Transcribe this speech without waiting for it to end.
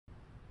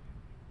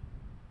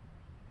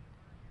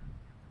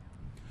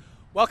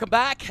Welcome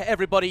back,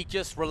 everybody.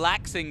 Just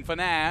relaxing for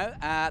now.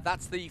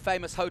 That's the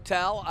famous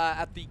hotel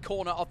at the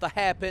corner of the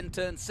hairpin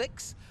turn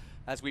 6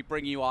 as we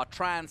bring you our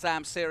Trans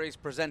Am series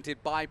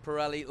presented by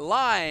Pirelli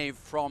live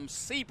from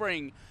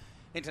Sebring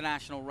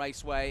International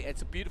Raceway.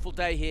 It's a beautiful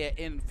day here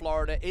in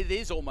Florida. It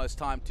is almost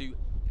time to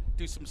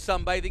do some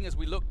sunbathing as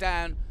we look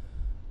down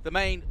the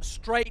main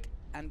straight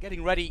and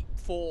getting ready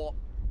for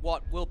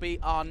what will be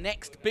our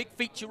next big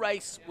feature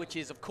race, which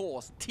is, of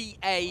course,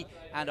 TA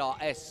and our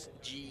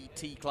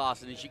SGT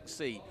class. And as you can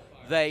see,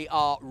 they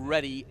are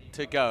ready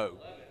to go.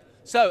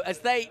 So as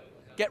they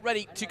get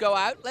ready to go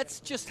out, let's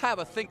just have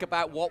a think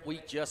about what we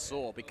just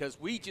saw, because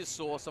we just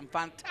saw some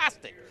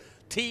fantastic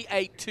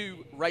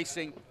TA2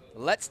 racing.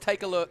 Let's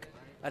take a look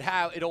at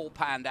how it all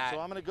panned out. So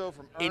I'm going to go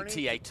from Ernie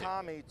to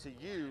Tommy to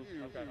you,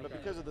 but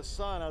because of the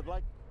sun, I'd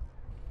like...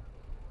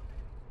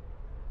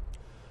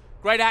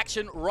 Great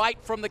action right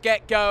from the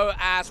get-go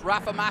as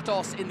Rafa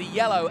Matos in the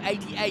yellow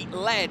 88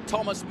 led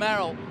Thomas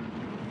Merrill.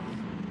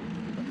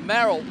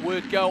 Merrill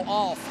would go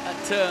off at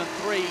turn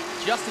 3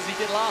 just as he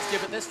did last year,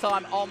 but this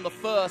time on the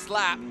first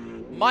lap.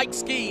 Mike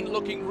Skeen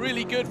looking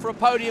really good for a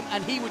podium,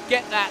 and he would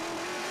get that.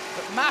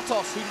 But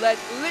Matos, who led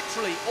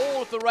literally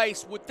all of the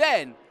race, would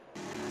then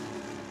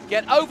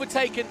get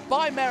overtaken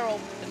by Merrill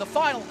in the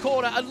final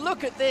corner. And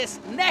look at this,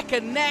 neck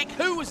and neck.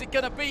 Who was it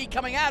going to be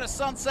coming out of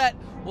sunset?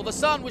 Well, the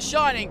sun was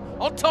shining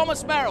on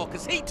Thomas Merrill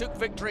because he took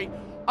victory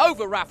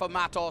over Rafa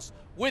Matos,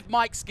 with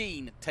Mike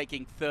Skeen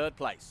taking 3rd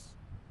place.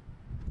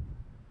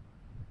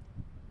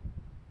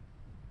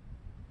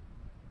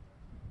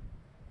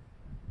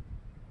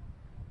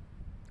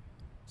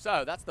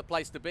 So that's the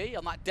place to be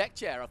on that deck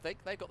chair, I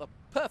think. They've got the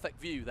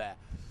perfect view there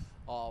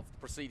of the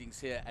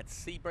proceedings here at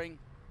Sebring.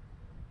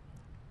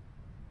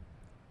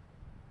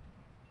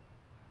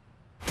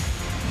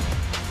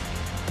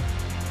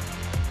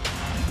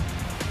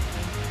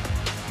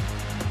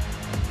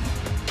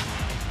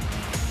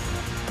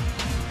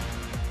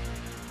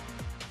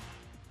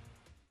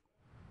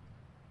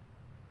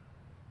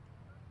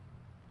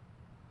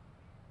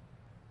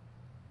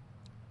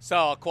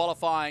 So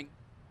qualifying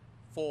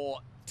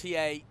for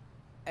TA,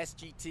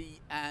 SGT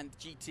and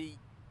GT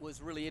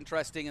was really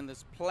interesting, and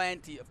there's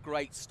plenty of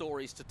great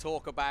stories to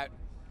talk about.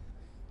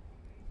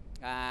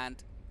 And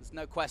there's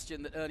no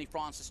question that Ernie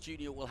Francis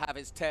Jr. will have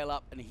his tail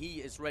up and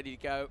he is ready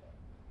to go.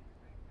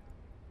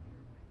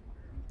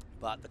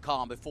 But the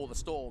calm before the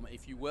storm,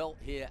 if you will,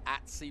 here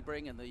at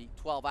Sebring in the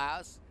 12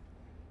 hours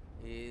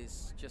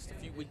is just a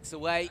few weeks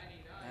away.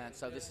 And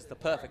so this is the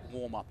perfect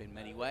warm-up in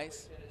many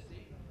ways.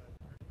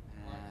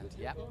 And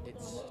yeah,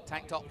 it's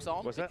tank tops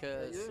on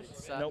because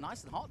it's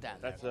nice and hot down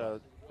there. That's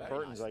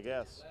curtains, nice. I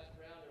guess.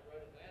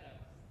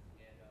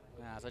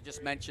 As I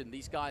just mentioned,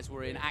 these guys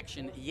were in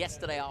action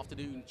yesterday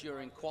afternoon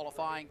during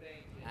qualifying,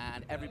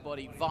 and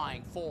everybody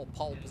vying for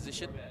pole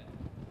position.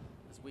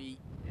 As we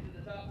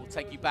will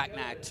take you back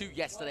now to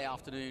yesterday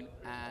afternoon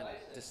and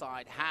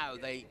decide how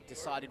they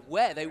decided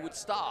where they would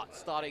start,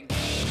 starting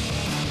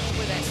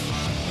with S.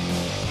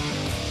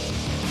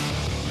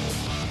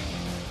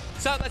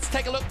 So let's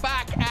take a look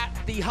back at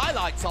the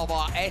highlights of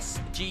our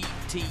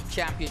SGT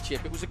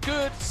Championship. It was a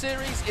good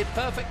series in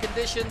perfect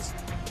conditions,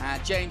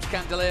 and James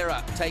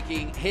Candelera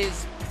taking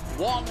his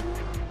one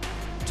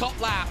top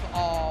lap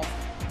of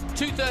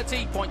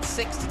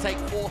 2:13.6 to take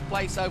 4th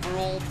place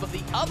overall, but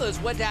the others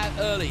went out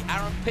early.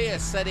 Aaron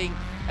Pierce setting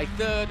a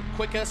 3rd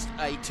quickest,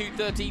 a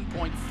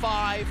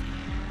 2:13.5.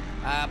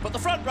 But the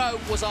front row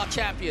was our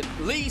champion.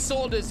 Lee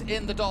Saunders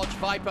in the Dodge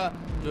Viper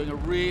doing a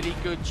really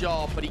good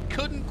job, but he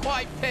couldn't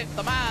quite pit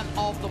the man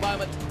of the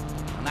moment,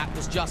 and that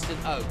was Justin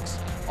Oakes.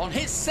 On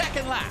his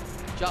 2nd lap,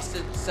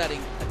 Justin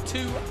setting a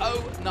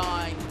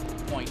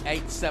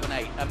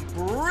 2:09.878. A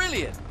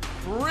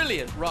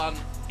brilliant run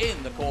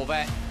in the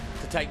Corvette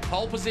to take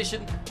pole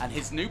position, and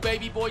his new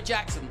baby boy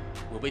Jackson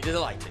will be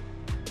delighted.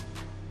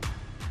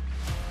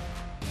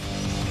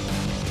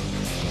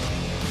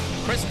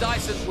 Chris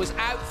Dyson was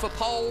out for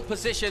pole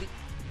position,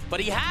 but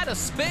he had a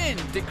spin,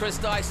 did Chris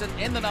Dyson,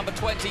 in the number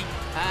 20,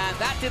 and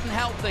that didn't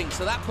help things,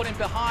 so that put him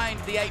behind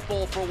the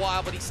 8-ball for a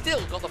while, but he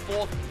still got the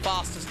 4th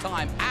fastest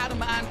time.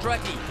 Adam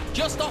Andretti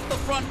just off the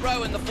front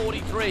row in the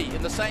 43,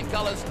 in the same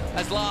colors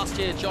as last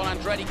year, John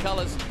Andretti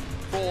colors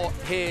for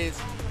his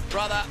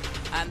brother,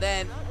 and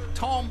then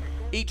Tommy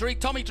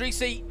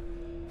Dreese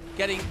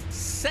getting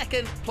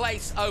 2nd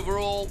place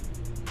overall.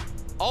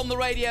 On the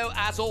radio,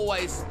 as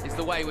always, is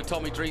the way with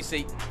Tommy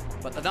Dreese.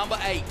 But the number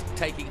 8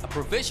 taking a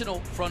provisional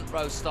front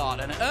row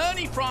start. And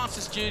Ernie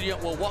Francis Jr.,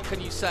 well, what can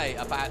you say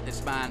about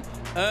this man?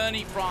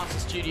 Ernie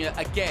Francis Jr.,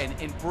 again,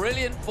 in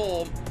brilliant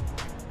form,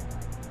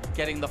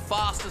 getting the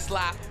fastest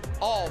lap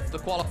of the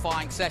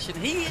qualifying session.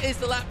 He is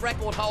the lap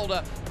record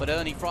holder, but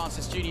Ernie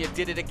Francis Jr.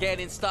 did it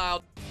again in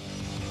style.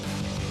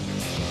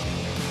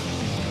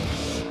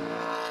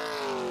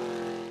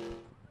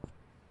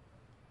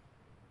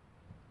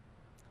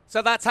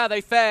 So that's how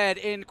they fared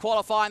in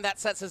qualifying. That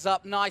sets us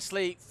up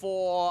nicely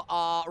for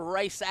our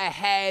race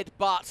ahead,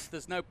 but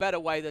there's no better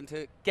way than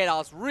to get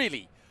us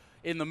really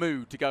in the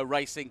mood to go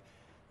racing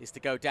is to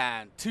go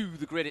down to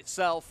the grid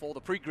itself, or the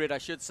pre-grid I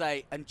should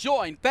say, and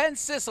join Ben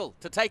Sissel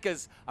to take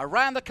us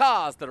around the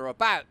cars that are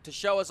about to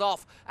show us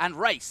off and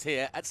race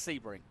here at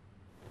Sebring.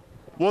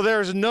 Well,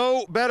 there's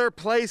no better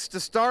place to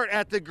start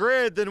at the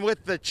grid than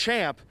with the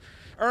champ.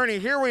 Ernie,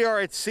 here we are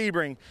at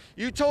Sebring.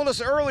 You told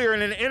us earlier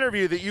in an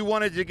interview that you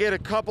wanted to get a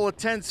couple of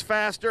tenths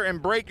faster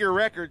and break your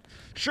record.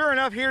 Sure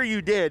enough, here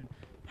you did.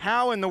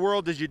 How in the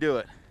world did you do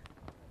it?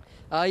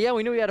 Yeah,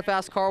 we knew we had a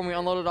fast car when we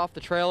unloaded off the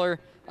trailer.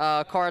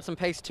 Car had some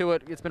pace to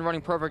it. It's been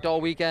running perfect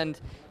all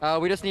weekend.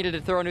 We just needed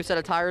to throw a new set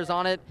of tires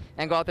on it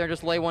and go out there and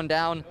just lay one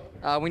down.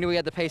 We knew we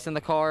had the pace in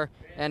the car,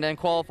 and then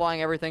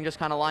qualifying, everything just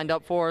kind of lined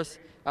up for us.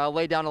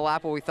 Laid down a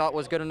lap what we thought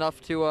was good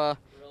enough to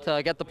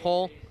get the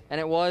pole, and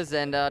it was,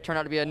 and turned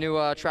out to be a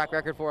new track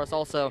record for us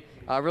also.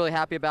 Really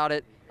happy about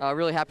it.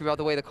 Really happy about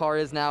the way the car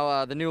is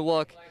now, the new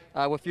look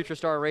with Future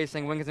Star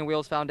Racing, Wings and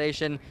Wheels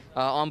Foundation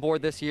on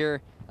board this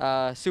year.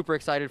 Super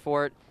excited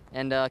for it,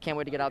 and can't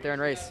wait to get out there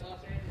and race.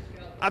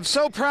 I'm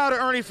so proud of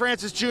Ernie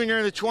Francis Jr.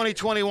 in the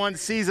 2021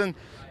 season.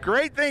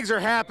 Great things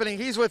are happening.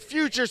 He's with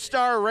Future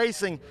Star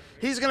Racing.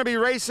 He's going to be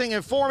racing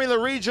in Formula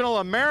Regional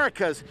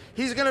Americas.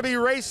 He's going to be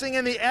racing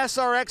in the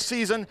SRX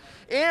season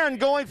and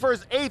going for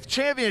his 8th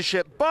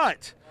championship.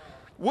 But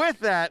with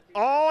that,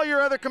 all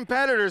your other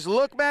competitors,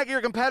 look back at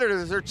your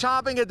competitors. They're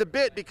chomping at the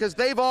bit because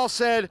they've all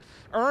said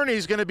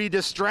Ernie's going to be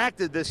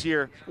distracted this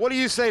year. What do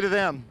you say to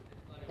them?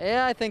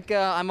 Yeah, I think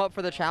I'm up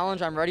for the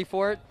challenge. I'm ready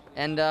for it,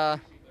 and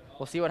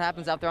we'll see what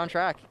happens out there on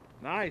track.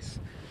 Nice.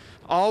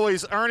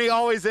 Ernie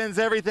always ends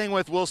everything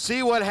with, we'll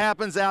see what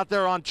happens out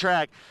there on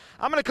track.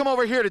 I'm going to come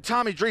over here to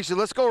Tommy Dreesen.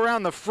 Let's go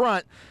around the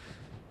front.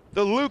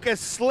 The Lucas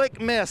Slick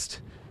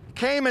Mist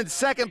came in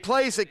 2nd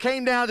place. It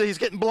came down to he's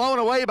getting blown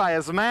away by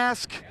his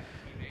mask.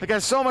 I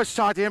got so much to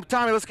talk to him.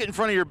 Tommy, let's get in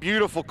front of your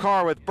beautiful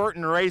car with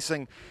Burton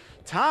Racing.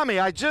 Tommy,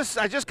 I just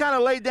kind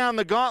of laid down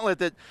the gauntlet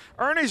that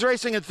Ernie's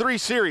racing in 3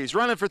 series,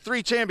 running for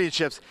 3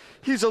 championships.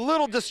 He's a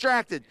little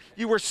distracted.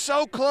 You were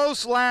so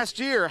close last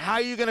year. How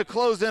are you going to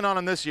close in on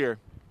him this year?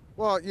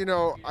 Well, you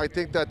know, I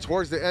think that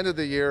towards the end of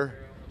the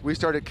year, we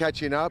started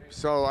catching up.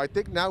 So I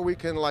think now we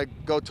can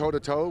go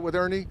toe-to-toe with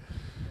Ernie.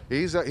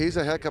 He's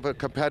a heck of a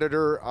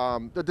competitor.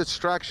 The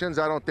distractions,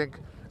 I don't think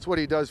it's what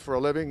he does for a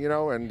living, you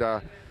know, and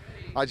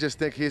I just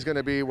think he's going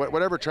to be,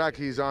 whatever track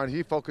he's on,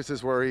 he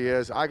focuses where he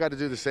is. I got to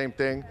do the same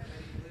thing,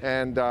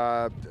 and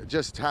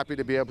just happy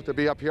to be able to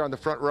be up here on the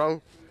front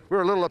row. We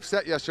were a little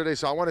upset yesterday,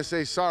 so I want to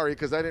say sorry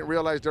because I didn't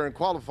realize during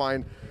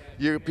qualifying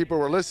people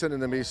were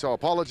listening to me, so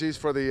apologies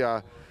for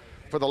the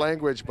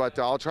language, but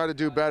I'll try to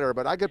do better.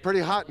 But I get pretty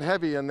hot and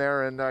heavy in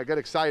there and get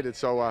excited,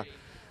 so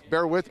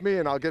bear with me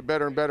and I'll get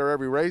better and better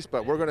every race,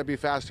 but we're going to be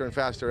faster and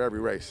faster every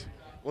race.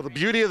 Well, the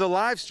beauty of the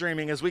live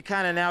streaming is we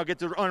kind of now get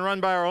to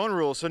run by our own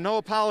rules, so no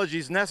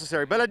apologies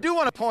necessary. But I do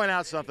want to point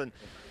out something.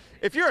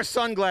 If you're a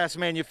sunglass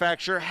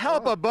manufacturer,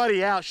 help a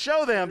buddy out.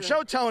 Show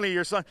Tony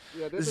your sun.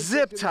 Yeah,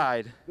 zip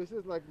tied. This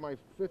is like my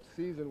 5th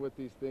season with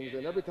these things,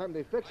 and every time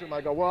they fix them,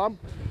 I go, well,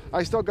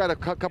 I still got a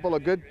couple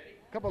of good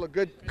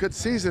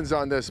seasons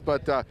on this.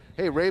 But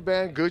hey,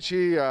 Ray-Ban,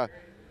 Gucci,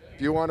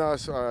 if you want a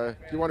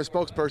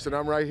spokesperson,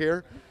 I'm right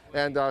here,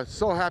 and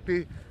so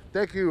happy.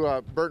 Thank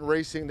you, Burton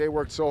Racing. They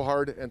worked so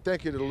hard, and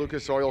thank you to the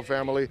Lucas Oil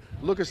family,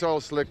 Lucas Oil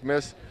Slick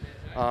Mist.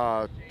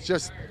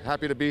 Just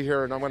happy to be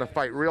here, and I'm going to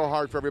fight real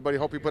hard for everybody.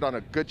 Hope you put on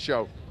a good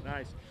show.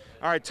 Nice.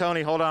 All right,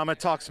 Tony, hold on. I'm going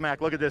to talk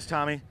smack. Look at this,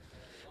 Tommy.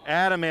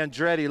 Adam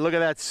Andretti, look at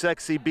that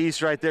sexy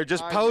beast right there,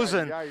 just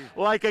posing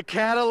like a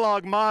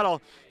catalog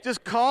model,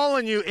 just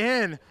calling you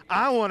in.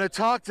 I want to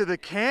talk to the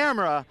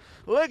camera.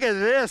 Look at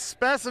this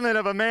specimen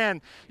of a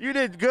man. You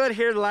did good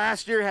here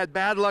last year, had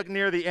bad luck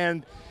near the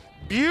end.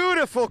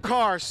 Beautiful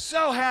car,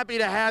 so happy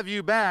to have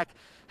you back.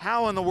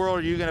 How in the world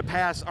are you going to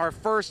pass our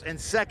 1st and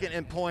 2nd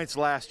in points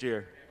last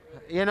year?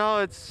 You know,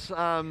 it's a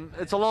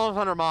long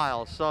 100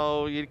 miles,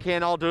 so you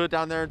can't all do it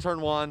down there in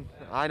turn 1.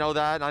 I know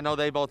that, and I know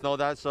they both know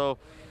that, so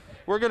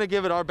we're going to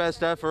give it our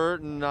best effort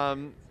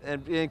and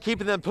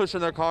keeping them pushing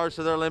their cars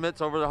to their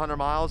limits over the 100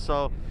 miles,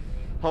 so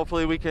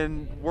hopefully we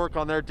can work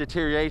on their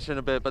deterioration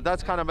a bit. But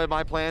that's kind of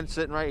my plan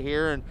sitting right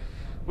here, and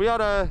we got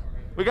a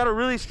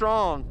really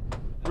strong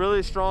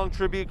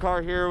tribute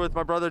car here with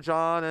my brother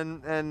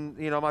John, and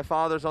you know, my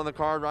father's on the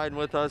car riding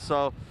with us,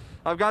 so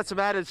I've got some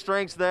added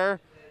strengths there.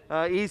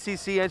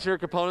 ECC Engineer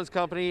Components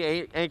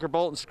Company, Anchor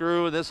Bolt and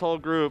Screw, and this whole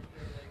group,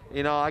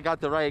 you know, I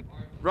got the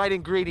right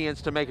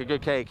ingredients to make a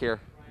good cake here.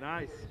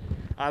 Nice.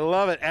 I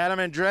love it. Adam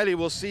Andretti,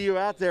 we'll see you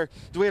out there.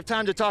 Do we have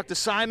time to talk to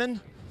Simon?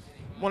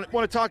 Want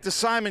to talk to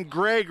Simon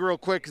Gregg real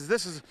quick, because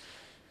this is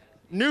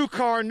new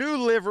car, new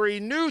livery,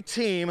 new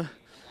team,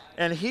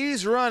 and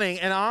he's running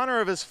in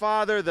honor of his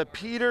father, the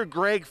Peter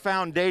Gregg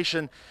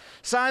Foundation.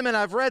 Simon,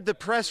 I've read the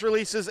press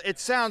releases. It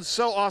sounds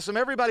so awesome.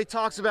 Everybody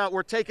talks about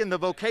we're taking the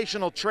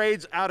vocational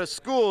trades out of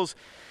schools,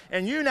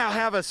 and you now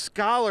have a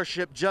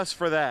scholarship just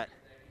for that.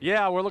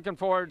 Yeah, we're looking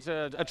forward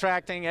to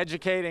attracting,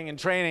 educating, and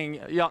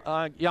training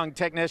young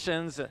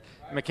technicians,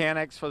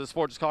 mechanics for the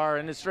sports car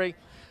industry.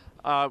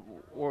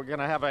 We're going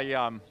to have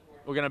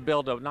We're going to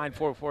build a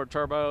 944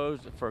 turbo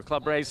for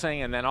club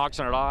racing and then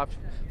auction it off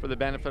for the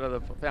benefit of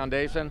the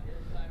foundation.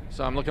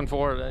 So I'm looking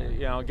forward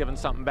to, giving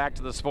something back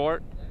to the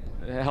sport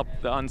to help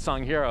the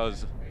unsung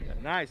heroes.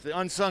 Nice, the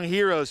unsung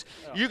heroes.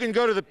 You can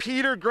go to the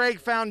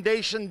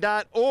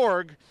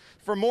petergreggfoundation.org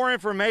for more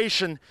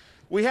information.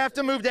 We have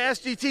to move to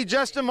SGT.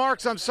 Justin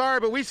Marks, I'm sorry,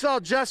 but we saw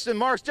Justin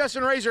Marks.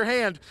 Justin, raise your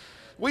hand.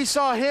 We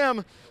saw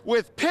him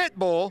with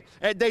Pitbull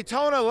at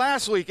Daytona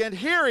last weekend.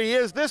 Here he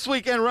is this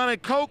weekend running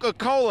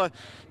Coca-Cola.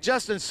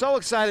 Justin, so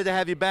excited to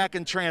have you back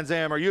in Trans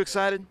Am. Are you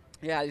excited?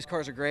 Yeah, these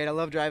cars are great. I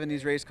love driving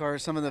these race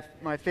cars. Some of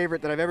my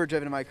favorite that I've ever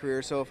driven in my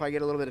career. So if I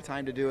get a little bit of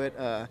time to do it,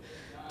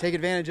 take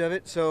advantage of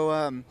it.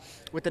 So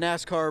with the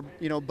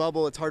NASCAR,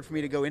 bubble, it's hard for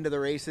me to go into the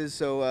races.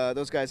 So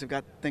those guys have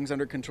got things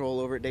under control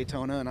over at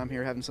Daytona, and I'm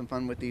here having some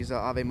fun with these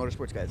Ave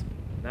Motorsports guys.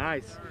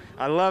 Nice.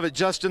 I love it.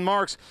 Justin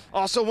Marks,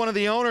 also one of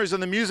the owners of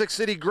the Music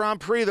City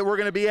Grand Prix that we're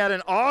going to be at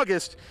in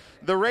August,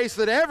 the race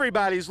that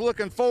everybody's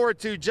looking forward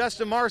to.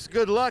 Justin Marks,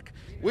 good luck.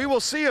 We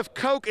will see if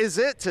Coke is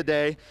it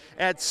today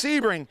at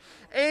Sebring.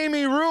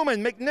 Amy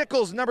Ruman,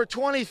 McNichols, number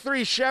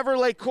 23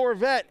 Chevrolet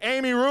Corvette.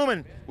 Amy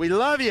Ruman, we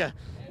love you.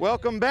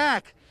 Welcome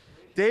back.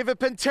 David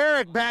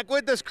Penterick back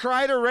with us,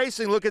 Kreider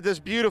Racing. Look at this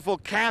beautiful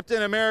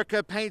Captain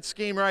America paint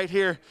scheme right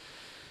here.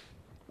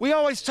 We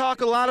always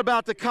talk a lot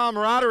about the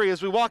camaraderie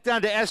as we walk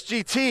down to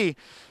SGT.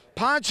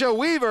 Pancho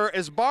Weaver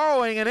is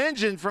borrowing an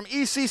engine from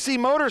ECC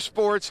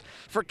Motorsports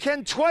for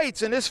Ken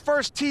Twaits in his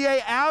first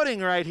TA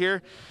outing right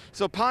here.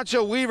 So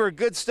Pancho Weaver,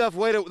 good stuff.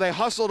 They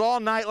hustled all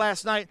night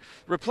last night,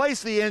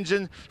 replaced the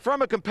engine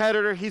from a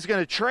competitor. He's going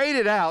to trade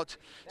it out.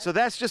 So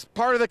that's just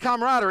part of the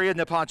camaraderie,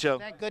 isn't it, Pancho?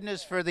 Thank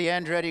goodness for the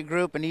Andretti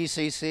Group and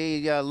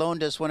ECC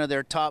loaned us one of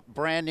their top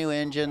brand new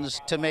engines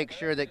to make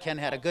sure that Ken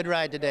had a good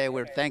ride today.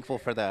 We're thankful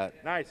for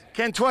that. Nice.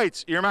 Ken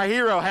Twaits, you're my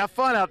hero. Have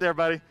fun out there,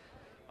 buddy.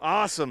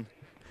 Awesome.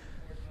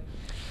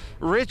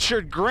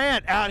 Richard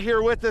Grant out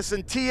here with us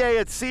in TA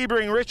at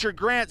Sebring. Richard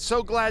Grant,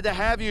 so glad to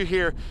have you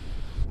here.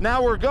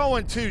 Now we're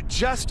going to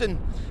Justin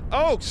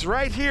Oaks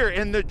right here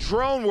in the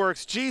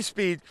DroneWorks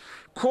G-Speed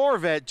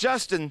Corvette.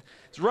 Justin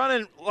is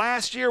running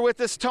last year with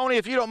us. Tony,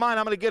 if you don't mind,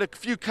 I'm going to get a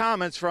few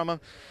comments from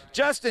him.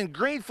 Justin,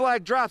 green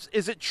flag drops.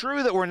 Is it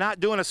true that we're not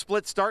doing a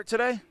split start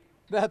today?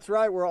 That's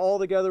right. We're all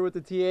together with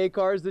the TA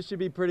cars. This should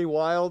be pretty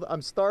wild.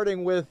 I'm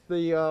starting with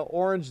the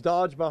orange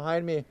Dodge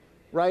behind me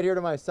right here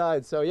to my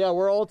side. So, yeah,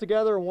 we're all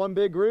together in one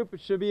big group.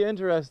 It should be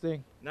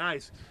interesting.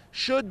 Nice.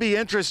 Should be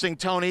interesting,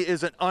 Tony,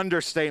 is an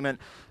understatement.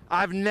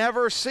 I've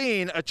never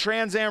seen a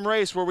Trans Am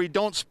race where we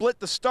don't split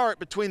the start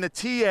between the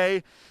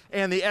TA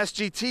and the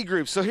SGT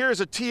group. So here's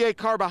a TA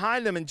car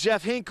behind them and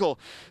Jeff Hinkle.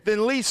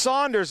 Then Lee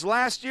Saunders,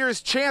 last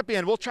year's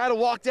champion. We'll try to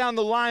walk down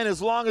the line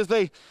as long as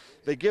they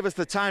give us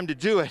the time to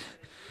do it.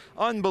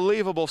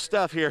 Unbelievable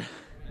stuff here.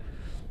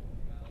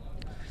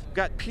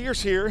 Got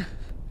Pierce here,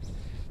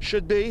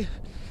 should be.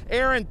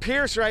 Aaron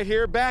Pierce right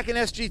here, back in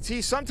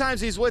SGT.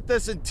 Sometimes he's with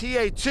us in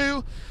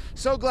TA2.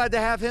 So glad to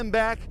have him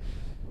back.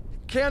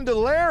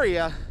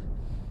 Candelaria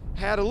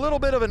had a little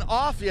bit of an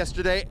off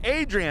yesterday.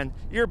 Adrian,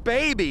 your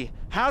baby,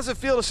 how's it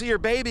feel to see your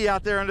baby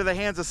out there under the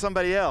hands of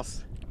somebody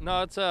else?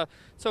 No, it's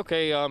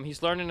okay.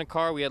 He's learning the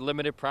car. We had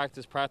limited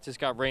practice. Practice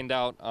got rained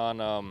out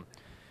on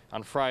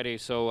Friday,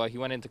 so he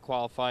went into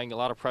qualifying. A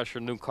lot of pressure,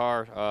 new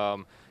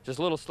car. Just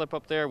a little slip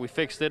up there. We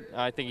fixed it.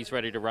 I think he's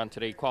ready to run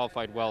today. He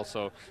qualified well,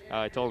 so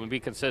I told him to be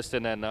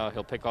consistent, and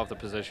he'll pick off the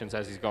positions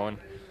as he's going.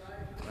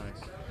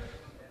 Nice.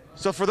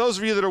 So for those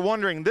of you that are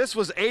wondering, this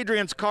was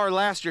Adrian's car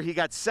last year. He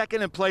got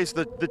second in place,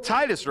 the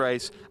tightest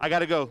race. I got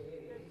to go.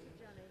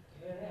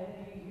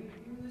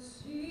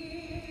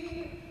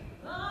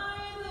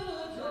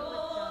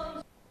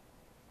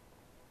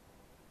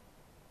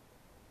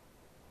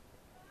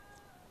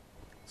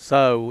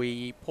 So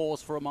we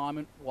pause for a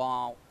moment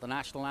while the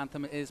national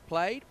anthem is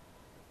played.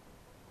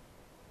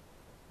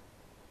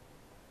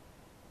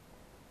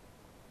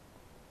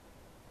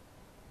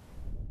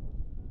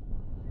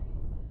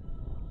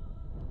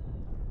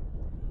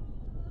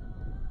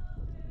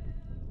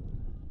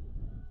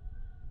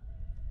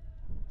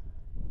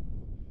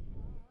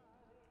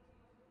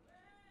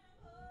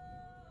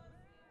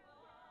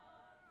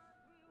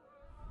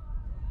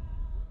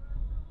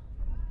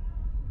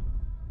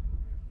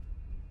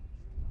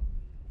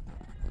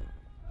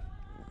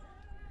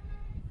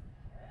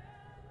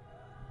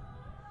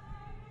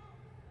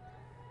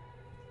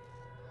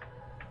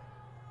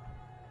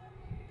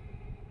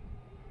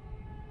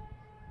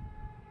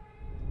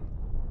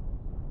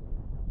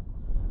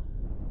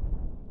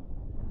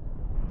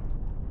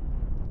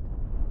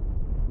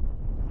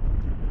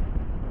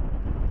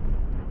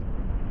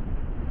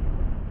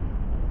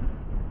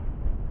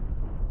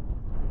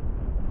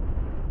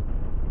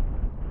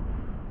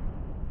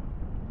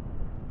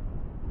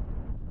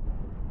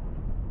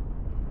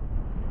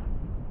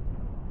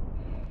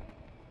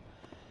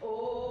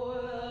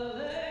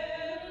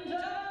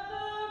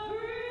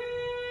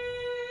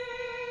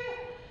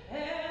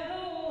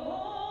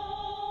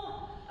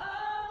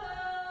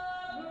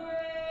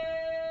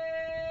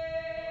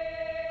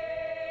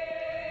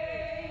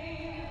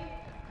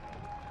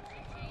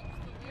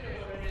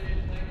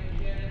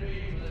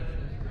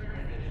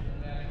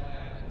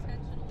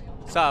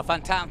 So a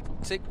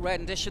fantastic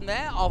rendition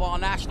there of our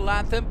national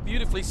anthem,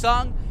 beautifully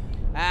sung.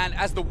 And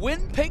as the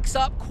wind picks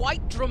up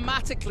quite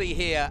dramatically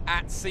here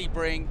at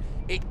Sebring,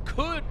 it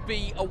could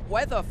be a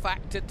weather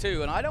factor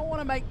too. And I don't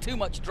want to make too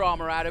much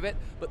drama out of it,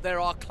 but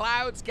there are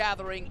clouds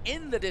gathering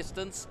in the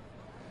distance,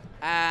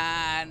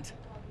 and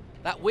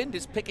that wind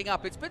is picking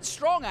up. It's been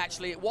strong,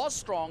 actually. It was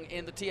strong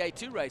in the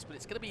TA2 race, but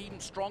it's going to be even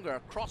stronger.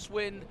 A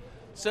crosswind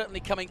certainly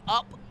coming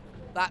up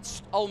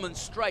that Ullman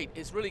Straight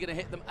is really going to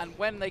hit them, and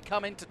when they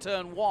come into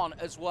turn 1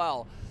 as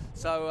well.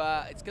 So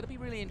it's going to be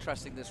really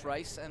interesting, this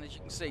race, and as you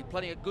can see,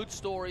 plenty of good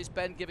stories.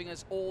 Ben giving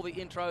us all the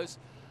intros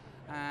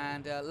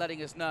and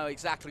letting us know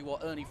exactly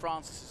what Ernie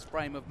Francis's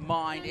frame of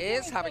mind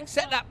is, having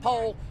set that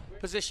pole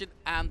position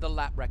and the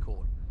lap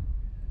record.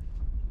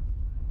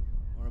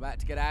 We're about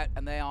to get out,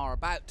 and they are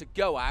about to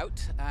go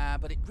out,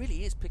 but it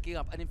really is picking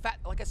up. And in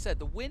fact, like I said,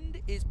 the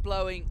wind is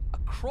blowing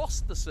across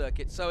the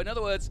circuit. So in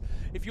other words,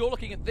 if you're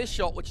looking at this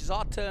shot, which is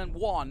our turn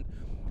 1,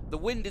 the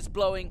wind is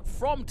blowing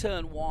from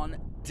turn 1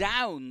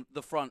 down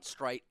the front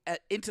straight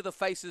into the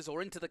faces,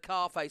 or into the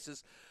car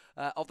faces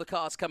of the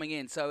cars coming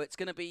in. So it's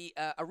going to be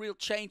a real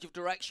change of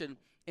direction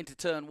into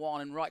turn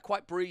 1, and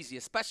quite breezy,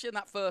 especially in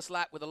that first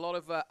lap with a lot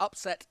of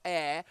upset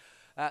air.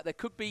 There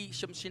could be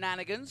some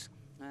shenanigans,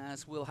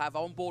 as we'll have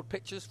onboard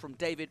pictures from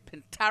David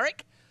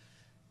Pintarik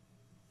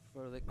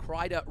for the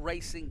Kreider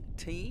Racing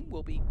team.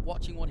 We'll be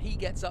watching what he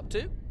gets up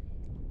to,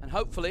 and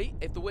hopefully,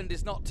 if the wind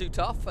is not too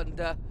tough, and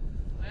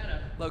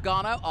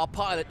Logano, our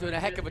pilot, doing a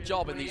heck of a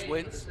job in these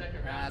winds,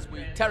 as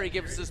Terry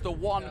gives us the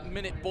 1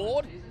 minute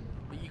board.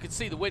 But you can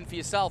see the wind for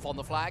yourself on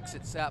the flags.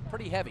 It's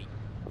pretty heavy.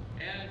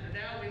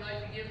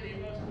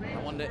 I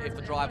wonder if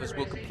the drivers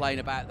will complain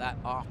about that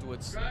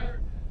afterwards,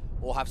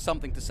 or have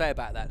something to say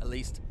about that at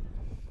least.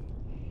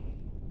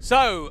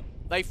 So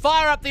they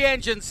fire up the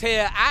engines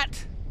here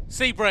at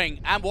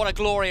Sebring, and what a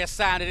glorious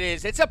sound it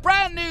is. It's a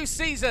brand new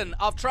season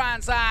of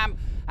Trans Am,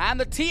 and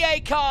the TA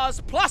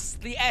cars plus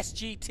the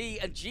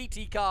SGT and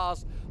GT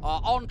cars are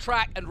on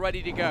track and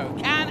ready to go.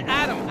 Can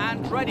Adam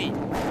Andretti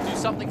do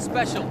something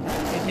special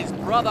in his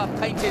brother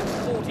painted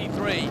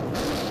 43?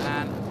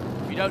 And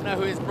if you don't know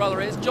who his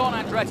brother is, John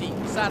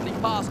Andretti sadly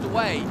passed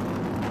away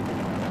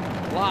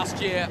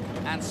last year,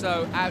 and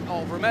so out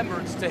of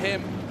remembrance to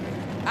him,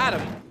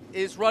 Adam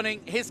is running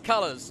his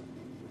colours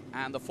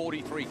and the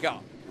 43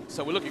 car.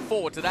 So we're looking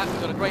forward to that. We've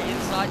got a great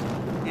insight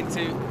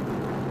into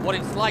what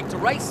it's like to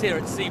race here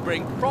at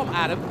Sebring from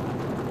Adam,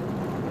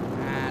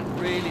 and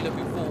really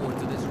looking forward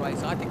to this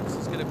race. I think this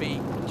is going to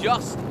be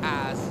just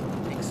as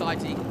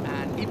exciting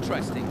and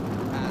interesting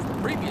as the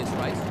previous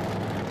race.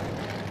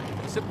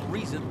 The simple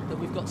reason that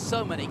we've got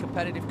so many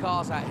competitive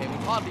cars out here. We've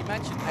hardly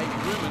mentioned Amy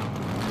Ruman.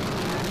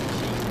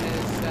 She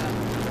has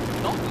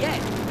not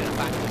yet been a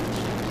factor.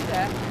 She'll be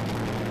there.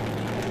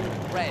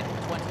 Red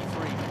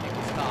 23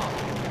 Nicholas car.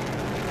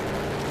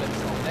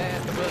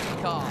 There's the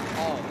first car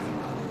of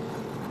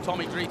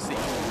Tommy Dreexy.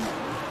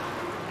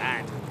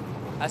 And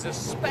as a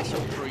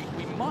special treat,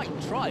 we might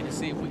try to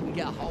see if we can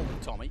get a hold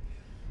of Tommy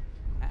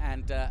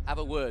and have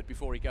a word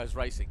before he goes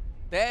racing.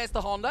 There's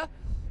the Honda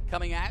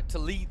coming out to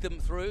lead them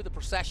through the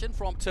procession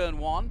from turn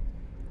 1.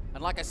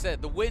 And like I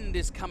said, the wind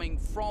is coming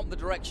from the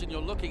direction you're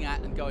looking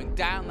at and going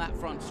down that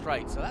front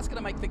straight. So that's going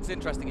to make things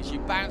interesting as you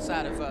bounce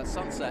out of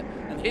Sunset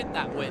and hit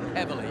that wind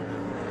heavily.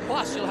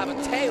 Plus, you'll have a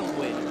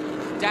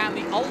tailwind down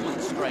the Ullman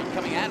Straight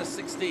coming out of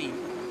 16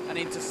 and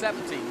into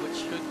 17, which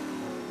should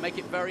make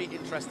it very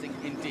interesting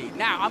indeed.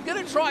 Now, I'm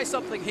going to try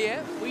something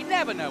here. We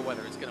never know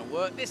whether it's going to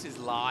work. This is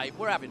live.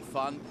 We're having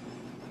fun.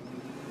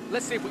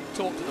 Let's see if we can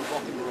talk to the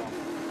rock and roll.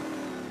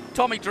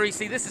 Tommy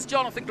Dreexy, this is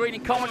Jonathan Green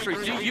in commentary.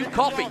 Do you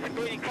copy?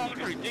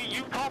 Do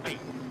you copy?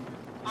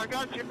 I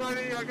got you,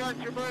 buddy. I got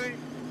you, buddy.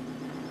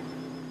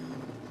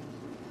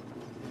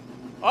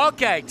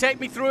 Okay, take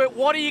me through it.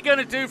 What are you going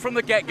to do from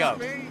the get-go?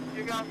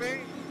 You got me?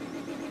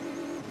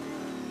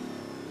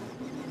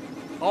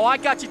 Oh, I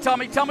got you,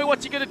 Tommy. Tell me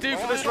what you're going to do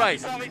for this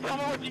race. Tell me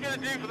what you're going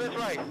to do for this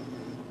race.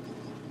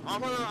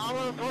 I'm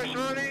gonna push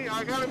Ernie.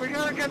 We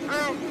gotta get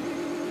through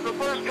the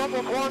first couple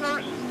of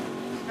corners,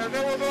 and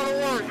then we're going to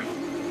work.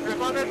 If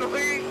I'm in the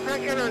lead,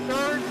 second or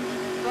third,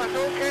 that's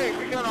okay.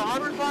 We got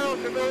 100 miles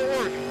to go to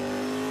work.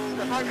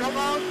 If I come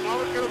out, I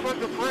was going to put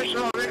the pressure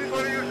on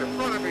anybody who's in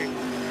front of me.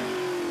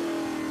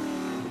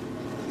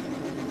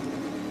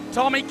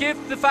 Tommy,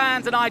 give the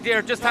fans an idea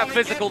of just how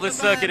physical this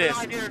circuit is.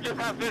 This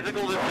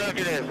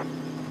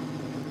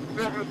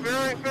is a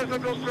very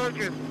physical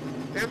circuit.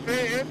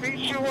 It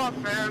beats you up,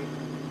 man.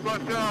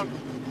 But,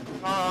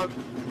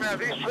 man,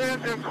 these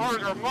Trans Am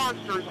cars are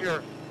monsters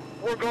here.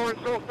 We're going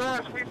so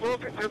fast, we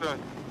broke the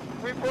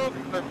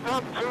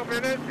sub 2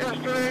 minutes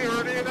yesterday,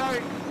 Ernie and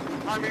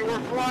I mean, we're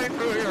flying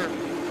through here.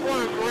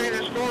 What a great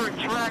historic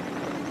track.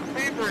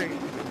 Sebring,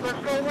 let's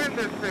go win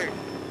this thing.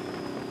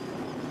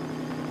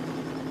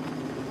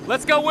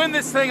 Let's go win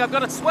this thing. I've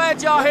got a swear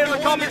jar here in the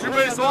commentary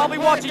booth, so I'll be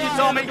watching you,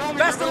 Tommy.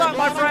 Best of luck,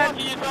 my friend.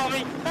 Best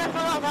of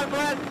luck, my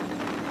friend.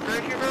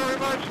 Thank you very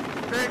much.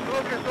 Thanks,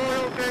 Lucas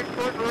Oil. Thanks,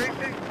 Bush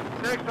Racing.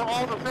 Thanks to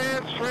all the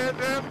fans, Trans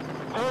Am,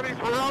 Tony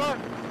Pirelli.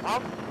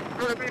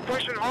 going to be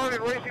pushing hard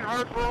and racing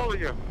hard for all of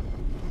you.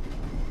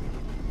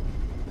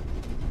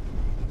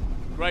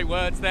 Great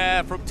words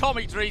there from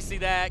Tommy Dreese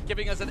there,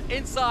 giving us an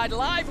inside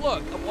live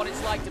look at what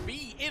it's like to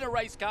be in a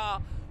race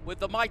car with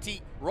the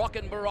mighty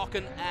Rockin'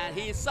 Baroccan, and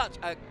he is such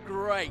a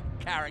great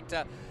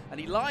character. And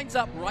he lines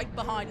up right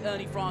behind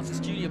Ernie Francis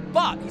Jr.,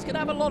 but he's going to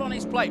have a lot on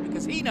his plate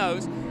because he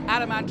knows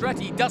Adam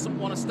Andretti doesn't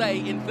want to stay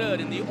in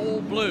third in the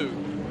all-blue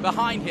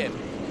behind him.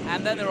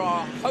 And then there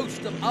are a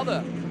host of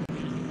other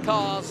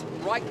cars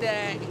right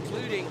there,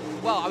 including,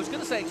 well, I was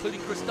going to say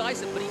including Chris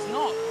Dyson, but he's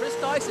not. Chris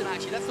Dyson,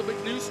 actually, that's the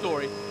big news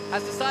story,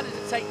 has decided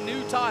to take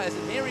new tires,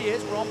 and here he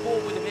is, we're on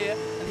board with him here,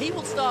 and he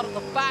will start at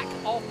the back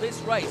of this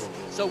race.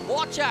 So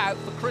watch out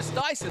for Chris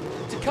Dyson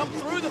to come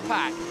through the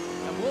pack,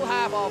 and we'll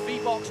have our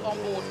V-Box on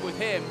board with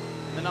him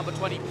in the number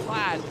 20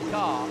 plaid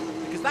car,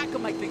 because that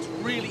can make things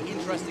really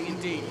interesting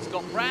indeed. He's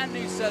got brand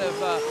new set of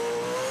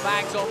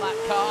bags on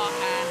that car,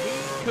 and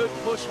he could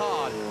push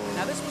hard.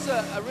 Now, this was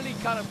a really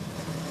kind of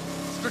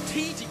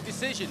strategic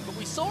decision, but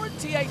we saw in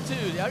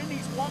TA2, there only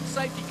needs one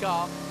safety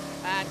car,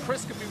 and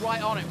Chris could be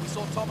right on it. We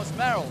saw Thomas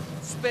Merrill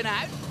spin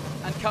out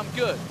and come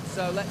good.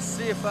 So let's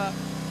see if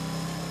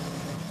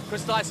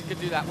Chris Dyson can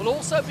do that. We'll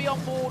also be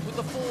on board with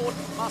the Ford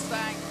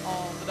Mustang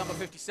on the number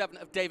 57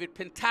 of David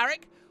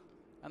Pintarik,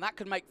 and that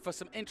could make for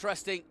some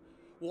interesting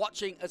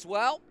watching as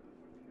well.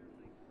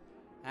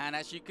 And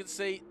as you can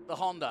see, the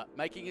Honda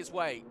making his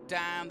way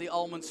down the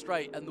Ullman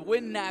Straight, and the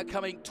wind now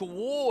coming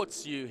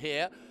towards you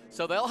here.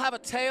 So they'll have a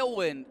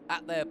tailwind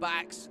at their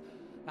backs.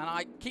 And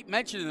I keep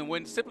mentioning the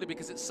wind simply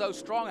because it's so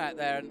strong out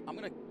there. And I'm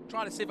going to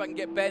try to see if I can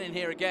get Ben in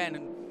here again.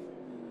 And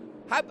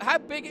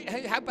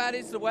how bad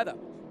is the weather?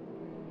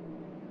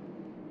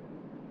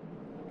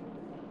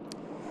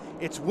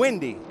 It's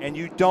windy, and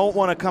you don't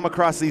want to come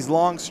across these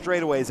long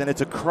straightaways, and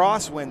it's a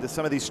crosswind to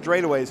some of these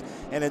straightaways,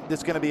 and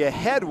it's going to be a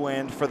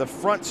headwind for the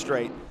front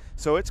straight.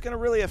 So it's going to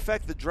really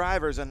affect the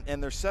drivers and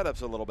their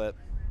setups a little bit.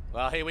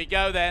 Well, here we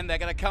go then. They're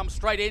going to come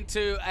straight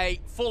into a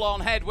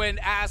full-on headwind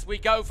as we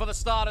go for the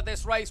start of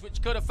this race,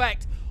 which could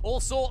affect all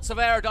sorts of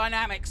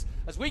aerodynamics.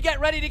 As we get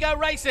ready to go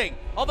racing,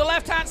 on the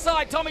left-hand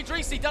side, Tommy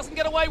Dreese doesn't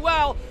get away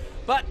well,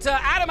 but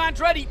Adam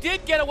Andretti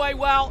did get away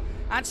well,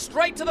 and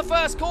straight to the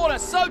first corner.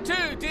 So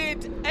too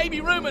did Amy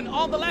Ruman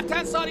on the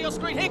left-hand side of your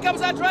screen. Here comes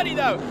Andretti,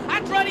 though.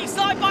 Andretti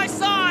side by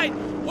side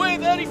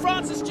with Ernie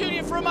Francis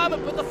Jr. for a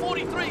moment, but the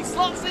 43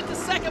 slots into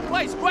second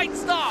place. Great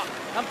start.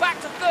 And back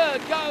to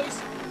third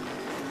goes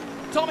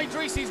Tommy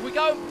Dreese. We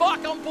go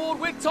back on board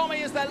with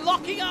Tommy as they're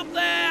locking up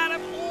there.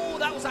 Oh,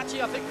 that was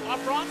actually, I think,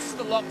 Francis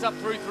that locked up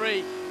through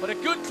three. But a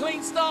good,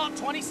 clean start,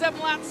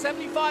 27 laps,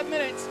 75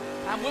 minutes.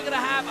 And we're going to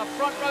have a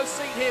front row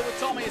seat here with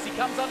Tommy as he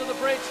comes under the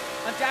bridge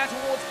and down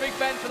towards Big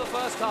Ben for the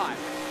first time.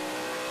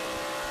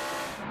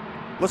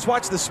 Let's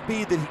watch the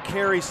speed that he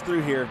carries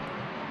through here.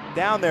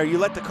 Down there, you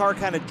let the car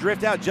kind of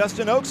drift out.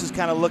 Justin Oaks is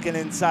kind of looking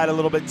inside a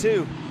little bit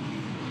too.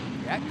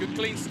 Yeah, good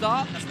clean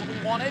start. That's what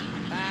we wanted.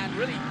 And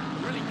really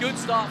good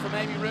start from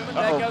Amy Ruman.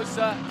 There goes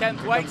Ken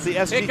Thwaites. The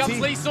SGT. Here comes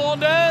Lee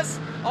Saunders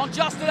on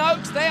Justin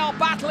Oaks. They are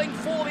battling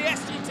for the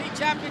SGT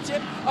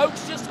Championship.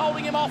 Oaks just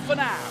holding him off for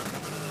now.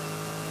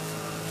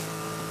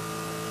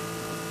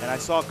 And I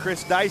saw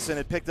Chris Dyson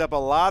had picked up a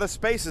lot of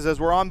spaces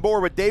as we're on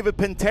board with David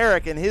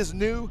Pintarik in his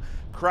new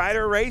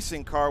Kreider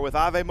racing car with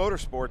Ave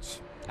Motorsports.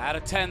 Out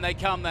of 10 they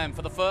come then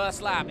for the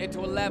first lap,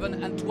 into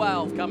 11 and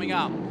 12 coming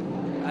up.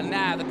 And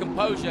now the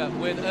composure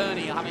with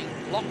Ernie having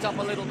locked up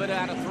a little bit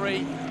out of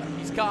 3.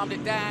 He's calmed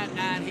it down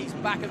and he's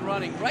back and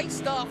running. Great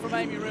start from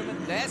Amy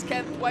Ruman. There's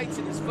Ken Thwaites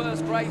in his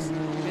first race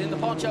in the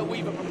Poncho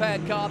Weaver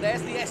prepared car.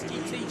 There's the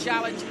SGT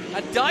Challenge,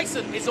 and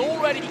Dyson is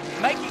already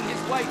making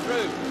his way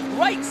through.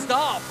 Great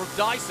start from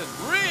Dyson,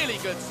 really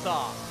good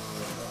start.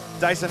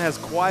 Dyson has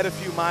quite a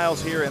few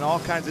miles here in all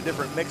kinds of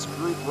different mixed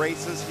group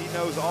races. He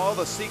knows all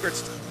the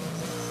secrets.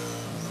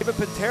 David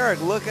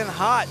Pintarik looking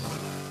hot,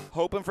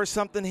 hoping for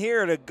something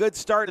here at a good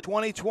start to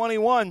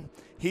 2021.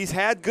 He's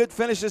had good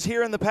finishes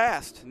here in the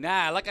past.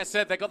 Now, like I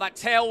said, they've got that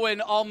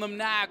tailwind on them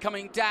now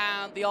coming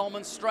down the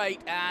Ullman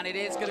Straight, and it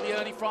is going to be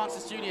Ernie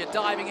Francis Jr.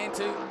 diving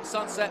into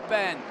Sunset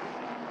Bend.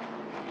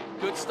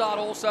 Good start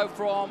also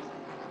from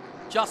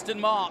Justin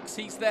Marks.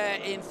 He's there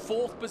in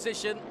 4th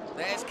position.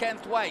 There's Ken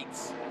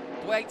Thwaites.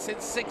 Thwaites in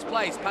 6th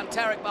place.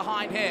 Pintarik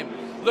behind him.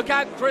 Look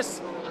out, Chris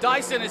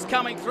Dyson is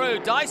coming through.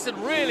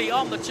 Dyson really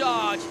on the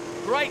charge.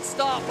 Great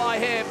start by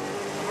him.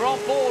 We're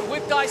on board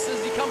with Dyson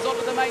as he comes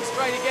onto the main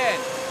straight again.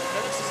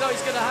 So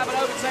he's going to have an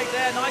overtake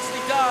there. Nicely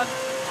done.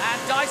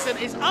 And Dyson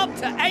is up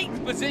to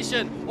 8th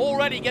position,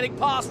 already getting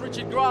past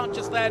Richard Grant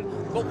just then.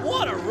 But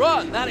what a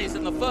run that is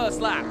in the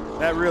first lap.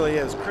 That really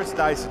is. Chris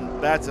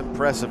Dyson, that's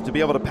impressive. To be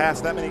able to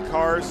pass that many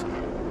cars,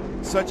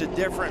 such a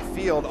different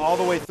field all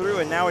the way through,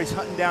 and now he's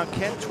hunting down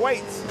Ken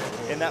Thwaites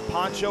in that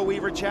Poncho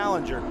Weaver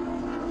Challenger.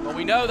 Well,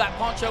 we know that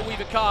Poncho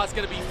Weaver car is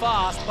going to be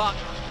fast, but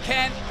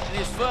Ken in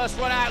his first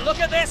run out. Look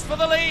at this for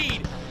the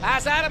lead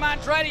as Adam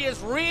Andretti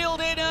has reeled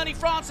in Ernie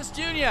Francis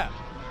Jr.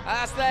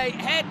 as they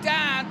head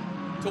down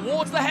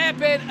towards the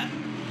hairpin.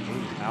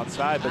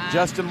 Outside, but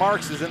Justin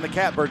Marks is in the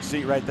catbird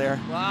seat right there.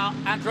 Well,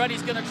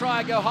 Andretti's going to try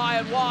and go high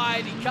and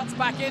wide. He cuts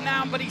back in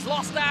now, but he's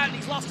lost out.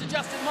 He's lost to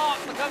Justin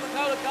Marks. The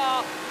Coca-Cola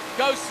car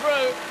goes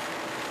through.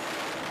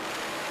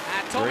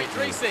 And Tommy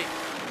Dreese.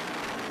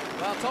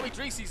 Well, Tommy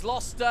Dreese's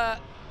lost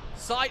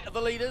sight of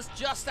the leaders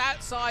just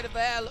outside of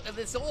there.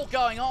 It's all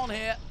going on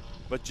here.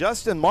 But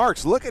Justin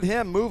Marks, look at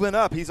him moving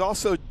up. He's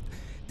also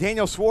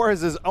Daniel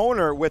Suarez's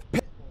owner with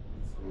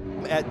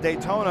at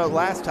Daytona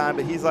last time,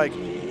 but he's like,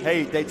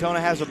 hey, Daytona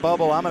has a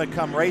bubble, I'm going to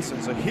come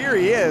racing. So here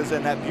he is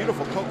in that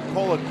beautiful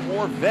Coca-Cola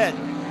Corvette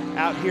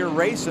out here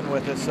racing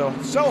with us.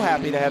 So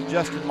happy to have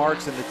Justin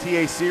Marks in the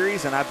TA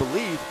Series, and I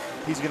believe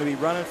he's going to be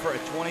running for a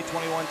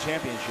 2021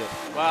 championship.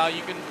 Well,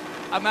 you can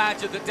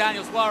imagine that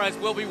Daniel Suarez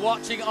will be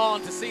watching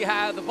on to see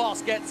how the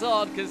boss gets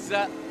on, because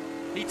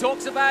he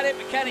talks about it,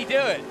 but can he do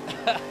it?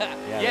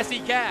 Yes, he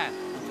can,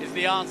 is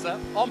the answer.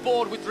 On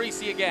board with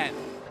Dreese again.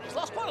 He's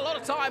lost quite a lot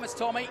of time as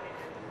Tommy,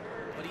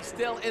 but he's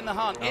still in the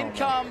hunt. In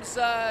comes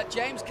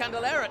James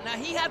Candelera. Now,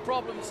 he had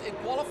problems in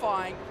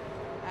qualifying,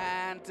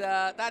 and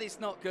that is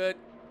not good.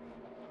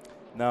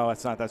 No,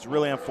 it's not. That's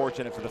really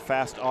unfortunate for the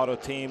Fast Auto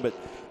team, but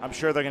I'm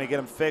sure they're going to get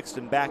him fixed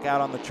and back out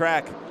on the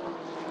track.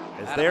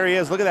 There he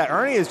is. Look at that.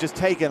 Ernie is just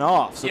taking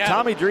off. So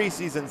Tommy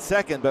Dreese's in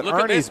second, but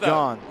Ernie's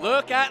gone.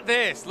 Look at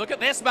this. Look at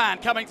this man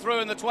coming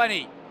through in the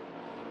 20.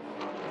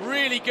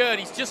 Really good.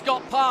 He's just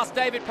got past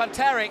David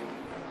Panteric,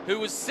 who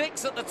was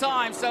 6 at the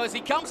time. So as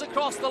he comes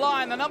across the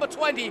line, the number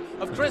 20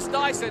 of Chris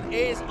Dyson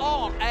is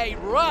on a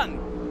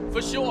run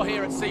for sure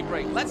here at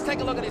Sebring. Let's take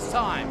a look at his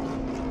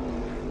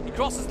time. He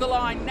crosses the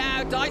line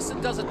now.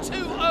 Dyson does a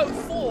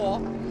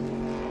 2:04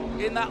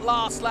 in that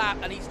last lap,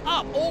 and he's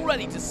up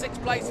already to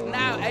 6th place. And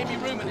now Amy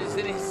Ruman is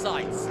in his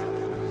sights.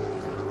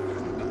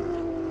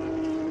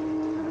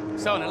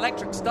 So an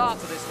electric start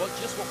to this one,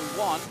 just what we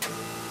want.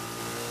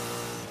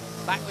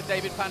 Back with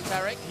David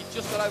Panteric. He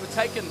just got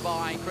overtaken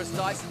by Chris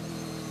Dyson.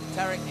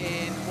 Panteric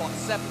in, what,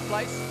 7th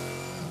place?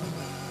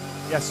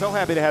 Yeah, so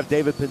happy to have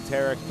David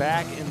Panteric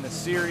back in the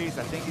series.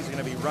 I think he's going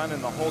to be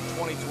running the whole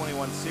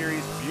 2021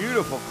 series.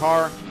 Beautiful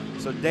car.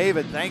 So,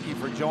 David, thank you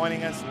for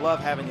joining us. Love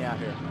having you out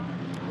here.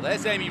 Well,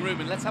 there's Amy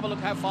Ruman. Let's have a look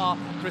how far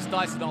Chris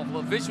Dyson off.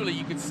 Well, visually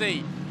you can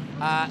see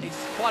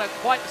it's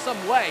quite some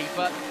way,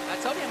 but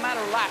it's only a matter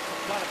of laps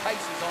what kind of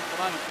pace he's on at the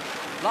moment.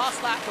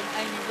 Last lap from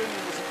Amy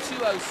Ruman was a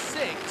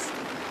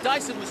 2:06.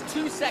 Dyson was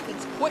 2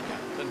 seconds quicker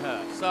than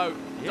her, so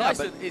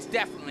Dyson is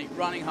definitely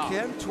running hard.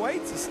 Ken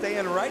Thwaites is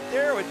staying right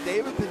there with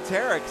David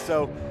Panteric.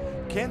 So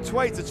Ken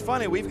Thwaites, it's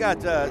funny, we've got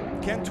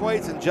Ken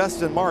Thwaites and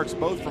Justin Marks,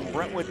 both from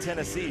Brentwood,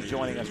 Tennessee,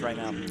 joining us right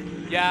now.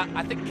 Yeah,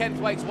 I think Ken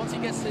Thwaites, once he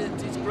gets to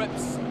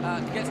grips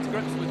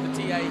with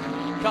the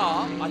TA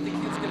car, I think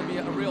it's going to be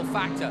a real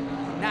factor.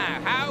 Now,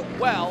 how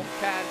well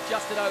can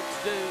Justin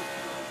Oaks do?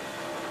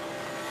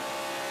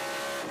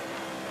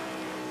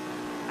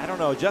 I don't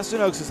know.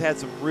 Justin Oaks has had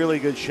some really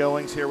good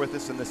showings here with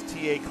us in this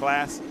TA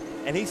class,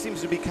 and he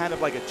seems to be kind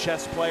of like a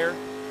chess player,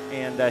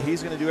 and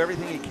he's going to do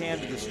everything he can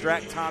to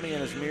distract Tommy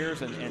and his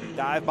mirrors and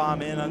dive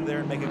bomb in under there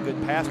and make a good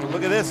pass. But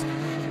look at this.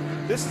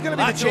 This is going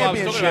to be the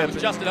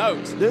championship. Justin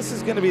Oaks. This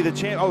is going to be the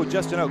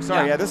Justin Oaks.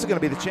 Sorry, yeah, this is going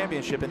to be the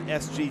championship in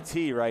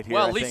SGT right here.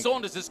 Well, Lee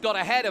Saunders has got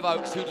ahead of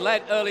Oaks, who'd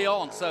led early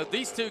on. So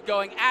these two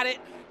going at it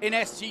in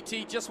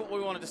SGT, just what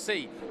we wanted to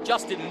see.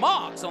 Justin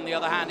Marks, on the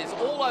other hand, is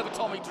all over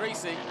Tommy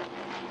Dreese.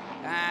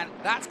 And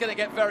that's going to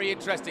get very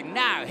interesting.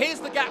 Now, here's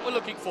the gap we're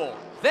looking for.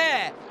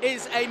 There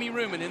is Amy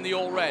Ruman in the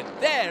all-red.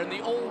 There in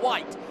the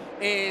all-white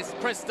is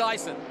Chris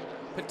Dyson.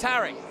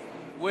 Panteric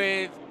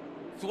with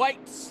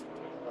Thwaites.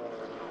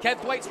 Ken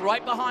Thwaites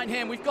right behind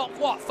him. We've got,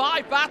 what,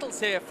 5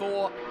 battles here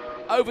for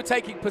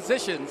overtaking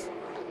positions.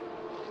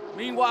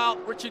 Meanwhile,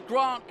 Richard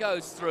Grant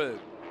goes through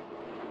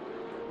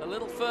a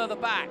little further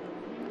back.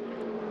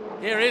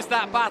 Here is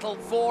that battle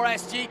for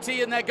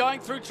SGT, and they're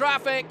going through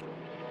traffic.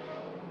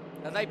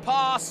 And they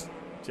pass.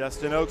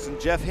 Justin Oaks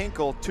and Jeff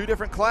Hinkle, 2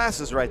 different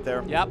classes right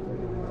there. Yep.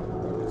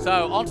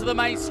 So onto the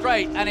main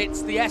straight, and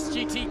it's the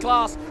SGT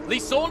class. Lee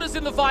Saunders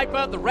in the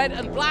Viper, the red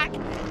and black,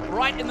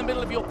 right in the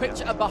middle of your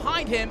picture, and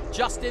behind him,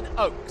 Justin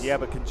Oaks. Yeah,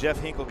 but can Jeff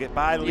Hinkle get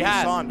by Lee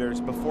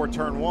Saunders before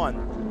turn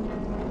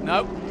 1?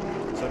 Nope.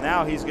 So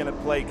now he's going to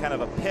play kind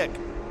of a pick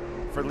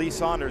for Lee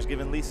Saunders,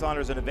 giving Lee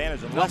Saunders an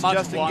advantage. Unless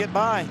Justin get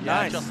by. Yeah,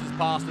 nice. Justin's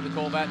passed in the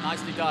Corvette.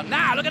 Nicely done.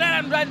 Now, look at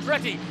Adam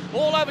Andretti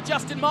all over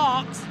Justin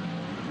Marks.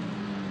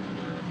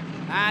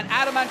 And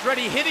Adam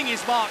Andretti hitting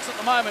his marks at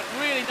the moment.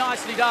 Really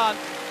nicely done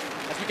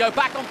as we go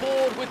back on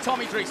board with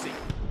Tommy Dreese.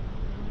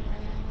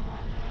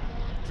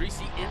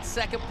 Dreese in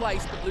 2nd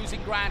place, but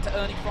losing ground to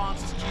Ernie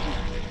Francis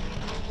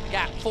Jr.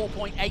 Gap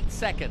 4.8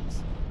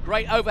 seconds.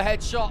 Great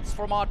overhead shots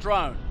from our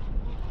drone.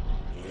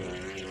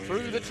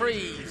 Through the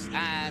trees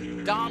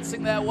and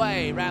dancing their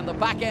way around the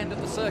back end of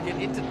the circuit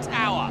into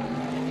Tower.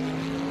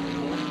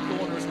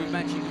 Corner, as we've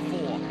mentioned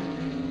before.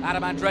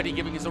 Adam Andretti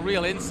giving us a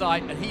real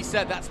insight, and he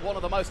said that's one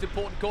of the most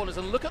important corners.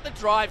 And look at the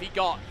drive he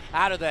got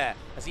out of there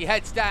as he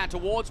heads down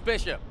towards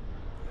Bishop.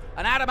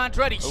 And Adam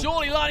Andretti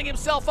surely lining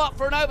himself up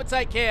for an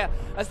overtake here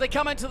as they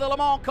come into the Le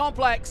Mans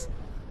complex.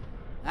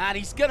 And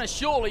he's going to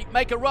surely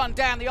make a run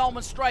down the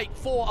Almond Straight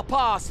for a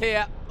pass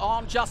here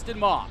on Justin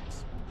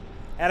Marks.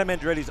 Adam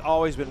Andretti's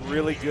always been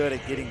really good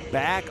at getting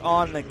back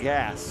on the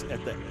gas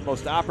at the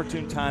most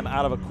opportune time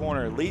out of a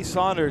corner. Lee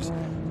Saunders,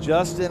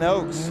 Justin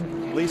Oaks.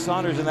 Lee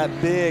Saunders in that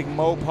big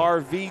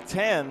Mopar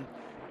V10,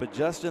 but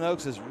Justin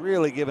Oaks has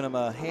really given him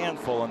a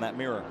handful in that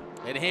mirror.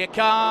 And here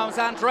comes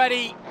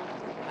Andretti.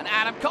 And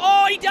Adam,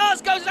 oh, he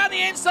does, goes down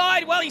the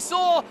inside. Well, he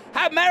saw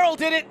how Merrill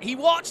did it. He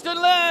watched and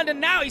learned,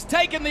 and now he's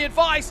taken the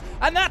advice.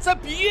 And that's a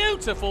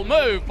beautiful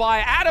move by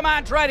Adam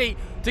Andretti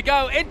to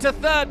go into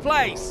third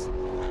place.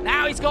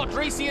 Now he's got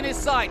Dreesy in his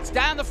sights.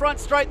 Down the front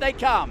straight they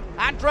come.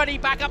 Andretti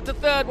back up to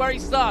third where he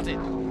started.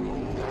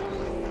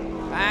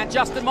 And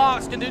Justin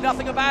Marks can do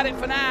nothing about it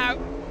for now.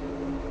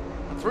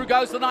 And through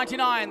goes the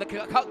 99, the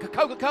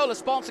Coca-Cola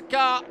sponsored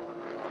car,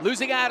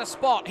 losing out a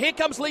spot. Here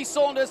comes Lee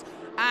Saunders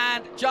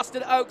and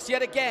Justin Oaks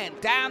yet again,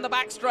 down the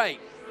back straight.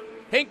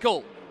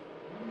 Hinkle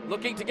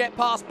looking to get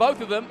past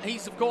both of them.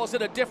 He's, of course,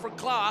 in a different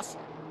class.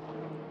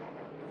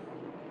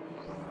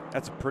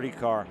 That's a pretty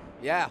car.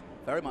 Yeah,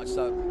 very much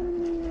so.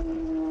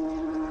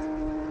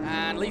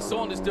 And Lee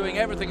Saunders doing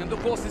everything. And,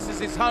 of course, this is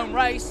his home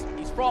race.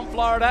 He's from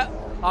Florida,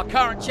 our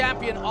current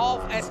champion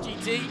of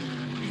SGT.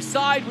 He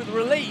sighed with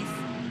relief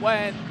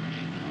when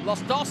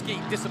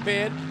Lostowski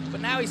disappeared,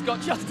 but now he's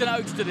got Justin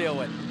Oaks to deal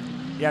with.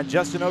 Yeah,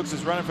 Justin Oaks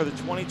is running for the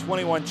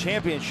 2021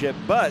 championship,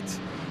 but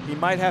he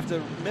might have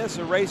to miss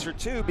a race or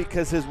two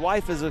because his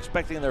wife is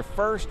expecting their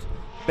first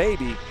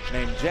baby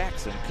named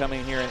Jackson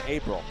coming here in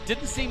April.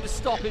 Didn't seem to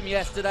stop him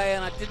yesterday,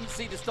 and I didn't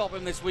seem to stop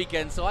him this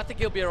weekend, so I think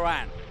he'll be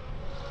around.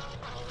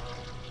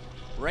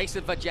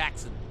 Racing for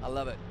Jackson. I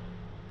love it.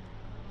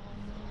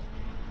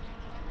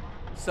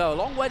 So a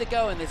long way to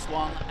go in this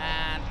one,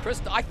 and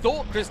I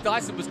thought Chris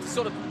Dyson was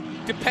sort of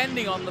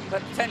depending on the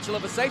potential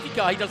of a safety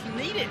car. He doesn't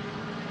need it.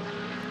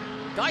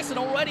 Dyson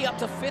already up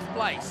to 5th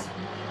place.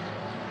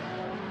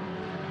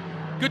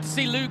 Good to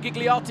see Lou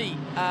Gigliotti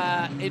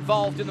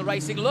involved in the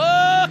racing.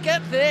 Look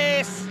at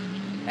this.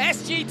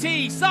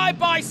 SGT side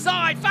by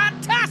side.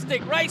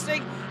 Fantastic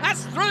racing.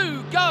 As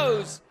through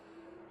goes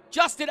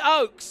Justin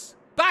Oaks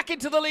back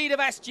into the lead of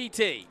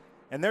SGT.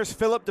 And there's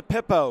Philip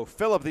DePippo.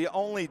 Philip, the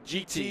only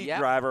GT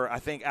driver, I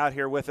think, out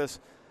here with us.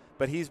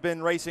 But he's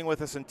been racing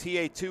with us in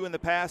TA2 in the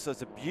past, so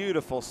it's a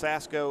beautiful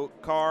Sasco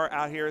car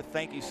out here.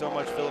 Thank you so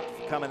much, Philip,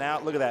 for coming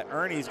out. Look at that.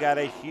 Ernie's got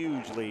a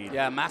huge lead.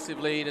 Yeah, massive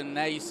lead, and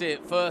there you see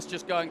it. First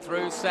just going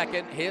through,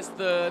 second, here's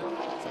third,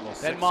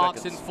 then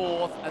Marks in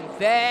 4th, and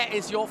there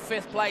is your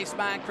 5th place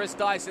man, Chris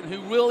Dyson,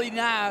 who really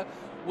now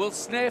will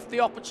sniff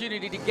the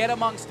opportunity to get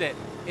amongst it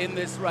in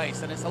this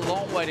race, and it's a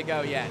long way to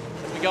go yet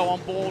as we go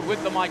on board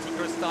with the mighty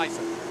Chris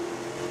Dyson.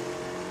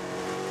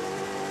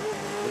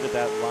 Look at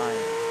that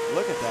line.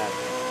 Look at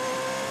that.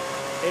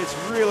 It's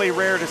really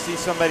rare to see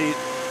somebody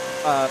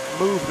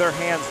move their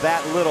hands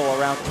that little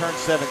around turn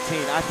 17.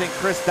 I think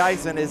Chris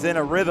Dyson is in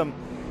a rhythm.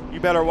 You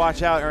better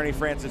watch out, Ernie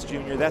Francis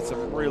Jr. That's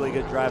some really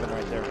good driving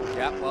right there.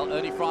 Yeah, well,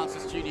 Ernie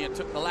Francis Jr.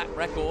 took the lap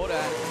record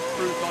and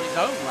improved on his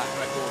own lap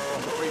record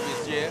from the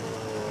previous year.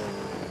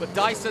 But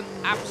Dyson,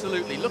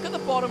 absolutely. Look at the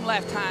bottom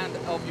left hand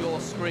of your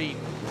screen.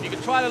 You can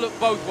try to look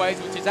both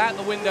ways, which is out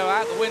the window,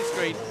 out the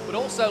windscreen, but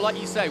also, like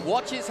you say,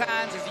 watch his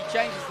hands as he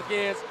changes the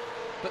gears.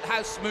 But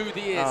how smooth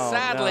he is. Oh,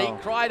 sadly, no.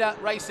 Kreider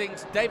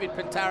Racing's David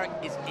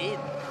Pintarek is in.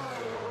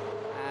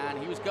 And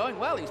he was going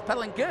well, he was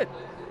pedaling good.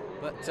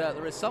 But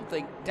there is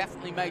something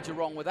definitely major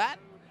wrong with that.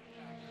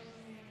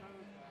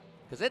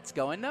 Because it's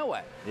going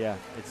nowhere. Yeah,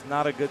 it's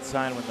not a good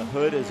sign when the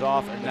hood is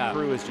off and the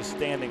crew is just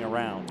standing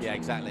around. Yeah,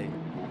 exactly.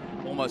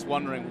 Almost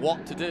wondering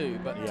what to do,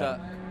 but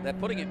they're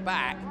putting it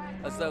back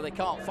as though they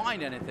can't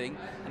find anything.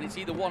 And it's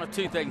either one of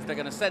two things. They're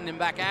going to send him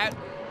back out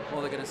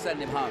or they're going to send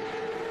him home.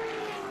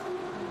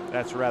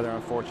 That's rather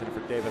unfortunate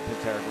for David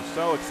Pintarek. We're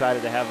so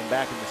excited to have him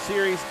back in the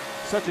series.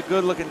 Such a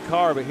good-looking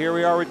car, but here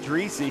we are with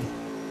Dreesy.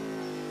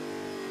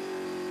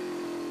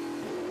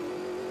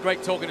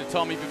 Great talking to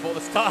Tommy before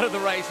the start of the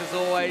race, as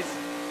always.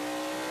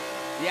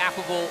 The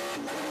affable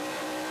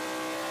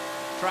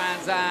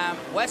Trans Am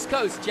West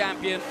Coast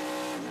champion.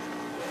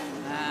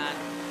 And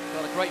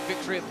got a great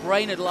victory at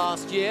Brainerd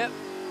last year.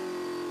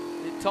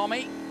 Did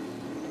Tommy.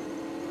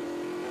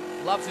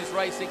 Loves his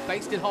racing,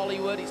 based in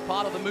Hollywood. He's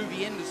part of the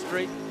movie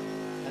industry.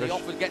 And he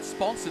often gets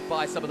sponsored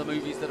by some of the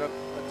movies that are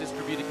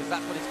distributed because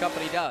that's what his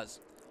company does.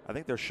 I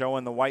think they're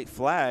showing the white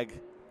flag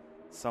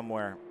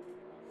somewhere.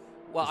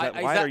 Well, is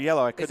that white or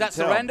yellow? I couldn't tell. Is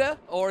that surrender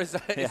or is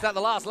that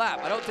the last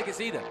lap? I don't think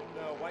it's either.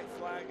 No, white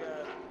flag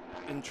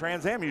in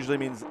Trans Am usually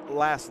means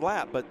last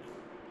lap, but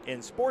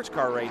in sports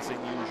car racing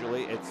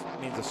usually it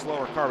means a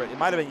slower car. But it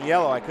might have been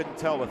yellow. I couldn't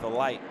tell with the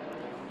light.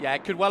 Yeah,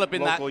 it could well have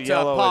been Local that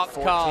yellow parked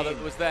at car 14.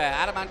 that was there.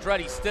 Adam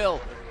Andretti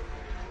still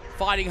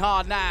fighting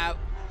hard now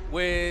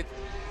with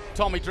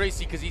Tommy Dreesy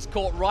because he's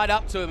caught right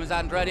up to him as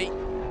Andretti.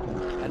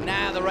 And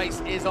now the race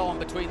is on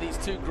between these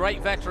two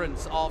great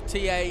veterans of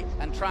TA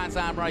and Trans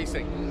Am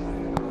Racing.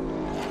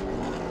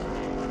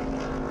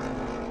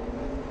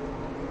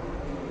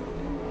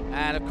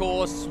 And of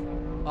course,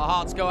 our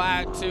hearts go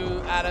out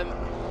to Adam.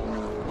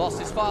 Lost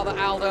his father,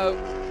 Aldo,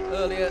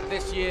 earlier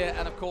this year,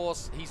 and of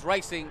course he's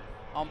racing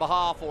on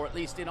behalf, or at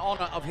least in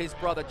honor of, his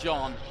brother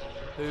John,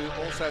 who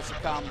also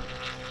succumbed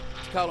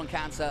to colon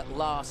cancer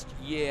last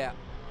year.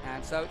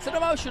 And so it's an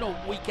emotional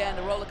weekend,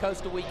 a roller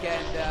coaster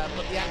weekend,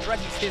 but the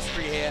Andretti's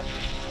history here,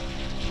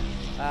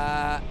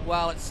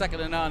 well, it's second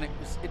to none. It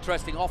was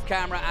interesting off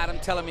camera, Adam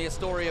telling me a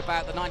story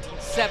about the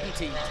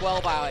 1970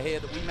 12-hour here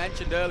that we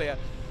mentioned earlier.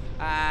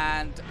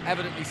 And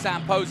evidently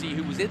Sam Posey,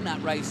 who was in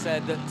that race,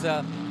 said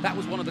that that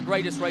was one of the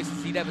greatest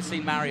races he'd ever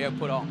seen Mario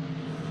put on.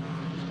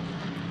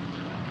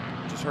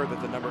 Just heard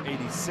that the number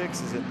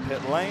 86 is in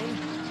pit lane.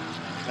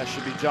 That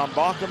should be John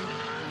Bauckham,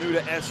 new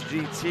to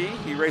SGT.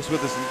 He raced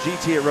with us in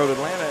GT at Road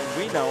Atlanta, and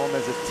we know him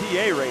as a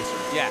TA racer.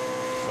 Yeah.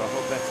 So I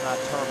hope that's not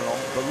terminal.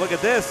 But look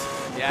at this.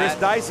 Yeah. Chris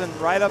Dyson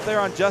right up there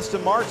on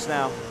Justin Marks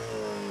now.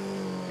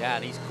 Yeah,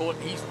 and he's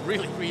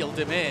really reeled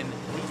him in.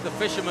 He's the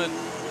fisherman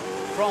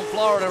from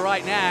Florida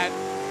right now.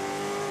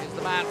 He's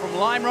the man from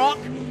Lime Rock.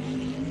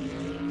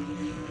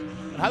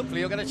 And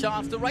hopefully he'll get a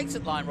chance to race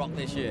at Lime Rock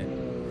this year.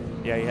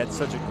 Yeah, he had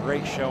such a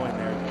great showing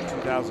there in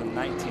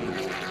 2019.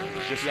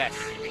 Just yes.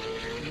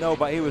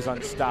 Nobody, he was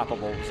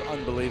unstoppable. It was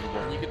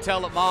unbelievable. You can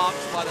tell that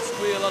Marks, by the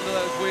squeal under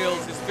those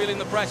wheels, is feeling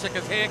the pressure,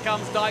 because here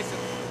comes Dyson.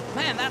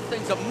 Man, that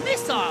thing's a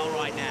missile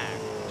right now.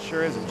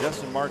 Sure is, and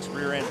Justin Marks'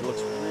 rear end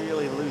looks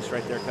really loose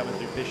right there coming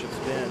through Bishop's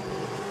Bend.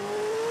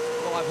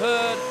 Well, I've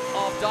heard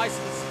of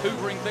Dyson's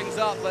hoovering things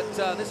up, but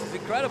this is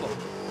incredible.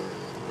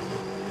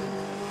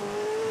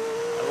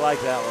 I like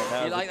that one.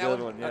 That you was like a good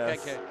that one, Okay,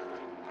 yes. okay.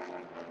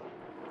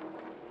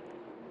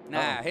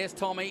 Now, here's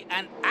Tommy,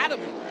 and Adam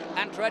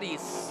Andretti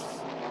is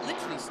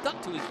literally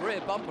stuck to his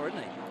rear bumper, isn't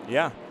he?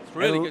 Yeah. It's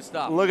really good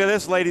stuff. Look at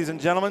this, ladies and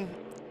gentlemen.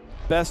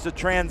 Best of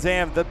Trans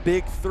Am, the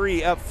big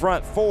three up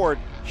front. Ford,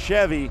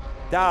 Chevy,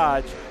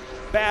 Dodge,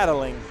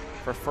 battling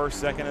for first,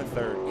 second, and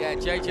third. Yeah,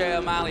 J.J.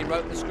 O'Malley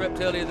wrote the script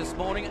earlier this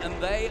morning,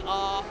 and they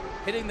are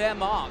hitting their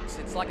marks.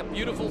 It's like a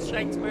beautiful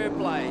Shakespeare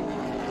play.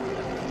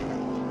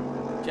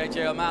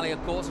 J.J. O'Malley,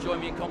 of course,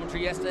 joined me in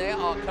commentary yesterday,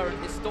 our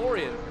current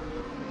historian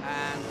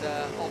and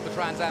of the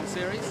Trans Am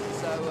series,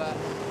 so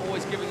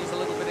always giving us a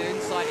little bit of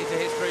insight into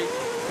history.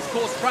 Of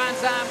course,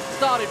 Trans Am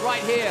started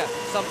right here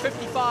some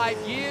 55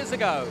 years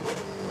ago,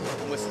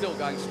 and we're still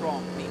going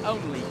strong. The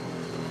only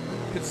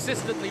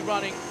consistently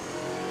running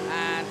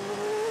and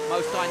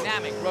most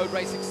dynamic road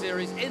racing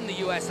series in the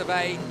US of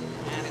A,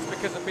 and it's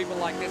because of people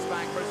like this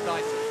man, Chris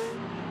Dyson.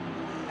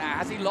 Now,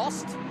 has he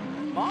lost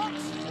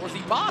Marks, or has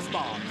he passed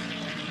Marks?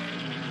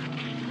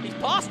 He's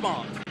passed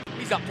Marks.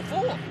 He's up to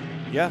fourth.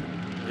 Yeah,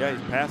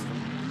 he's passed him.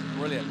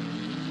 Brilliant.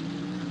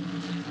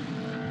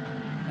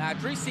 Now,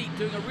 Dreesy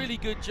doing a really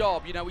good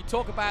job. You know, we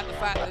talk about the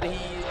fact that he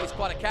is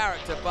quite a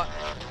character, but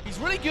he's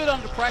really good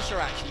under pressure,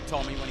 actually,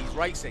 Tommy, when he's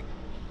racing.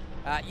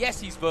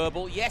 Yes, he's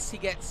verbal. Yes, he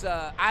gets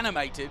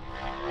animated,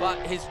 but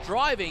his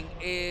driving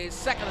is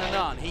second to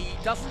none. He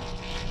doesn't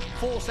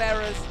force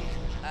errors.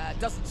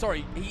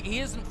 He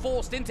isn't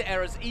forced into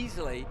errors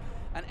easily.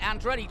 And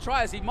Andretti,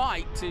 try as he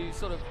might to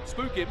sort of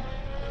spook him,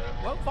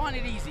 won't find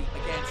it easy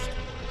against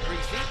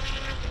Dreesy.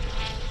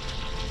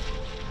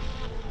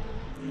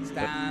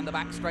 Stand the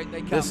back straight they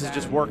come. This is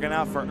just working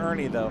out for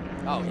Ernie, though.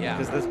 Oh, yeah.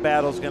 Because this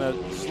battle's going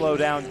to slow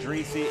down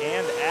Dreesy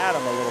and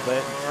Adam a little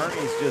bit.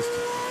 Ernie's just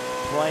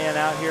playing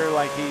out here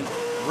like he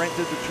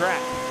rented the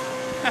track.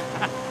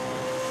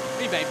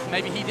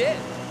 Maybe he did.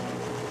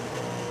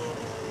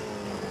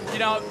 You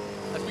know,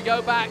 as we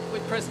go back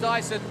with Chris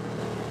Dyson,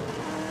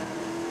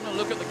 I'm going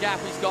to look at the gap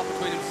he's got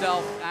between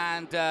himself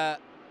and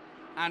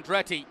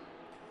Andretti.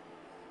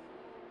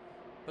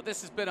 But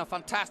this has been a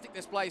fantastic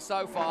display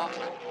so far.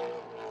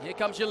 Here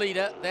comes your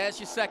leader. There's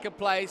your second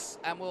place.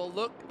 And we'll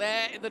look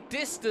there in the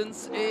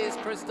distance is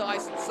Chris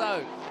Dyson.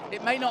 So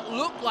it may not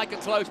look like a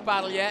close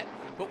battle yet,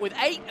 but with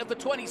 8 of the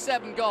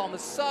 27 gone,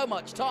 there's so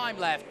much time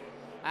left.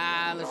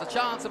 And there's a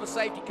chance of a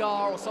safety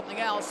car or something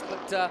else.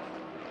 But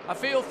I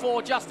feel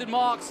for Justin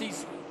Marks.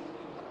 He's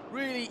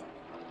really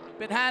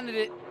been handed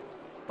it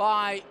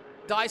by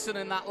Dyson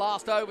in that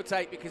last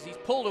overtake, because he's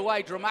pulled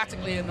away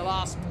dramatically in the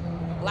last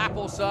lap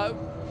or so.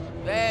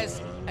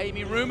 There's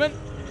Amy Ruman.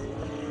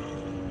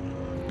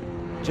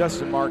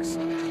 Justin Marks,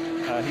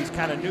 he's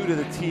kind of new to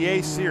the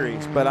TA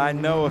series, but I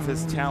know if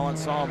his talent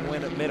saw him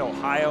win at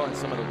Mid-Ohio in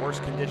some of the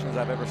worst conditions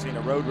I've ever seen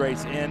a road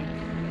race in. He's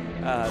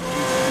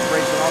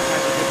racing all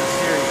kinds of different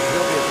series.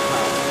 He'll be at the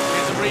top.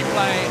 Here's a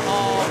replay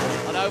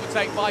of an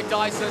overtake by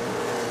Dyson.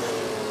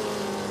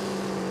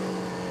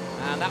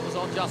 And that was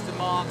on Justin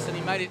Marks, and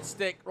he made it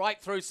stick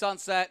right through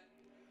Sunset.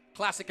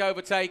 Classic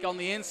overtake on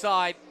the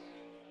inside.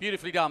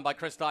 Beautifully done by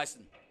Chris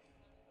Dyson.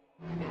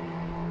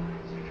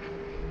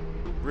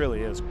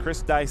 Really is.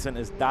 Chris Dyson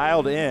is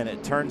dialed in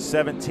at turn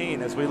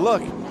 17 as we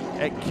look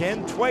at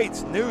Ken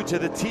Thwaites, new to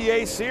the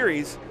TA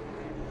series.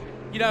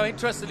 You know,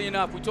 interestingly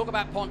enough, we talk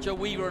about Poncho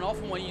Weaver, and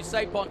often when you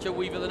say Poncho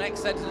Weaver, the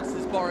next sentence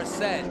is Boris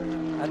Said.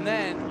 And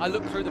then I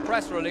look through the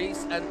press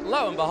release, and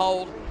lo and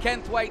behold,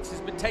 Ken Thwaites has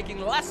been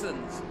taking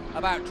lessons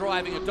about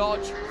driving a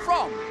Dodge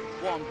from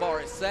one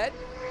Boris Said.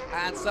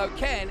 And so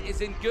Ken is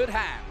in good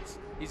hands.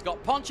 He's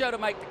got Poncho to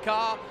make the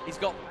car. He's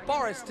got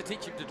Boris to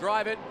teach him to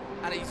drive it.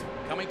 And he's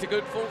coming to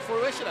good full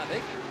fruition, I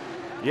think.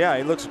 Yeah,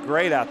 he looks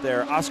great out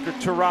there. Oscar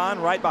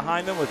Turan right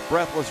behind him with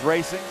Breathless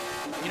Racing.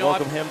 You know,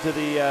 welcome him to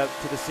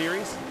the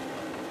series.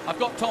 I've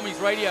got Tommy's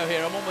radio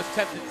here. I'm almost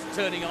tempted to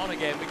turning on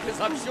again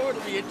because I'm sure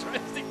it'll be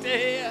interesting to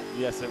hear.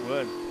 Yes, it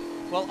would.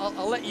 Well,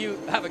 I'll let you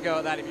have a go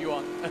at that if you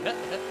want.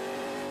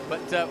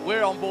 But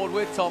we're on board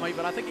with Tommy,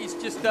 but I think he's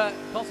just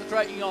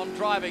concentrating on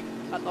driving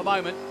at the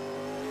moment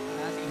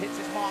as he hits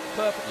his mark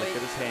perfectly. Look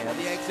at his hands. On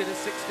the exit of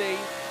 16.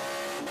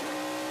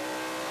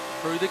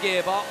 Through the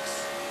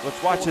gearbox.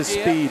 Let's watch his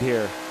speed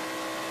here.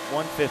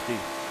 150,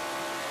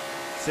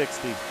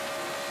 60,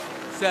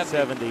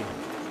 70.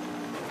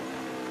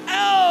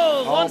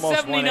 Oh, almost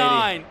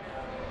 179.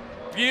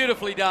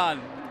 Beautifully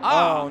done.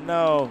 Oh,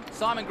 no.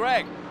 Simon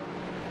Gregg.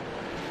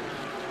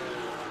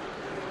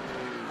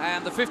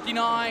 And the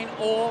 59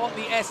 or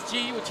the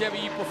SG, whichever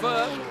you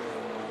prefer.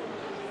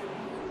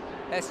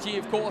 SG,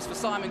 of course, for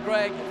Simon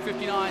Gregg.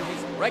 59,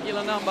 his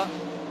regular number.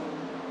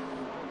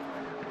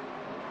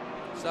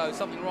 So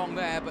something wrong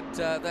there, but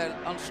they're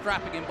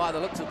unstrapping him by the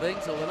looks of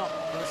things, or they're not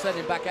going to send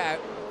him back out.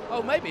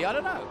 Oh, maybe, I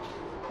don't know.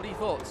 What are your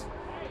thoughts?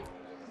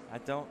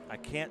 I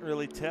can't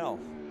really tell.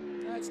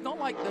 It's not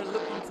like they're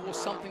looking for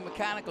something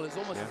mechanical. It's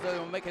almost as though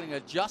they're making an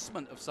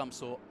adjustment of some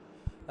sort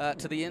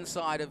to the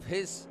inside of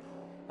his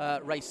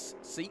race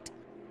seat.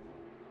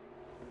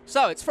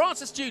 So it's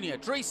Francis Jr.,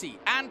 Dreesy,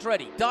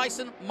 Andretti,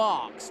 Dyson,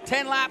 Marks.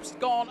 10 laps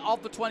gone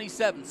of the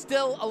 27.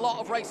 Still a lot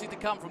of racing to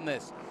come from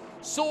this.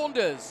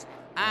 Saunders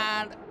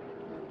and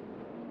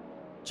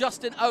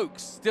Justin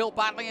Oakes still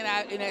battling it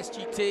out in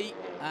SGT.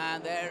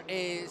 And there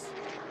is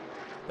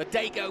the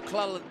Dago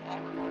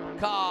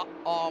car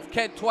of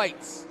Ken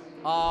Thwaites,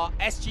 our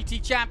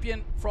SGT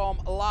champion from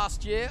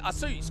last year.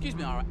 Excuse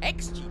me, our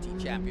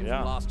XGT champion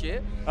from last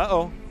year.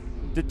 Uh-oh.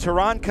 Did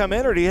Turan come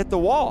in or did he hit the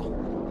wall?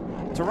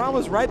 Turan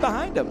was right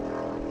behind him.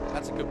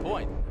 That's a good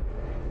point.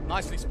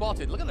 Nicely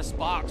spotted. Look at the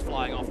sparks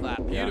flying off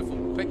that.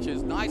 Beautiful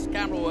pictures. Nice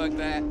camera work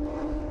there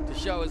to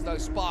show us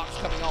those sparks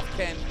coming off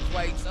Ken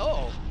Thwaites.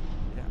 Oh.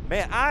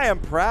 Man, I am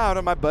proud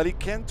of my buddy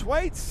Ken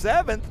Thwaites,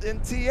 7th in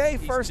TA,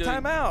 first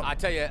time out. I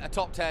tell you, a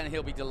top 10,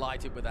 he'll be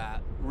delighted with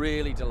that.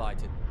 Really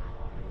delighted.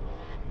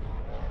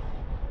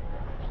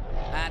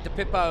 And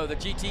DePippo, the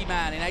GT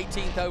man, in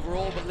 18th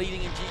overall, but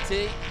leading in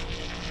GT.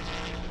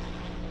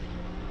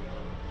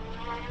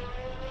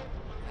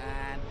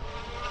 And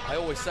I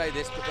always say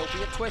this, but there'll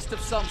be a twist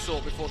of some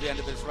sort before the end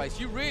of this race.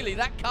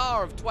 That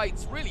car of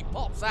Thwaites really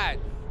pops out.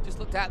 Just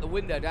looked out the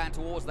window down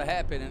towards the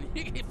hairpin and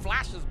it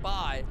flashes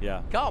by.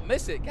 Yeah. Can't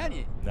miss it, can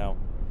you? No.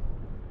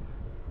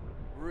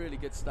 Really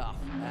good stuff.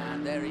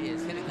 And there he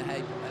is, hitting the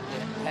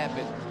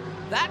hairpin.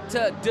 That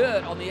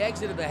dirt on the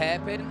exit of the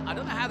hairpin, I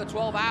don't know how the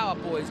 12-hour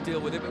boys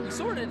deal with it, but we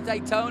saw it at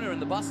Daytona in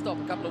the bus stop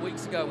a couple of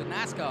weeks ago with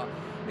NASCAR.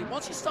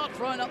 Once you start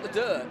throwing up the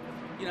dirt,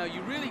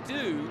 you really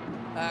do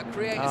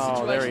create a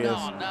situation. There he is.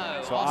 Oh,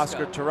 no, so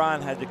Oscar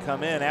Turan had to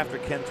come in after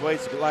Ken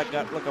Thwaites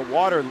got like a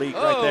water leak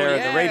right there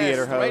in the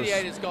radiator hose. The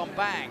radiator's gone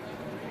bang.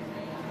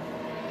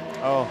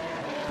 Oh,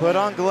 put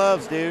on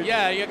gloves, dude.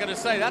 Yeah, you're going to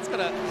say that's going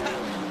to...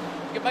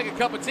 You can make a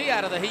cup of tea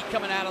out of the heat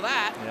coming out of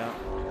that.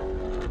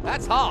 Yeah.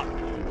 That's hot.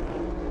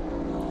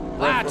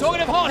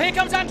 Talking of hot, here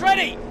comes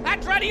Andretti.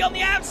 Andretti on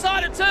the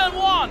outside of turn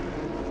 1.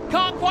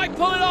 Can't quite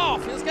pull it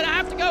off. He's going to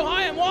have to go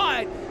high and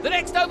wide. The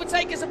next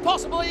overtake is a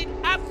possibility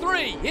at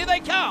 3. Here they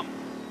come.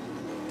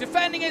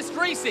 Defending is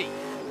Dreesy.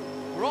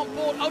 We're on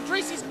board. Oh,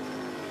 Dreesy's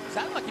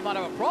sounded like he might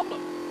have a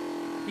problem.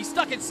 He's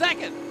stuck in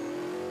second.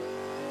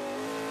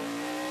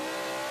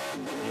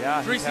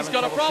 Yeah, Dreesy's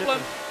got a problem.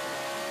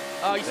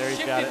 Shifting. Oh, he's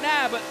shifted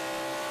now, but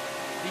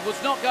he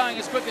was not going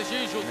as quick as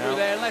usual through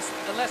there, unless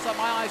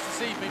my eyes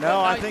deceive me. No,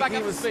 I think I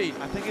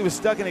think he was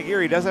stuck in a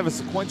gear. He does have a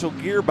sequential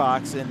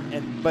gearbox,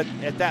 but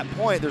at that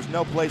point, there's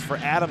no place for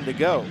Adam to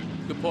go.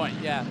 Good point.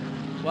 Yeah.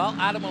 Well,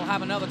 Adam will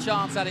have another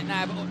chance at it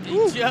now, but he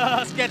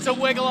just gets a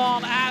wiggle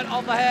on out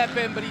on the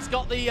hairpin, but he's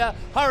got the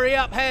hurry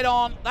up head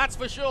on, that's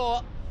for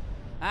sure.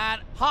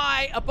 And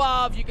high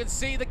above, you can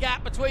see the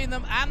gap between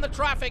them and the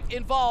traffic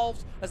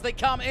involved as they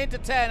come into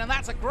 10. And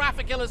that's a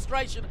graphic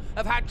illustration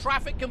of how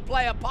traffic can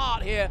play a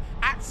part here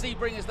at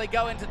Sebring as they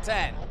go into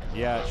 10.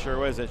 Yeah, it sure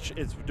was.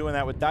 It's doing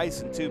that with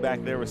Dyson, too,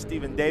 back there with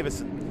Stephen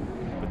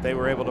Davison. But they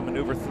were able to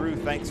maneuver through,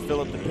 thanks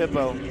Philip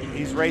DePippo.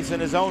 He's racing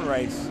his own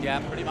race.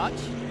 Yeah, pretty much.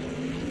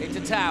 Into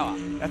Tower.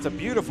 That's a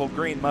beautiful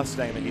green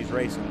Mustang that he's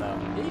racing, though.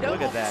 Yeah, you don't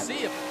Look at that.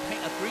 see a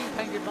green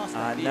painted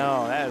Mustang. I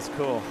know, that is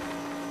cool.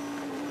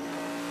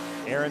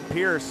 Aaron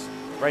Pierce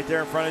right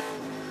there in front of.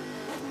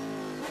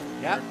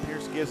 Yep. Aaron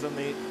Pierce gives them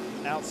the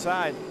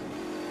outside.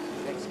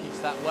 Executes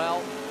that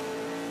well.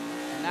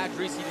 And now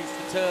Dreesy needs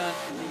to turn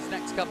these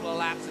next couple of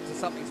laps into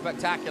something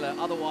spectacular.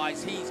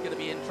 Otherwise, he's going to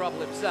be in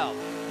trouble himself.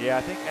 Yeah,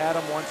 I think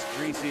Adam wants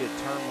Dreesy at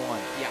turn 1.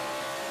 Yeah.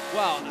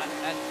 Well, and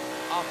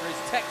after his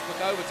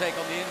textbook overtake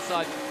on the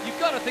inside, you've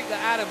got to think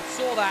that Adam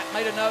saw that,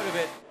 made a note of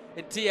it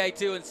in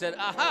TA2 and said,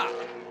 aha,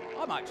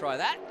 I might try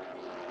that.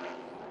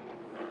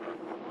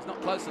 It's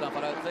not close enough,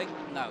 I don't think.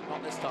 No,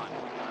 not this time.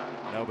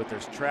 No, but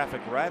there's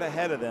traffic right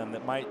ahead of them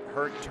that might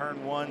hurt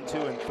turn 1, 2,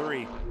 and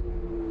 3.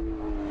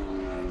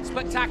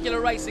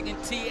 Spectacular racing in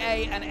TA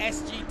and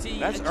SGT.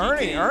 That's and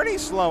Ernie. GT.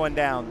 Ernie's slowing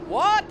down.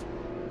 What?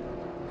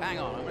 Hang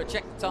on, I'm going to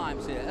check the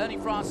times here. Ernie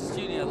Francis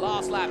Jr.,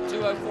 last lap,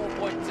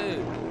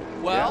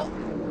 2:04.2. Well,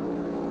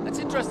 that's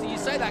interesting you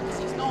say that because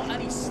he's not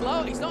any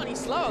slow. He's not any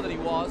slower than he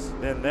was.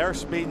 Then they're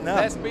speeding up.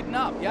 They're speeding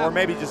up, yeah. Or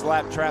maybe just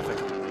lap traffic.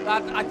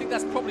 I think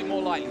that's probably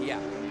more likely,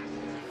 yeah.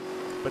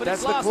 But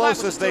that's the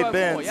closest they've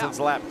been since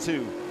lap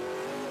 2.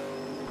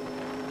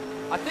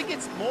 I think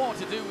it's more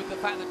to do with the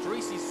fact that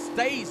Dreesy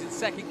stays in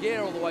second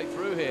gear all the way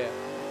through here.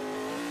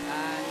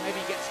 And maybe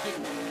he gets good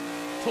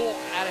torque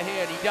out of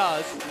here, and he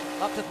does.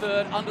 Up to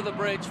third, under the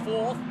bridge,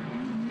 fourth.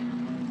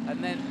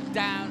 And then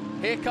down.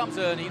 Here comes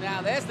Ernie.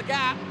 Now there's the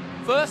gap.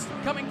 First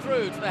coming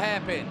through to the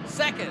hairpin.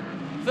 Second,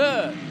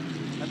 third.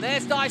 And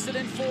there's Dyson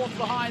in fourth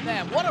behind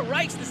them. What a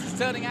race this is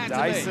turning out to be.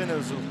 Dyson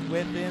is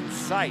within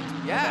sight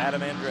of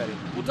Adam Andretti.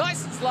 Well,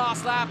 Dyson's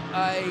last lap,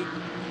 a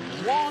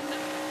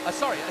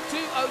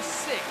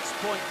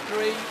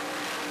 2:06.3,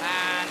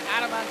 and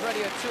Adam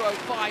Andretti a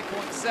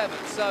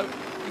 2:05.7. So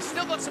he's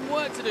still got some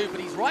work to do, but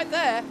he's right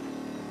there.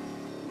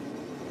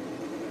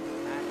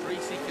 And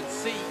Dreesy can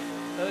see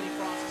Ernie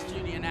Francis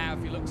Jr. now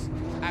if he looks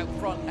out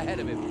front ahead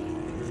of him.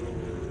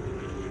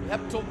 We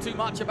haven't talked too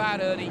much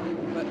about Ernie,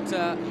 but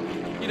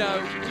you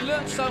know, we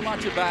learned so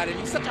much about him.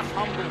 He's such a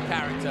humble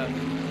character.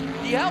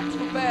 He helped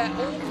prepare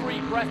all 3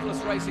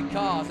 Breathless Racing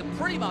cars and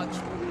pretty much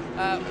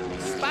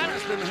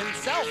spanners them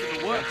himself in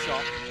the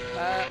workshop.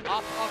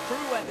 Our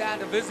crew went down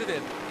to visit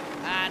him,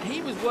 and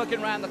he was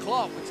working around the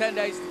clock with 10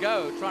 days to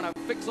go, trying to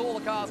fix all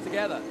the cars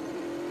together.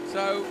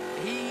 So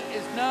he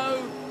is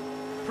no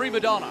prima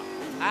donna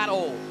at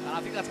all, and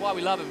I think that's why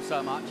we love him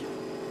so much.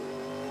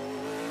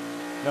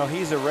 No,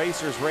 he's a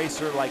racer's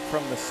racer like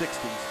from the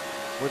 60s,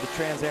 where the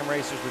Trans Am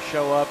racers would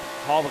show up,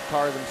 haul the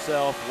car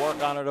themselves,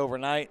 work on it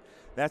overnight.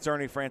 That's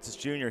Ernie Francis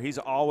Jr. He's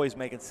always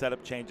making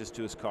setup changes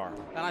to his car.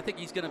 And I think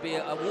he's going to be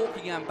a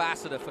walking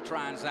ambassador for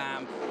Trans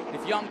Am.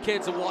 If young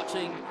kids are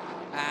watching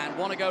and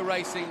want to go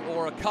racing,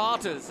 or are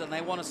karters and they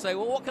want to say,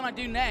 well, what can I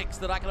do next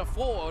that I can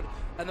afford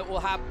and that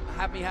will have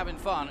me having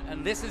fun?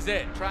 And this is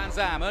it, Trans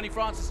Am. Ernie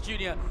Francis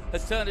Jr.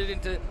 has turned it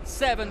into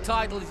 7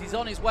 titles. He's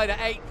on his way to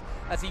 8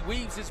 as he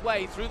weaves his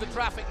way through the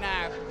traffic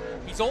now.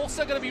 He's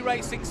also going to be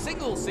racing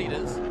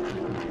single-seaters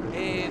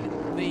in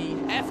the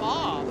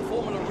FR, the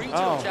Formula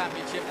Regional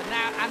Championship, and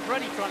now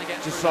Andretti trying to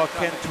get Just through saw that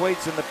Ken traffic.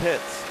 Thwaites in the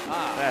pits.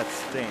 That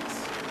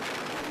stinks.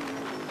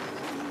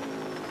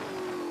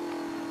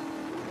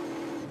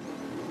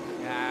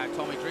 Yeah,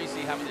 Tommy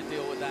Dreesy having to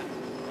deal with that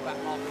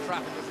backmarker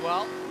traffic as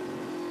well.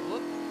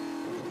 Look.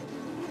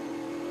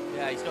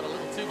 Yeah, he's got a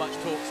little too much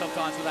torque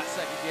sometimes with that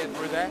second gear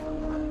through there.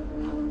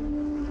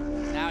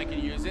 Now he can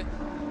use it.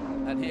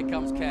 And here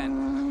comes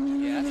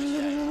Ken. Yeah, that's a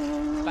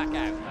shame. Back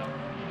out.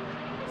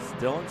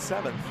 Still in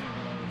 7th.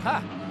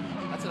 Ha!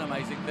 That's an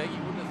amazing thing. You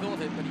wouldn't have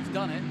thought it, but he's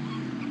done it.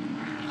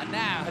 And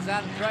now, has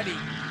Andretti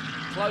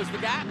closed the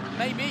gap?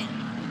 Maybe.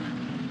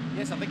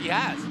 Yes, I think he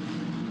has.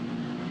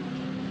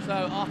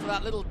 So after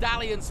that little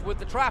dalliance with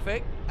the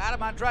traffic,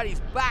 Adam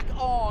Andretti's back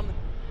on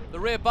the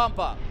rear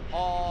bumper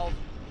of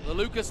the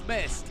Lucas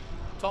Mist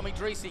Tommy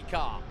Dreesy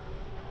car.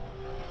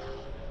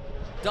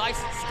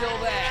 Dyson's still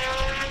there.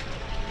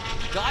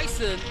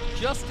 Dyson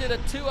just did a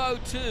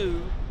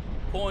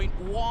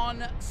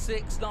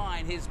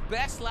 2:02.169, his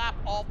best lap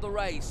of the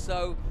race.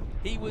 So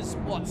he was,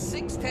 what,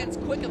 6/10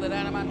 quicker than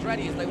Adam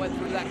Andretti as they went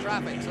through that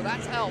traffic. So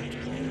that's helped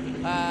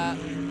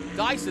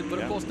Dyson, but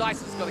of course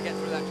Dyson's got to get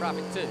through that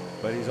traffic too.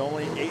 But he's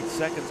only 8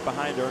 seconds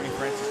behind Ernie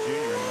Francis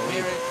Jr.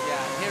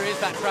 Here is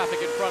that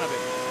traffic in front of him.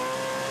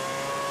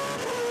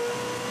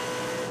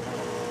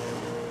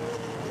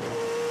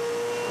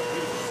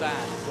 Beautiful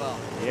sound as well.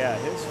 Yeah,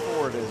 his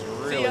Ford is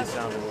really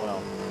sounding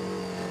well.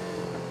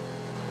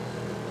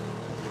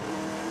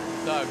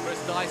 So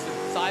Chris Dyson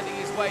scything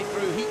his way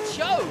through. He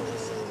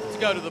chose to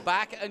go to the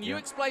back, and you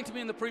explained to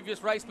me in the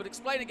previous race, but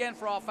explain again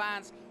for our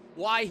fans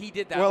why he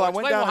did that. Well, I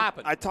went down, what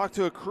happened. I talked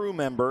to a crew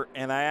member,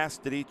 and I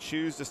asked, did he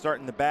choose to start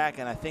in the back?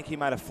 And I think he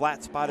might have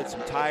flat spotted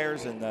some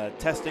tires in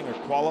testing or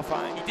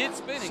qualifying. He did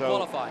spin in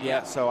qualifying,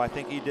 yeah. So I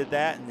think he did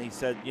that, and he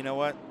said, you know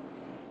what?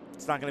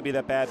 It's not going to be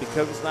that bad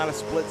because it's not a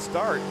split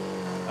start.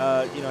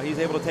 You know, he's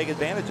able to take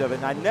advantage of it.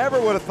 And I never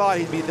would have thought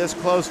he'd be this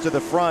close to the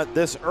front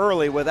this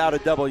early without a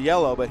double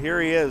yellow, but here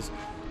he is,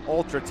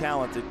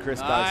 ultra-talented Chris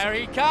Dyson. There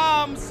he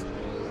comes.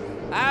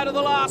 Out of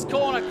the last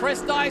corner,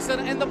 Chris Dyson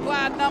in the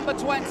plaid number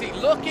 20,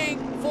 looking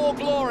for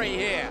glory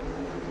here.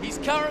 He's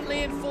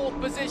currently in 4th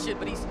position,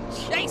 but he's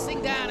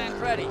chasing down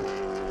Andretti.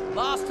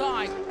 Last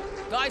time,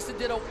 Dyson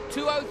did a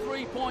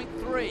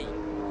 2:03.3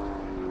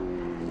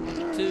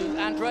 to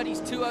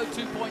Andretti's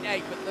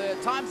 2:02.8, but the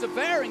times are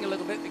varying a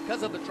little bit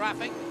because of the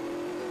traffic.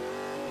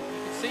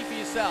 You can see for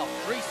yourself,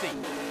 Dreesy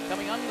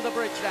coming under the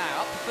bridge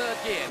now, up to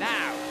 3rd gear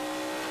now.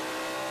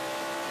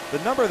 The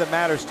number that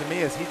matters to me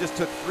is he just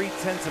took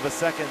 0.3 of a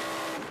second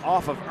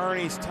off of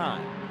Ernie's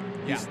time.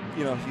 He's,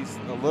 you know, he's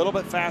a little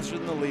bit faster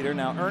than the leader.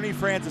 Now, Ernie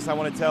Francis, I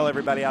want to tell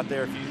everybody out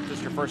there, if this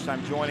is your first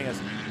time joining us,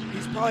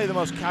 he's probably the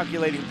most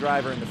calculating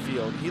driver in the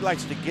field. He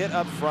likes to get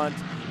up front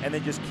and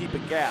then just keep a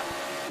gap.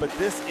 But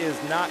this is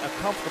not a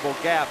comfortable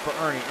gap for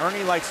Ernie.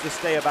 Ernie likes to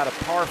stay about a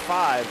par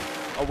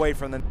 5 away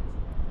from the.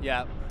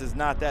 Yeah. This is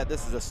not that.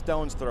 This is a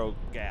stone's throw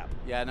gap.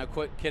 Yeah, no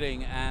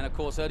kidding. And of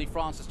course, Ernie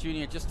Francis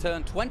Jr. just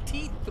turned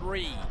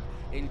 23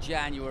 in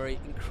January.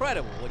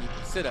 Incredible when you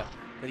consider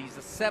that he's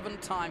a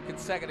 7-time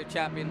consecutive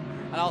champion.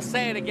 And I'll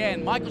say it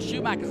again, Michael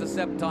Schumacher is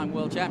a 7-time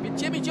world champion.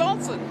 Jimmy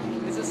Johnson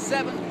is a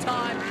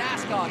 7-time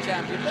NASCAR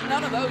champion, but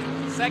none of those were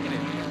consecutive.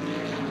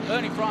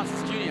 Ernie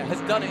Francis Jr. has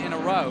done it in a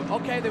row.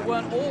 Okay, they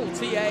weren't all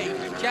TA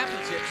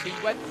championships. He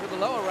went through the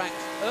lower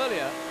ranks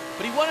earlier,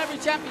 but he won every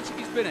championship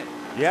he's been in.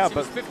 Yeah, but he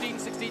was 15,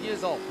 16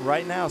 years old.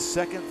 Right now,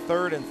 2nd,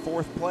 3rd, and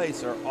 4th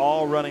place are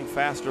all running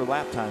faster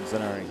lap times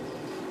than Ernie.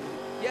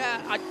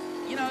 Yeah, I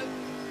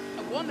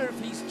wonder if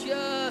he's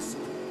just,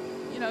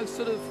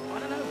 sort of, I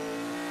don't know,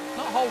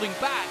 not holding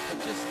back,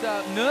 but just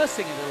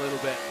nursing it a little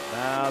bit.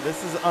 Now,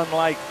 this is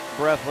unlike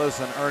Breathless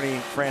and Ernie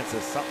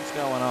Francis. Something's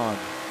going on.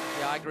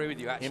 Yeah, I agree with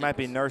you, actually. He might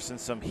be nursing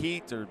some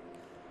heat, or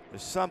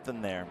there's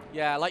something there.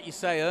 Yeah, like you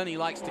say, Ernie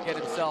likes to get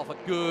himself a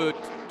good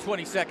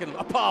 22nd,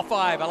 a par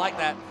 5. I like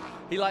that.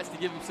 He likes to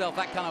give himself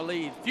that kind of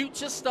lead.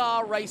 Future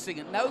Star Racing,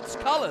 and those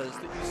colors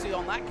that you see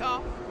on that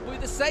car will be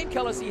the same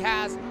colors he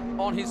has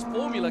on his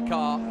Formula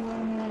car.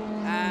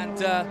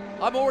 And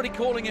I'm already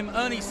calling him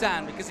Ernie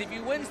San, because if he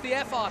wins the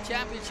FR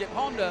Championship,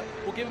 Honda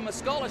will give him a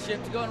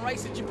scholarship to go and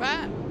race in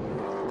Japan.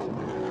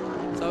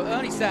 So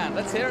Ernie San,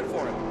 let's hear it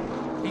for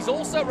him. He's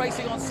also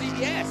racing on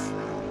CBS.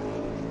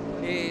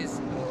 Is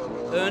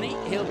Ernie,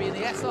 he'll be in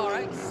the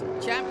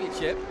SRX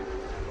Championship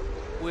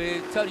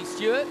with Tony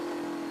Stewart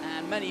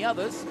and many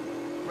others.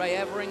 Ray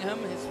Everingham,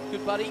 his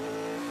good buddy,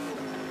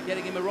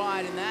 getting him a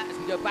ride in that as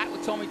we go back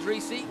with Tommy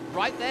Dreese.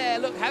 Right there,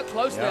 look how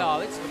close they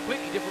are. It's a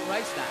completely different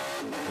race now.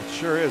 It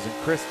sure is, and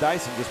Chris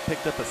Dyson just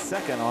picked up a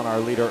 2nd on our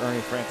leader,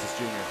 Ernie Francis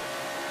Jr.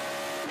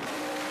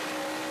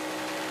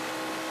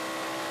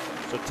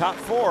 So top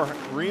 4,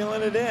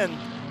 reeling it in,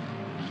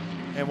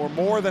 and we're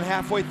more than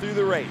halfway through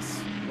the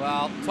race.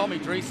 Well, Tommy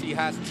Dreese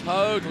has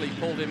totally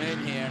pulled him in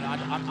here, and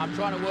I'm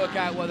trying to work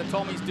out whether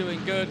Tommy's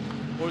doing good,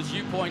 or as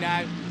you point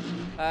out,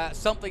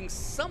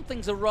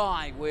 something's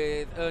awry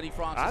with Ernie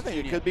Francis I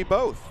think Jr. it could be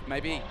both.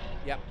 Maybe,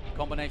 yep,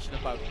 combination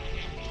of both.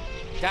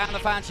 Down the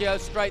Fangio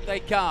straight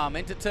they come,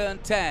 into turn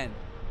 10.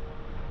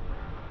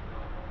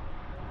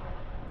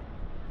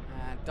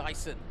 And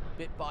Dyson,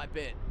 bit by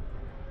bit,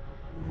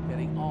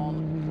 getting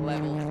on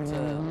level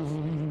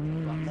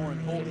terms. But more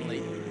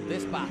importantly,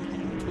 this battle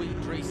between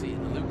Dreese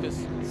and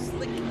Lucas,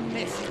 slick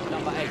missed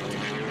number 8.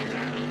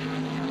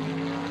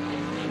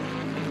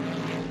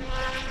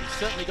 He's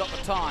certainly got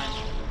the time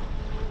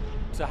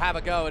to have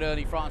a go at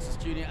Ernie Francis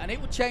Jr., and it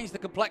would change the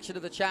complexion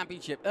of the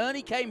championship.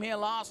 Ernie came here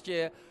last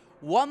year,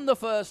 won the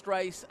first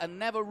race, and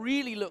never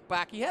really looked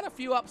back. He had a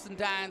few ups and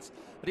downs,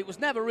 but it was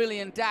never really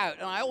in doubt.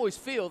 And I always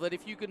feel that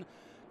if you can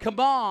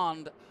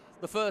command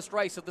the first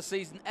race of the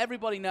season,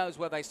 everybody knows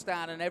where they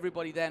stand, and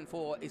everybody then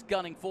is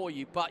gunning for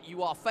you, but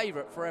you are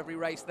favorite for every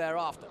race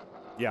thereafter.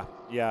 Yeah,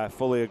 I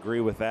fully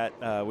agree with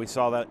that. We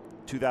saw that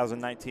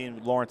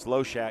 2019 Lawrence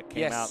Loshak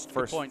came out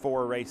first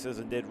 4 races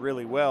and did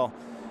really well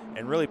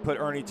and really put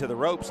Ernie to the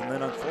ropes, and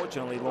then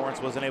unfortunately Lawrence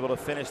wasn't able to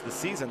finish the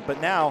season. But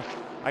now,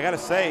 I gotta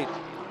say,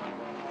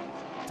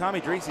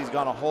 Tommy Dreese's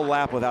gone a whole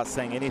lap without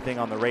saying anything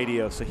on the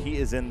radio, so he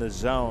is in the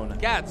zone.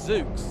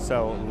 Gadzooks.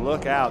 So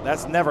look out,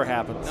 that's never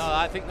happened. No,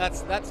 I think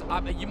that's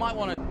you might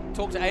want to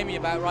talk to Amy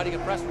about writing a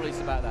press release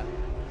about that.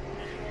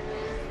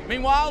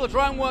 Meanwhile, the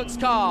Droneworks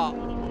car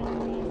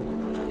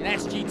in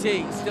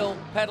SGT still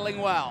pedaling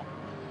well.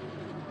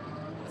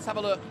 Let's have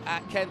a look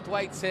at Ken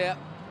Thwaites here.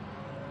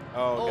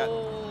 Oh,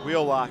 got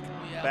wheel lock,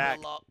 yeah, back.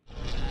 Wheel lock.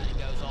 And he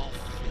goes off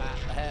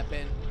at the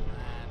hairpin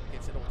and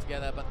gets it all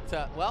together. But,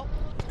 well.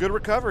 Good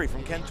recovery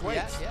from Ken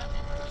Thwaites. Yeah.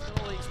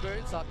 Still all the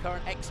experience, our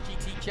current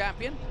XGT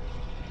champion.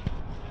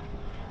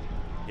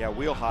 Yeah,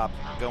 wheel hop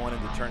going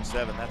into turn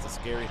 7. That's a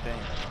scary thing.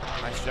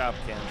 Nice job,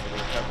 Ken, for the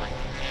recovery.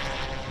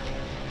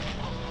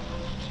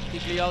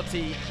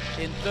 Gigliotti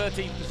in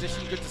 13th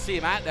position. Good to see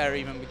him out there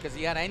even, because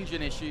he had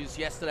engine issues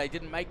yesterday.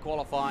 Didn't make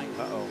qualifying.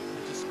 Uh-oh.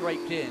 Just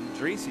scraped in.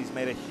 Dreese's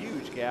made a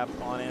huge gap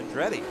on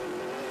Andretti.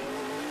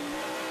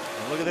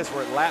 And look at this,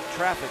 we're at lap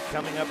traffic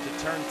coming up to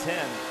turn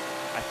 10.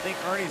 I think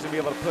Ernie's gonna be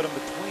able to put him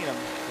between them.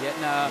 Yeah,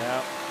 no,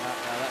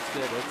 that's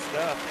good. Good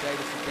stuff.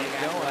 Davison big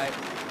outright.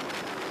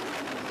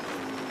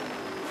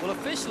 Well,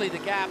 officially the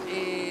gap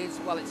is,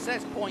 well, it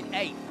says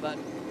 0.8, but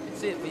you can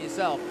see it for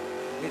yourself.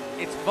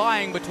 It's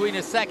vying between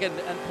a second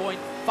and 0.5,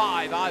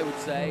 I would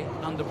say,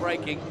 under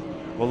braking.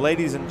 Well,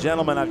 ladies and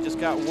gentlemen, I've just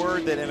got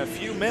word that in a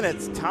few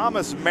minutes,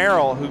 Thomas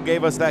Merrill, who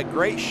gave us that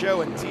great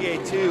show in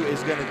TA2,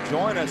 is going to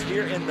join us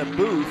here in the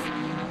booth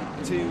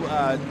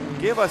to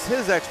give us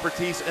his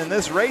expertise in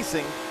this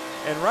racing.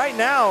 And right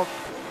now,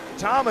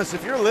 Thomas,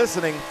 if you're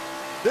listening,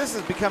 this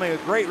is becoming a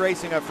great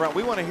racing up front.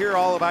 We want to hear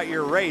all about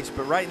your race,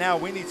 but right now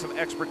we need some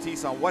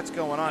expertise on what's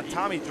going on.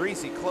 Tommy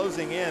Dreese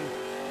closing in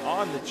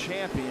on the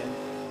champion.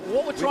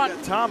 what we're trying... We've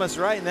got Thomas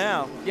right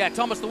now. Yeah,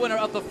 Thomas, the winner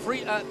of the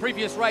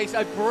previous race,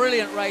 a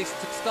brilliant race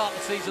to start the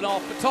season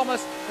off. But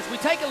Thomas, as we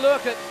take a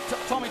look at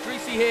Tommy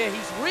Dreese here,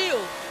 he's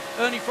reeled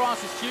Ernie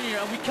Francis Jr.,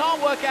 and we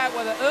can't work out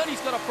whether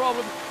Ernie's got a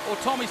problem or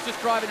Tommy's just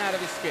driving out of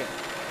his skin.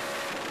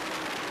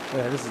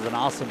 Yeah, this is an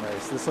awesome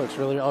race. This looks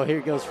really, oh, here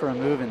it goes for a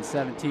move in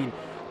 17.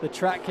 The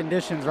track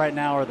conditions right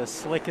now are the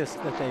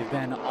slickest that they've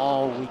been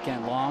all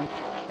weekend long,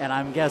 and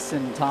I'm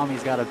guessing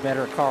Tommy's got a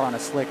better car on a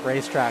slick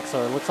racetrack,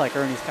 so it looks like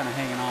Ernie's kind of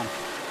hanging on.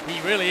 He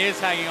really is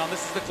hanging on.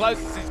 This is the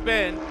closest he's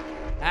been.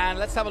 And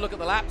let's have a look at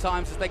the lap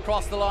times as they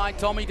cross the line.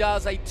 Tommy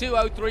does a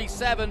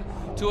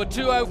 2:03.7 to a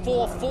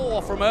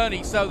 2:04.4 from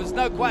Ernie. So there's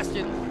no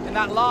question in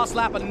that last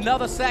lap,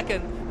 another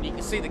second. You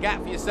can see the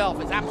gap for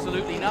yourself. It's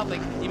absolutely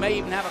nothing. You may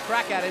even have a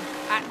crack at him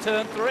at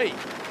turn 3.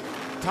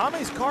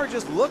 Tommy's car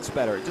just looks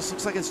better. It just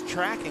looks like it's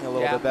tracking a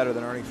little bit better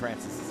than Ernie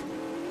Francis's.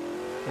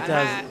 It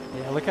does.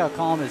 Yeah, look how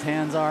calm his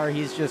hands are.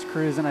 He's just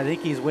cruising. I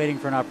think he's waiting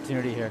for an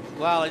opportunity here.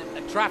 Well,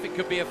 traffic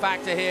could be a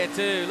factor here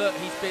too. Look,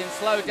 he's been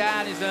slowed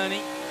down, is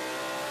Ernie.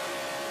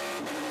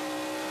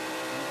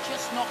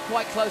 Just not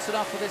quite close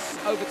enough for this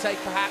overtake,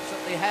 perhaps,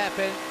 at the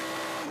hairpin.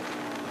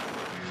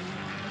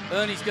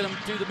 Ernie's going to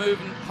do the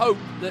move and hope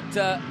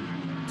that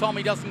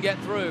Tommy doesn't get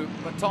through,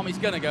 but Tommy's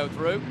going to go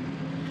through.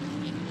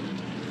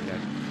 Okay.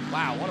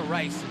 Wow, what a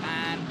race!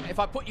 And if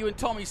I put you in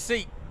Tommy's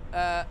seat,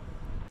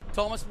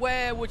 Thomas,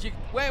 where would you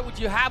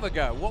have a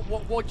go?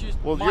 What would you?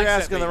 Well, you're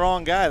asking the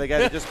wrong guy. The guy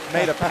that just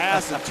made a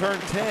pass in turn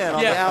 10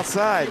 on the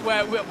outside,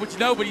 which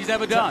nobody's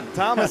ever done.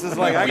 Thomas is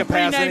like, I can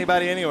pass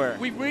anybody anywhere.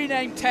 We've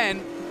renamed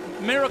 10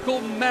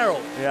 Miracle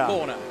Merrill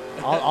Corner.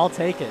 I'll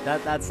take it.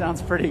 That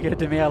sounds pretty good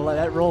to me.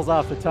 That rolls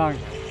off the tongue.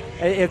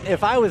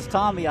 If I was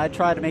Tommy, I'd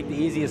try to make the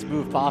easiest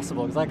move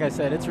possible, because like I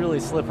said, it's really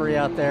slippery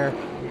out there,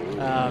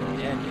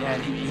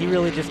 and he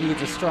really just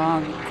needs a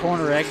strong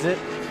corner exit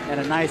and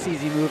a nice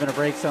easy move in a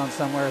brake zone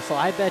somewhere. So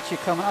I bet you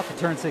coming off of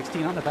turn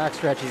 16 on the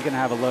backstretch, he's going to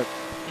have a look.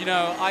 You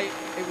know,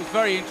 it was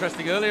very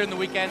interesting. Earlier in the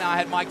weekend, I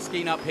had Mike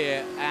Skeen up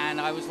here, and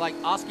I was like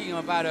asking him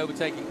about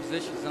overtaking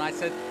positions, and I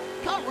said,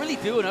 can't really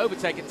do an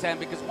overtake at 10,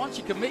 because once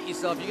you commit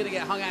yourself, you're going to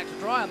get hung out to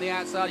dry on the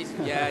outside. He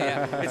said,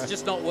 yeah, it's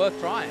just not worth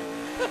trying.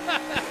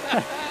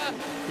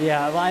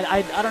 Yeah, well,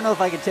 I don't know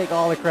if I could take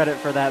all the credit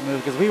for that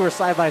move, because we were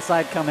side by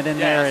side coming in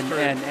there,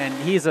 and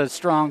he's a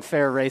strong,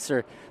 fair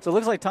racer. So it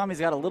looks like Tommy's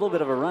got a little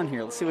bit of a run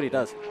here. Let's see what he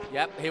does.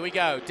 Yep, here we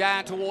go,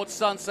 down towards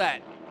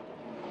Sunset.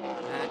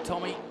 And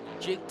Tommy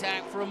jigged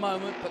out for a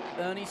moment, but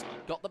Ernie's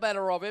got the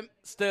better of him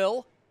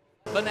still,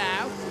 for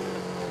now.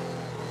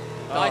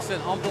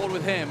 Dyson on board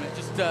with him. It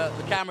just the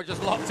camera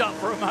just locked up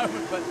for a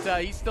moment,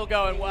 but he's still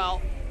going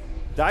well.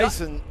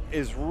 Dyson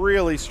is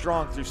really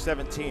strong through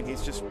 17.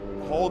 He's just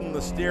holding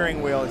the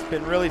steering wheel. It's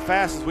been really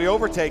fast as we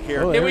overtake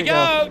here. Here we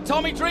go.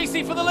 Tommy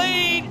Dreese for the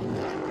lead.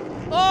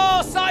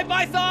 Oh, side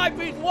by side,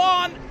 we've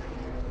won.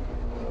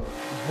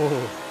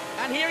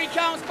 And here he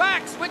comes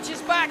back,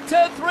 switches back,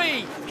 turn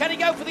 3. Can he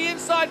go for the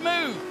inside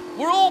move?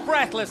 We're all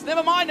breathless.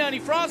 Never mind Ernie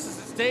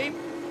Francis's team.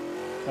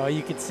 Oh,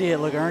 you can see it.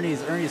 Look,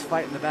 Ernie's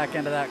fighting the back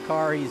end of that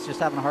car. He's just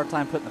having a hard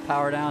time putting the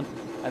power down.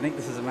 I think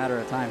this is a matter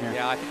of time here.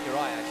 Yeah, I think you're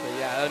right, actually.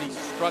 Yeah, Ernie's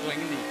struggling,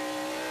 isn't he?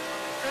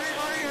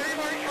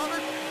 Anybody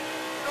coming?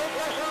 No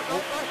pressure, no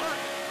pressure.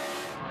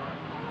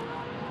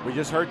 We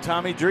just heard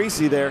Tommy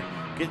Dreese there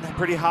getting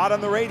pretty hot on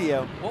the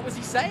radio. What was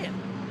he saying?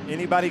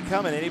 Anybody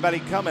coming? Anybody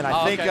coming?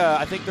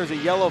 I think there's a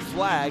yellow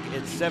flag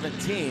at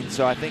 17,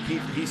 so I think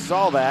he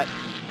saw that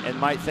and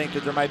might think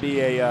that there might be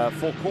a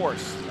full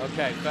course.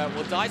 Okay,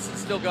 well, Dyson's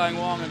still going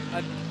along,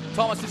 and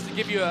Thomas, just to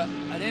give you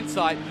an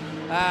insight,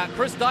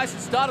 Chris Dyson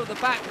started at the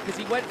back because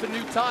he went for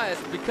new tires,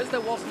 because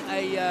there wasn't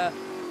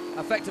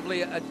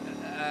effectively a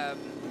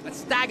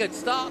staggered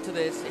start to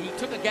this. He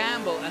took a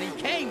gamble and he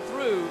came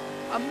through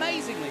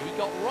amazingly. He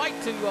got right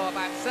to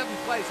about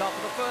 7th place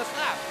after the first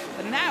lap,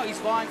 and now he's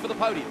vying for the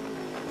podium.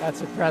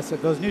 That's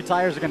impressive. Those new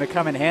tires are going to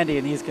come in handy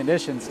in these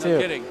conditions too.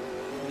 No kidding.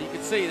 And you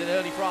can see that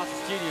Ernie Francis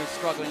Jr. is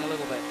struggling a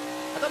little bit.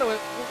 I don't know, would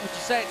you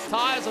say it's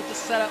tires or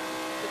just setup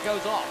that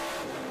goes off?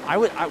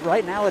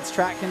 Right now it's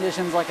track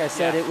conditions. Like I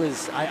said, it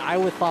was. I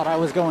would thought I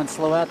was going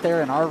slow out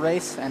there in our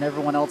race, and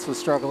everyone else was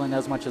struggling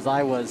as much as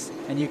I was.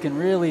 And you can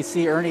really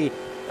see Ernie's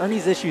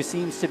issue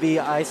seems to be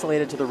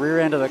isolated to the rear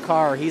end of the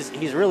car.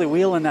 He's really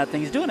wheeling that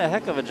thing. He's doing a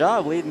heck of a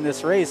job leading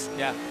this race.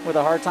 Yeah. With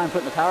a hard time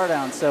putting the power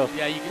down. So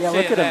yeah, you can see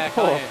look it at there, him.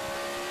 Oh.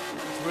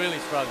 He's really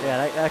struggling.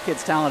 Yeah, that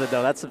kid's talented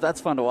though.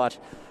 That's fun to watch.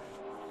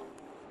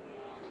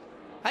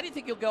 How do you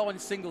think he'll go on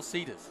single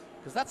seaters?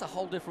 Because that's a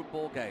whole different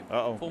ball game.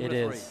 It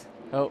is.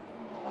 Oh.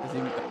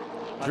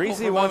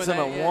 Dreese wants him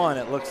at 1,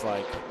 it looks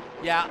like.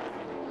 Yeah.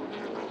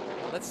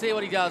 Let's see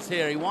what he does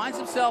here. He winds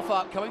himself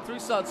up, coming through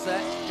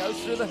Sunset,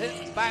 goes through the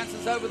hit,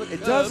 bounces over the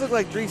curb. It does look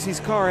like Dreese's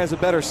car has a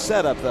better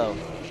setup, though.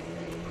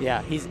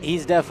 Yeah,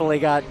 he's definitely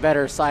got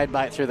better side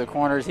bite through the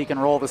corners. He can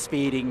roll the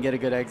speed. He can get a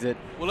good exit.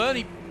 Well,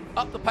 Ernie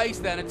up the pace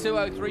then, a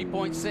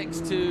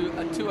 2:03.6 to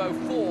a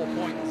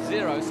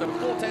 2:04.0. So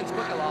 4/10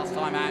 quicker last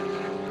time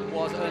out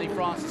was Ernie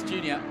Francis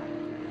Jr.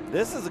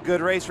 This is a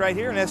good race right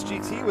here in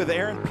SGT with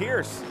Aaron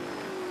Pierce.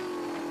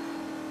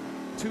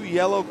 2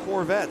 yellow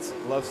Corvettes.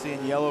 Love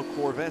seeing yellow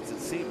Corvettes at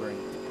Sebring.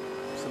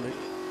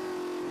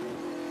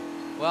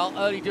 Well,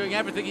 Ernie doing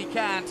everything he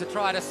can to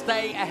try to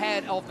stay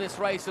ahead of this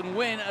race and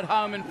win at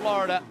home in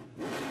Florida.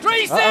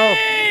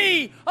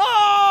 Dreesy!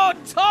 Oh,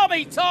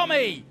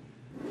 Tommy!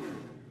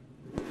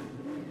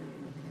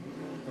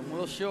 And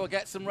we'll sure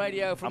get some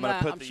radio from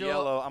that, I'm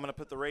sure. I'm gonna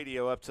put the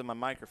radio up to my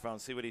microphone,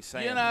 see what he's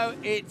saying. You know,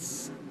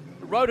 it's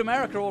Road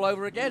America all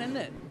over again, isn't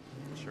it?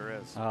 Sure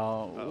is.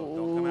 Oh,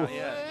 don't come out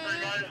yet.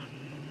 Hey guys,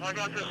 I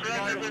got this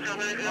direct message on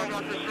radio. I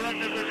got this direct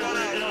message on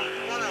radio.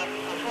 One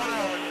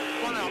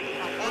out.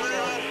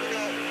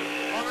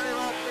 How many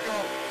laps to go?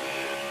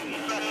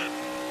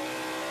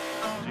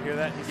 Did you hear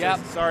that? He says,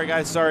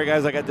 sorry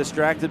guys, I got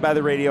distracted by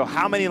the radio.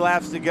 How many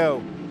laps to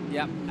go?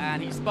 Yep,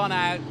 and he spun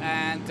out,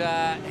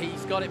 and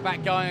he's got it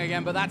back going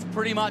again, but that's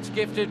pretty much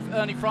gifted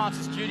Ernie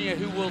Francis Jr.,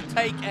 who will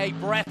take a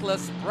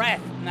breathless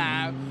breath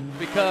now,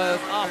 because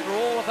after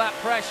all of that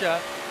pressure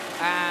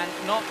and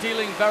not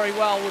dealing very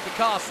well with the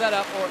car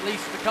setup, or at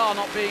least the car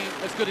not being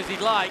as good as he'd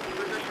like,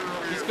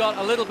 he's got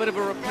a little bit of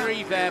a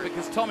reprieve there,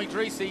 because Tommy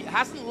Dreesy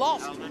hasn't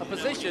lost a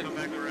position,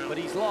 but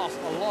he's lost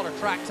a lot of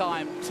track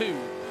time too.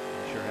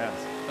 Sure has.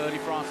 Ernie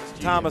Francis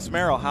Jr. Thomas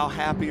Merrill, how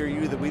happy are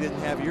you that we didn't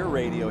have your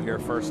radio here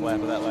first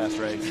lap of that last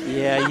race?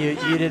 Yeah,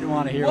 you didn't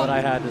want to hear what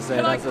I had to say.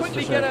 Can I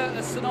quickly get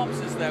a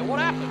synopsis there? What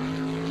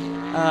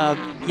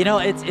happened? You know,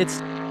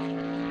 it's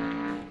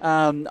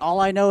all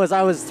I know is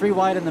I was 3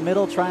 wide in the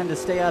middle trying to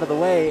stay out of the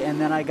way,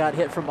 and then I got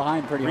hit from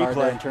behind pretty hard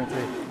there in turn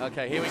 3.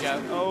 Okay, here we go.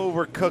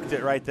 Overcooked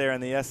it right there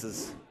in the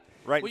S's,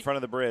 right in front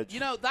of the bridge. You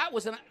know, that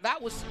was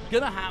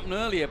going to happen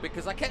earlier,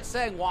 because I kept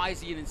saying, why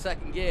is he in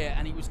second gear?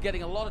 And he was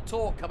getting a lot of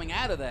torque coming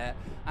out of there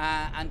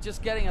and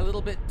just getting a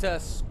little bit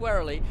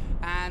squirrely,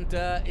 and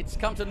it's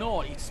come to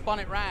naught. He spun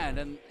it round,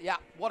 and yeah,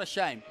 what a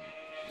shame.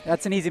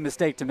 That's an easy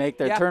mistake to make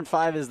there. Yeah. Turn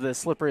 5 is the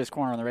slipperiest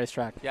corner on the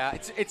racetrack. Yeah,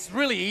 it's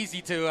really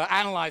easy to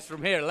analyze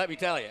from here, let me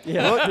tell you.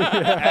 Yeah. Look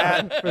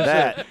at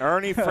that.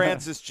 Ernie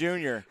Francis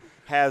Jr.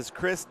 has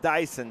Chris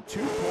Dyson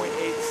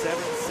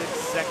 2.876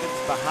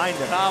 seconds behind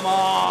him. Come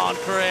on,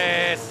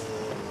 Chris.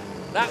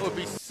 That would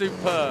be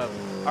superb.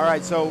 All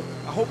right, so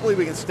hopefully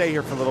we can stay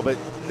here for a little bit.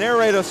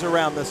 Narrate us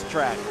around this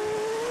track.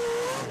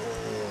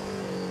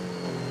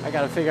 I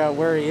got to figure out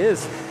where he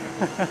is.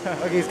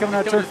 Okay, he's coming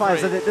out turn 5.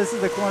 So this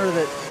is the corner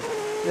that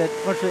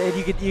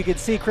you could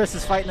see Chris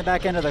is fighting the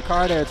back end of the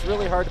car there. It's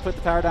really hard to put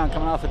the power down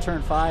coming off of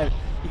turn 5.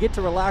 You get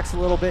to relax a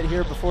little bit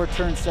here before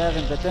turn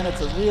 7, but then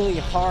it's a really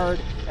hard,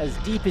 as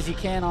deep as you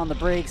can on the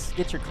brakes,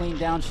 get your clean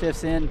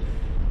downshifts in,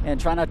 and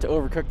try not to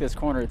overcook this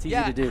corner. It's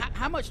easy to do.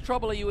 How much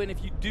trouble are you in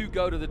if you do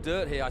go to the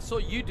dirt here? I saw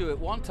you do it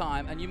one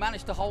time, and you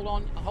managed to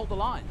hold the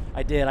line.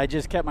 I did. I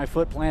just kept my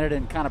foot planted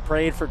and kind of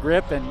prayed for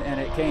grip, and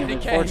it came,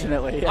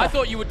 unfortunately. Yeah. I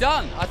thought you were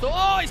done. I thought,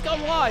 oh, he's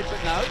gone wide, but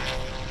no.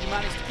 You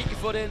managed to keep your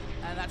foot in,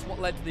 and that's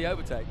what led to the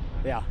overtake.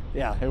 Yeah,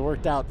 it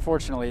worked out,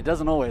 fortunately. It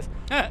doesn't always.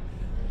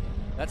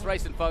 That's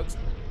racing, folks.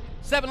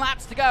 7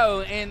 laps to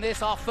go in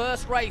this, our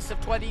first race of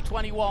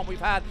 2021.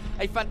 We've had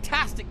a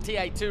fantastic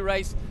TA2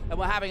 race, and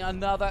we're having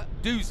another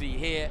doozy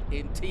here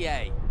in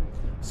TA.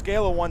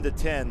 Scale of 1 to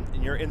 10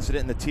 in your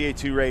incident in the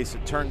TA2 race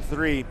at turn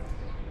 3,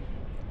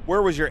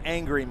 where was your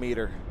angry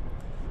meter?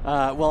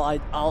 Well,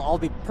 I'll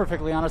be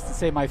perfectly honest and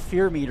say my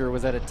fear meter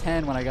was at a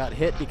 10 when I got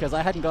hit, because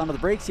I hadn't gone to the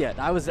brakes yet.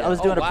 I was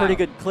doing a pretty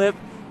good clip,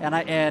 and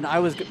I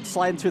was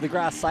sliding through the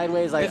grass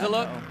sideways. Here's a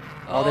look.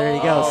 Oh, there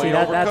you go. See,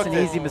 that's an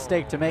easy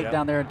mistake to make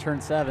down there in turn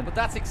 7. But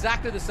that's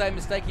exactly the same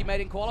mistake he made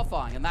in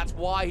qualifying, and that's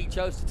why he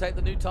chose to take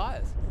the new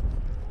tires.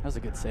 That was a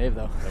good save,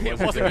 though. It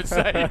was a good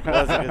save. It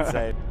was a good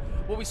save.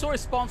 Well, we saw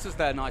his sponsors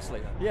there nicely.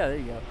 Yeah, there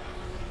you go.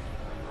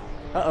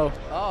 Uh-oh.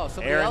 Oh,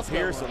 somebody Aaron else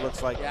Pierce, it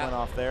looks like, yeah. went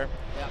off there.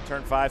 Yeah.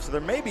 Turn 5. So there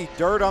may be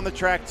dirt on the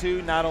track,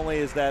 too. Not only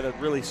is that a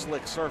really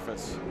slick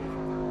surface.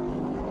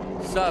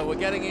 So we're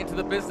getting into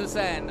the business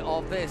end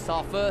of this,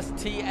 our first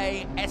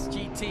TA,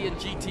 SGT, and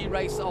GT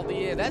race of the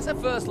year. There's a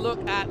first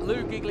look at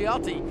Lou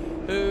Gigliotti,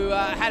 who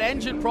had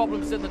engine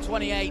problems in the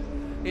 28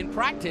 in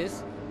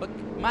practice, but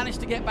managed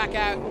to get back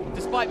out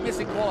despite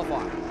missing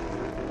qualifying.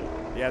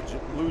 Yeah,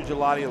 Lou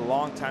Gigliotti, a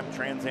longtime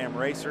Trans Am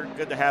racer.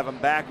 Good to have him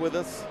back with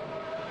us.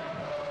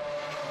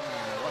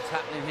 What's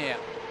happening here?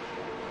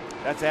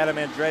 That's Adam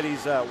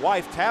Andretti's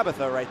wife,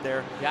 Tabitha, right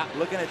there. Yeah.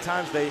 Looking at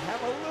times, they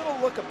have a little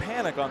look of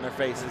panic on their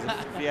faces,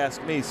 if you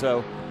ask me.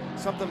 So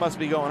something must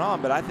be going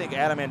on. But I think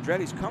Adam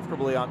Andretti's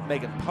comfortably on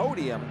making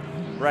podium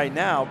right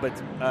now. But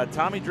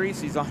Tommy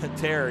Dreesy's on a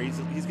tear.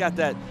 He's got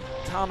that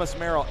Thomas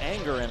Merrill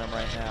anger in him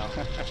right now.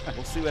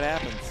 We'll see what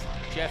happens.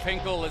 Jeff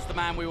Hinkle is the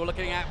man we were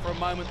looking at for a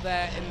moment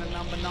there in the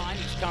number 9.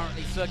 He's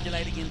currently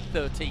circulating in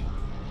 13th.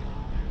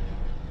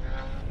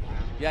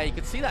 Yeah, you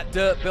can see that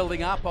dirt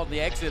building up on the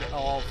exit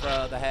of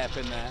the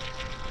hairpin there.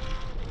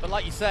 But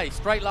like you say,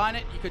 straight line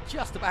it, you could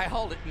just about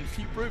hold it, and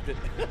you proved it.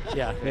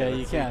 Yeah,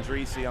 you can.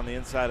 Dreesy on the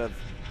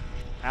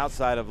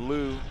outside of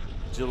Lou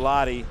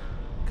Gigliotti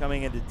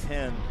coming into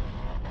 10.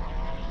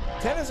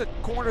 10 is a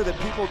corner that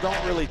people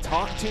don't really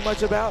talk too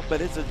much about,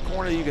 but it's a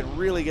corner you can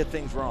really get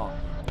things wrong.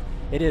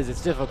 It is.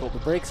 It's difficult. The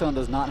brake zone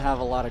does not have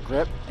a lot of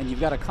grip, and you've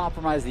got to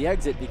compromise the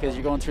exit because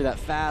you're going through that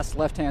fast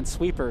left-hand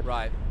sweeper.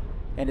 Right.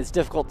 And it's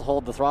difficult to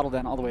hold the throttle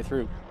down all the way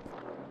through.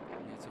 Yeah,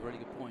 it's a really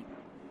good point.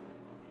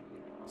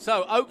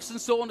 So Oaks and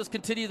Saunders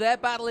continue their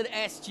battle in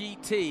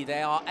SGT.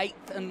 They are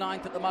 8th and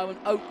 9th at the moment.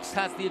 Oaks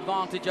has the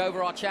advantage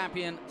over our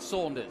champion,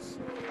 Saunders.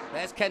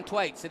 There's Ken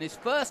Thwaites in his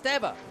first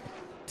ever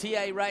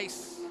TA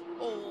race.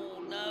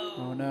 Oh, no.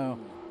 Oh, no.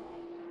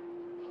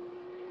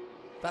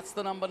 That's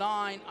the number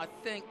 9, I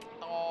think,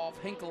 of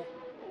Hinkle.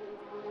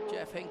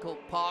 Jeff Hinkle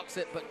parks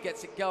it, but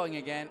gets it going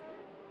again.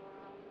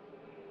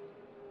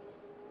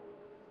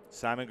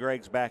 Simon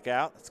Gregg's back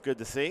out. It's good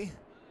to see.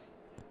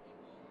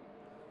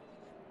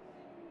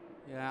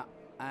 Yeah,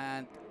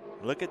 and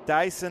look at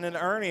Dyson and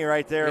Ernie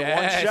right there. Yes,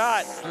 one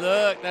shot.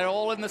 Look, they're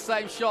all in the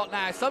same shot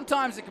now.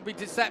 Sometimes it can be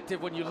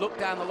deceptive when you look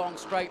down the long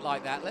straight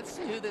like that. Let's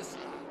see who this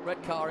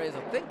red car is.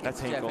 I think that's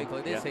it's Hinkle. Jeff Hinkle.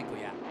 It is Hinkle,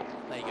 yeah.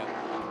 There you go.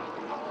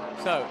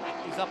 So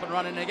he's up and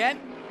running again.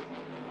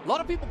 A lot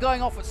of people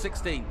going off at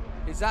 16.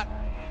 Is that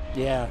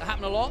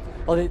happen a lot?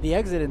 Well, the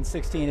exit in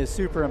 16 is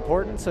super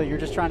important, so you're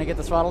just trying to get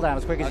the throttle down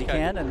as quick as you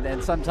can,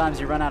 and sometimes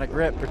you run out of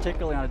grip,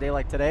 particularly on a day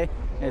like today.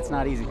 It's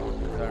not easy.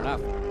 Fair enough.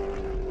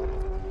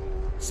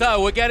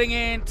 So we're getting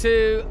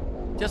into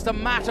just a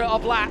matter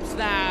of laps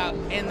now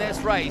in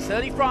this race.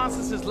 Ernie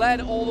Francis has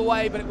led all the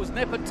way, but it was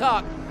nip and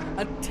tuck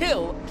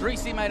until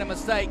Dreesy made a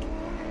mistake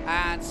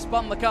and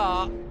spun the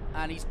car,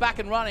 and he's back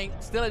and running,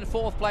 still in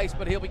 4th place,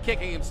 but he'll be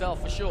kicking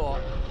himself for sure.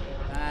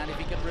 And if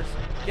he can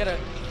get a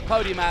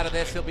podium out of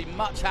this, he'll be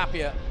much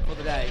happier for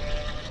the day.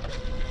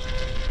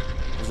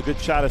 There's a good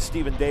shot of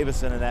Stephen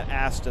Davison in that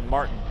Aston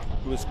Martin,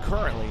 who is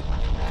currently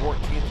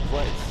 14th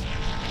place.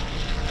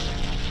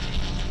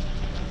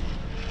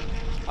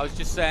 I was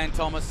just saying,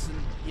 Thomas,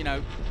 you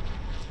know,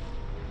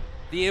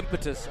 the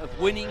impetus of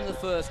winning the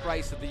first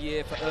race of the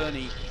year for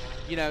Ernie,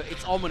 you know,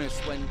 it's ominous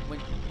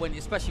when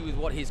especially with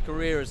what his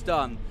career has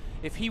done.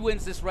 If he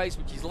wins this race,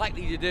 which he's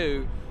likely to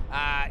do,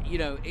 you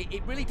know,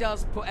 it really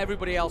does put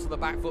everybody else on the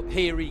back foot.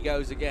 Here he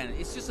goes again.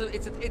 It's just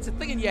it's a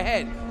thing in your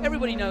head.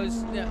 Everybody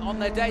knows, you know, on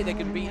their day they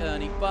can beat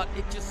Ernie, but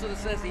it just sort of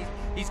says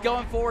he's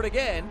going for it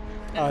again.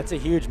 Oh, it's a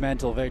huge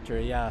mental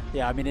victory. Yeah.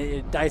 I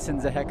mean,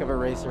 Dyson's a heck of a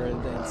racer,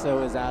 and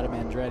so is Adam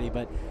Andretti.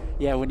 But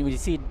yeah, when you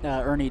see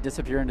Ernie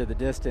disappear into the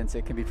distance,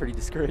 it can be pretty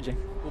discouraging.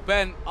 Well,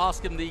 Ben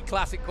asked him the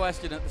classic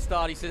question at the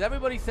start. He says,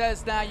 "Everybody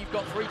says now you've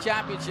got 3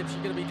 championships,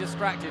 you're going to be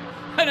distracted,"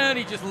 and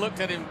Ernie just looked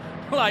at him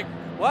like,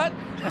 "What?"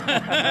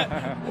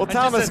 Well,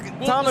 Thomas, said,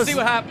 we'll see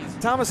what happens.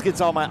 Thomas gets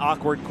all my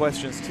awkward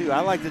questions too. I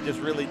like to just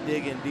really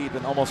dig in deep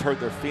and almost hurt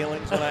their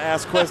feelings when I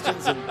ask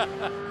questions, and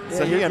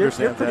so he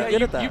understands that.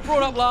 You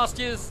brought up last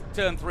year's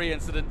Turn 3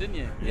 incident, didn't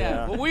you?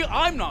 Yeah. Well,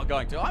 I'm not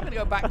going to. I'm going to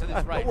go back to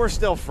this race. But we're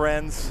still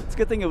friends. It's a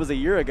good thing it was a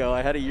year ago.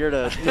 I had a year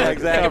to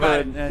exactly. cover.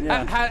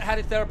 And how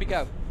did therapy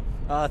go?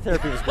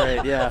 Therapy was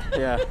great.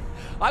 Yeah.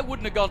 I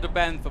wouldn't have gone to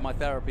Ben for my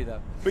therapy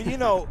though. But you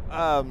know.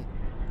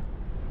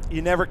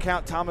 You never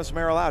count Thomas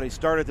Merrill out. He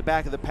started at the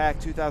back of the pack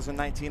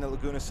 2019 at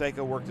Laguna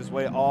Seca, worked his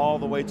way all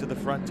the way to the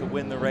front to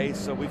win the race.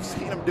 So we've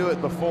seen him do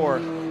it before,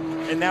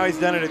 and now he's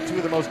done it at 2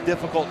 of the most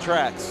difficult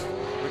tracks.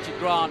 Richard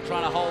Grant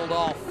trying to hold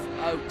off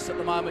Oaks at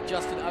the moment.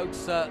 Justin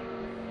Oaks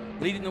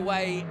leading the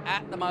way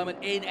at the moment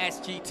in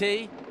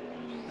SGT,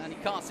 and he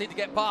can't seem to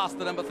get past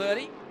the number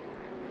 30.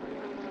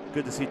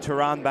 Good to see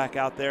Turan back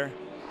out there.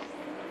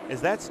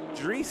 That's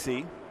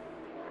Dreesy.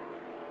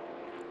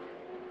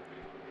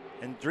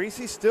 And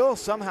Dreesy's still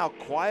somehow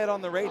quiet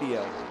on the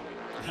radio.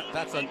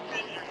 That's a...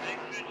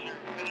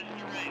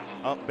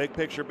 Oh, big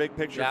picture,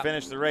 yeah.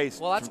 finish the race.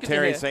 Well, that's from good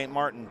Terry to hear. St.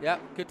 Martin. Yeah,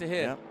 good to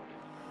hear. Yep.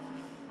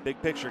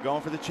 Big picture,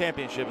 going for the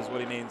championship is what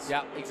he means.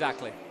 Yeah,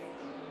 exactly.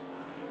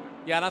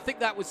 Yeah, and I think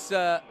that was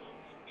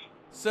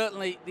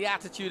certainly the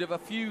attitude of a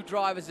few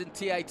drivers in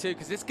TA2,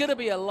 because it's going to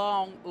be a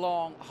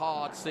long,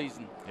 hard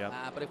season. Yep.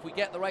 But if we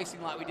get the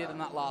racing like we did in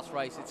that last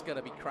race, it's going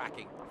to be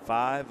cracking.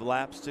 5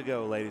 laps to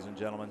go, ladies and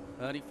gentlemen.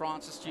 Ernie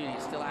Francis Jr.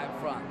 still out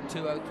front,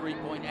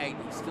 2:03.8.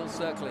 He's still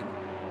circling.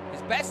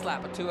 His best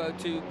lap at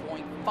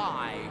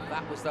 2:02.5.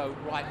 That was, though,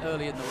 right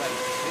early in the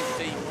race. His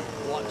team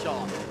watch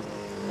on,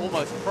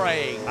 almost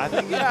praying. I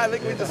think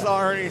we just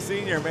saw Ernie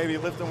Sr. maybe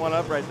lifting one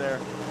up right there.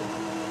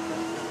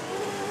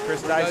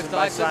 Chris Dyson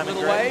by Simon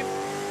little Gregg. wave.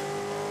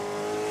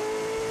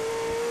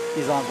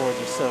 These onboards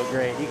are so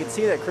great. You can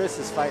see that Chris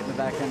is fighting the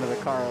back end of the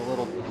car a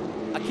little.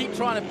 I keep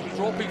trying to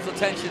draw people's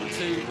attention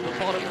to the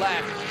bottom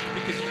left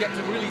because you get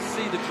to really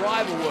see the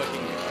driver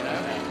working, you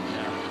know?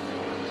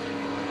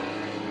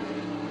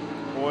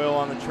 Oil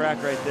on the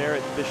track right there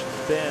at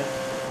Bishop's Bend.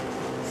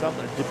 Some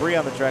debris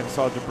on the track. I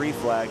saw a debris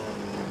flag.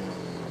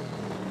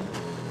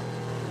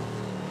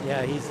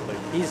 Yeah, he's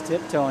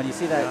tiptoeing. You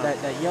see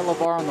that yellow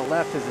bar on the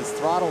left is his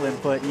throttle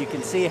input. You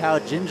can see how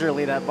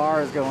gingerly that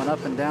bar is going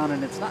up and down,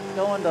 and it's not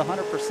going to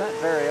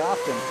 100% very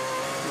often.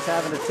 He's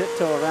having to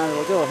tiptoe around.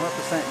 It'll go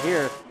 100%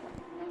 here.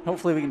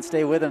 Hopefully we can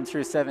stay with him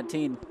through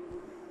 17.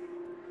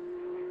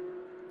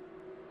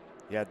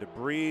 Yeah,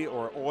 debris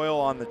or oil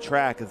on the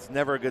track is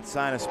never a good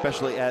sign,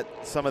 especially at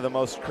some of the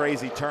most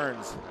crazy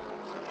turns.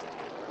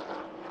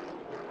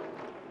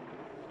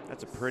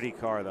 That's a pretty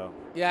car, though.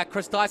 Yeah,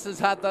 Chris Dyson's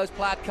had those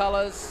plaid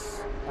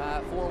colors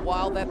for a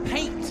while. They're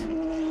paint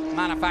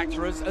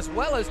manufacturers as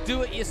well as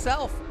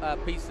do-it-yourself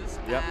pieces.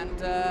 Yep.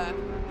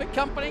 And big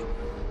company,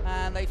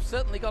 and they've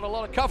certainly got a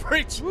lot of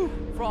coverage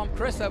from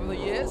Chris over the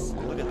years.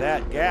 Look at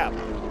that gap.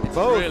 It's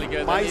Both really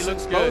good. He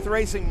looks good. Both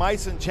racing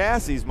Meissen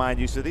chassis, mind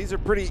you, so these are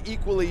pretty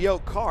equally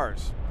yoked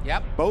cars.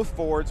 Yep. Both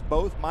Fords,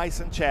 both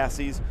Meissen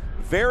chassis.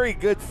 Very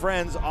good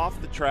friends off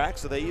the track,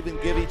 so they even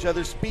give each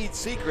other speed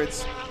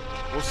secrets.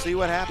 We'll see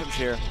what happens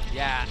here.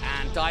 Yeah,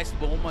 and Dyson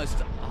almost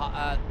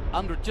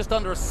just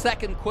under a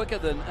second quicker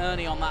than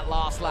Ernie on that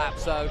last lap.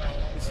 So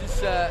this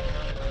is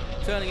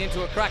turning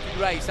into a cracking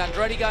race.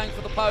 Andretti going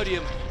for the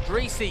podium.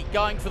 Dreesy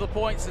going for the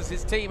points, as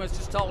his team has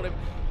just told him,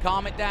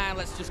 calm it down,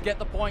 let's just get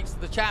the points.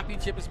 The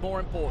championship is more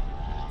important.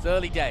 It's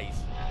early days.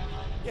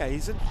 Yeah,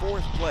 he's in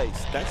 4th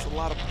place. That's a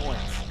lot of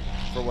points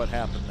for what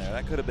happened there.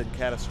 That could have been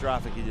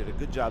catastrophic. He did a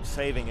good job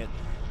saving it.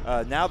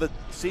 Now that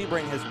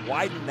Sebring has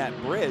widened that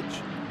bridge,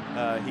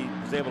 he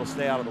was able to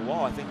stay out of the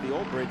wall. I think the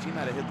old bridge, he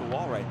might have hit the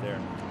wall right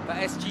there. For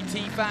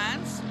SGT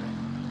fans,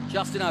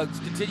 Justin Oakes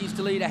continues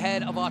to lead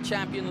ahead of our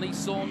champion Lee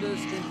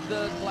Saunders. In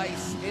 3rd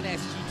place in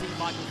SGT,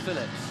 Michael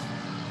Phillips.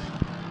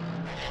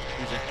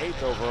 He's an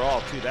 8th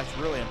overall, too. That's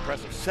really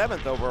impressive.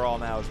 7th overall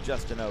now is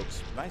Justin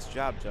Oakes. Nice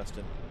job,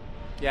 Justin.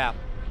 Yeah.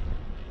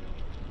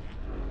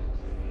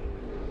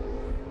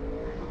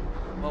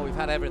 Well, we've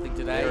had everything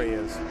today. There he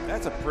is.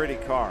 That's a pretty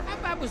car. How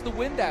bad was the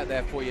wind out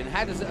there for you, and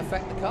how does it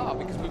affect the car?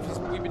 Because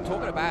we've been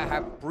talking about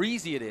how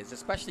breezy it is,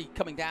 especially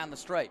coming down the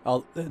straight.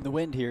 Oh, the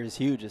wind here is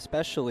huge,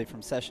 especially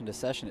from session to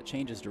session. It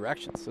changes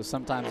direction. So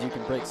sometimes you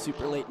can brake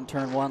super late in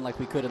turn 1 like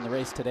we could in the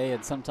race today,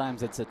 and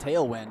sometimes it's a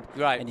tailwind.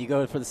 Right. And you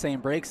go for the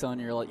same brake zone,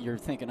 you're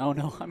thinking, oh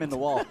no, I'm in the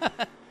wall.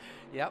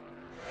 Yep.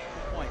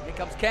 Good point. Here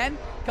comes Ken.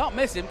 Can't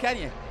miss him, can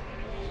you?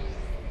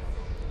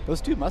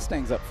 Those 2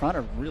 Mustangs up front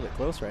are really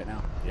close right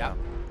now. Yeah.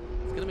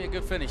 It's going to be a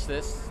good finish,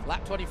 this.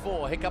 Lap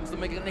 24. Here comes the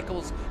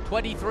Nichols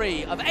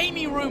 23 of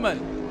Amy Ruman.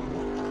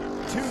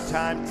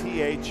 2-time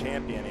TA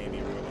champion, Amy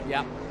Ruman.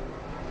 Yeah.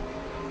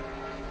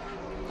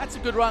 Had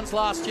some good runs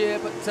last year,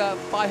 but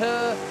by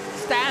her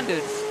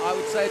standards, I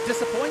would say a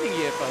disappointing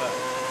year for her.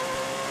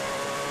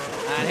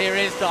 And here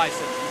is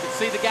Dyson. You can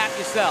see the gap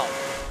yourself.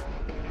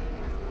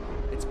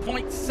 It's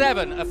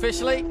 0.7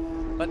 officially,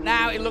 but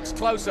now it looks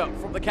closer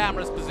from the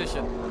camera's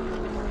position.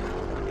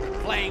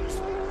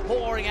 Flames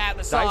pouring out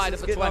the side Dyson's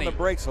of the getting 20. on the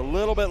brakes a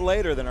little bit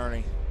later than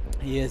Ernie.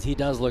 He is. He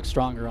does look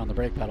stronger on the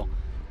brake pedal.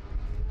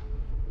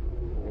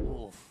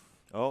 Oof.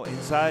 Oh,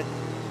 inside.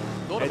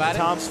 Thought about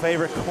Tom's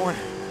favorite corner.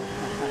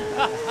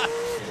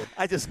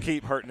 I just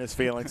keep hurting his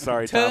feelings.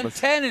 Sorry, Turn Thomas.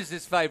 10 is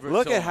his favorite.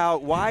 Look turn. at how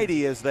wide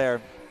he is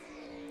there.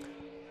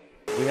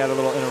 We had a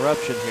little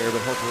interruption here,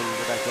 but hopefully we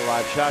get back to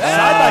live shots.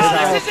 Side by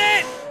side. This is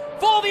it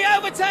for the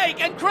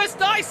overtake, and Chris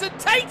Dyson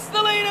takes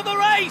the lead of the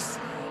race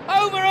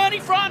over Ernie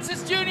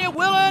Francis Jr.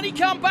 Will Ernie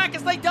come back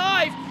as they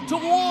dive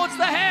towards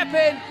the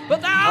hairpin?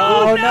 But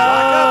oh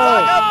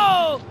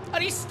no!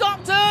 And he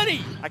stopped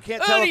Ernie. I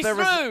can't tell Ernie's if there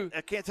through. was.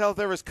 I can't tell if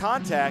there was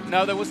contact.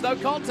 No, there was no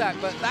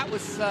contact, but that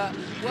was well.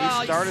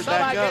 He started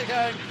back up.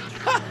 Going.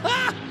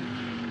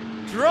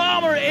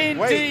 Drama indeed.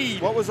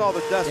 Wait, what was all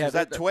the dust? Yeah, was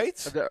that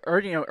Thwaites?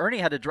 Ernie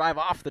had to drive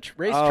off the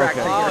racetrack.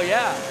 Okay. Oh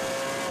yeah.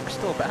 We're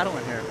still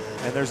battling here.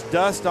 And there's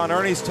dust on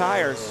Ernie's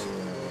tires.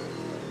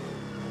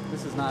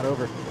 This is not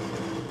over.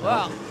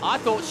 Well, I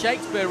thought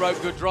Shakespeare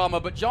wrote good drama,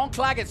 but John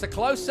Claggett's a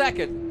close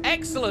second.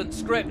 Excellent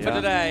script for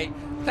today.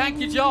 Thank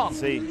you, John.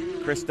 See,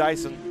 Chris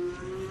Dyson,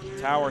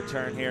 tower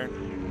turn here.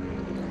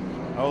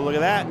 Oh, look at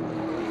that.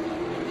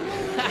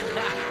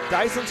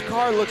 Dyson's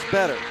car looks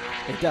better.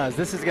 It does.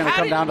 This is going to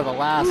come down to the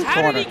last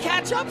How corner. did he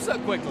catch up so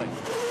quickly?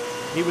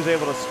 He was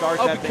able to start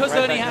that thing because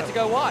right Ernie back had up. to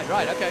go wide.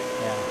 Right, okay.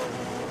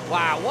 Yeah.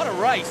 Wow, what a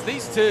race.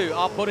 These two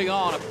are putting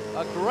on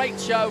a great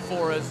show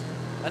for us,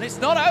 and it's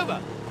not over.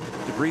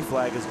 Debris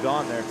flag is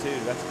gone there too.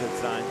 That's a good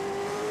sign.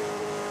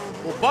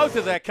 Well, both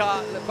of their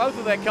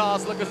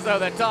cars look as though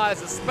their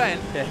tires are spent.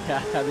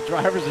 Yeah, the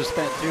drivers are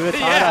spent too. It's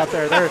hot out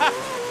there.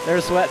 They're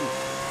sweating.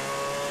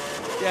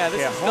 Yeah, this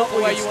is not the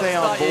hopefully way we you stay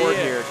want on to start board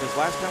your year. here, because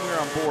last time we were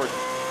on board,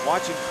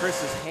 watching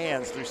Chris's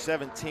hands through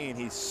 17,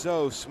 he's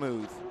so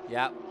smooth.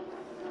 Yep.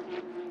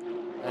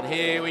 And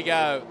here we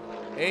go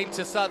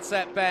into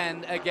Sunset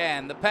Bend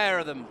again. The pair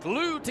of them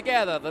glued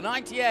together, the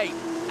 98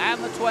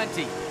 and the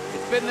 20.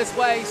 It's been this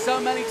way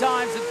so many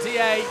times in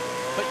TA,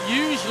 but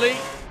usually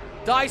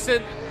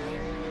Dyson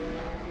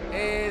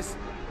is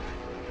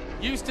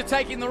used to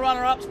taking the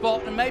runner-up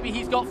spot, and maybe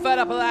he's got fed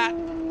up of that.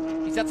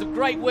 He's had some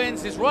great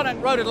wins. His run at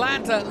Road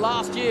Atlanta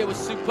last year was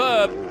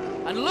superb,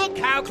 and look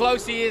how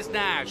close he is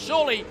now.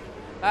 Surely,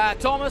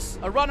 Thomas,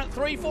 a run at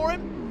 3 for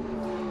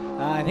him?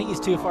 I think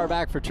he's too far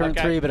back for turn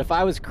 3, but if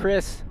I was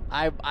Chris,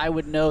 I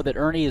would know that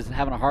Ernie is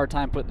having a hard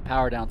time putting the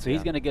power down, so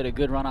he's going to get a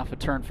good run off of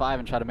turn 5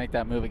 and try to make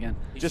that move again.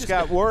 Just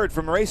got word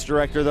from race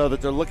director, though,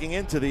 that they're looking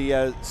into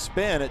the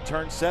spin at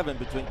turn 7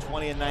 between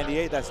 20 and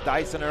 98. That's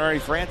Dyson and Ernie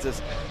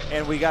Francis.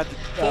 And we got the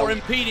for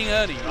impeding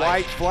Ernie, right?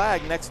 white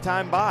flag next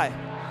time by.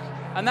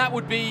 And that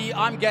would be,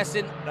 I'm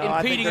guessing,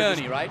 impeding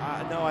Ernie, right?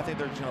 No, I think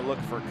they're just going to look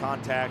for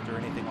contact or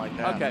anything like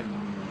that. Okay.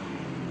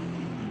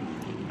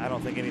 I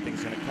don't think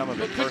anything's going to come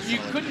of it personally.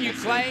 Couldn't you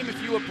claim,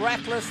 if you were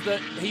breathless, that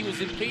he was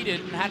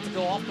impeded and had to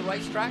go off the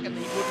racetrack and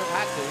he wouldn't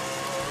have had to?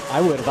 I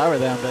would if I were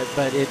them, but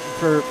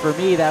for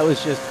me, that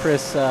was just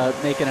Chris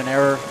making an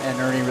error, and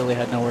Ernie really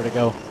had nowhere to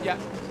go. Yeah,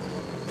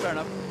 fair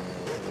enough.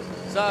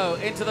 So,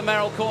 into the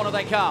Merrill corner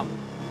they come.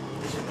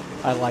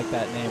 I like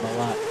that name a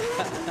lot.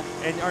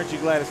 And aren't you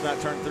glad it's not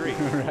turn 3?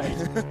 Right.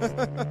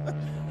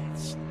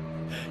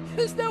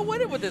 There's no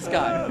winning with this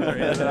guy. There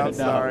is, and I'm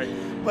sorry.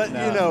 But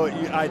No. you know,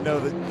 I know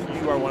that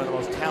you are one of the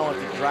most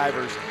talented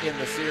drivers in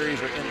the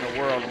series or in the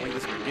world, and we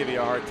just give you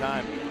a hard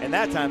time. And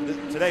that time,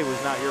 today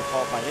was not your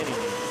fault by any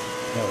means.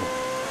 No.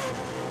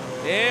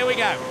 Here we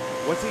go.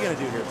 What's he going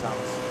to do here,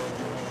 Thomas?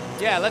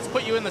 Yeah, let's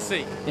put you in the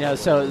seat. You know,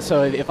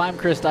 so if I'm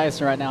Chris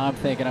Dyson right now, I'm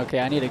thinking, okay,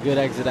 I need a good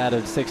exit out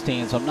of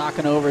 16, so I'm not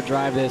going to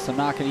overdrive this. I'm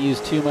not going to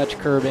use too much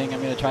curbing.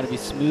 I'm going to try to be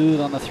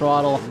smooth on the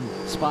throttle,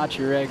 spot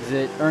your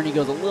exit. Ernie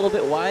goes a little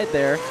bit wide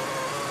there.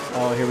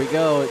 Oh, here we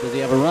go. Does he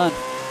have a run?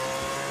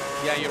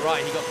 Yeah, you're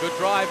right. He got good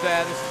drive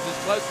there. This is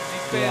as close as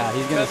he's been. Yeah,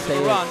 he's going to stay.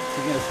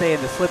 He's going to stay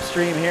in the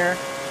slipstream here,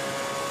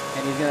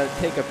 and he's going to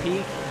take a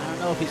peek. I don't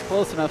know if he's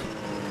close enough.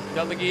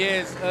 Don't think he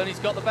is. Ernie's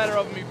got the better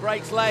of him. He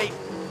brakes late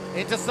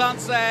into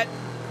sunset.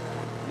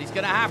 And he's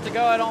going to have to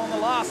go it on the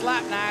last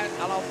lap now.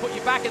 And I'll put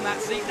you back in that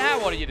seat now.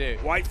 What do you do?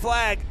 White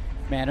flag.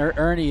 Man,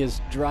 Ernie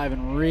is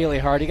driving really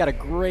hard. He got a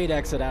great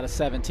exit out of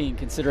 17,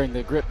 considering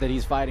the grip that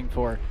he's fighting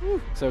for.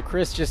 So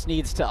Chris just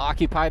needs to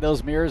occupy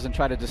those mirrors and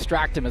try to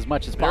distract him as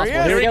much as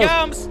possible. Here he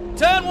comes.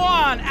 Turn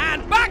 1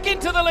 and back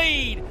into the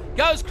lead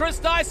goes Chris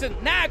Dyson.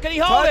 Now, can he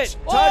hold it?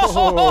 Touch.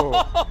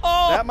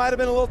 Oh! That might have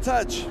been a little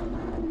touch.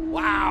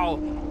 Wow.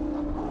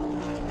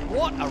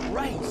 What a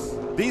race.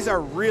 These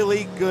are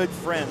really good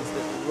friends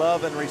that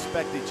love and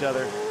respect each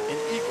other in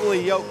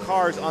equally yoked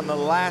cars on the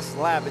last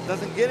lap. It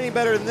doesn't get any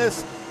better than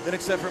this, than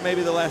except for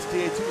maybe the last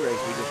TA2 race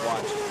we just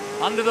watched.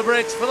 Under the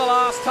bridge for the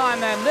last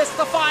time then. This is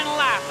the final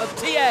lap of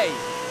TA.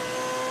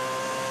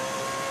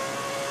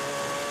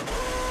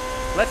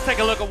 Let's take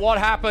a look at what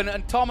happened.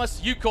 And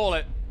Thomas, you call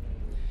it.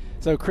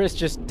 So Chris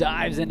just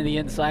dives into the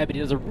inside, but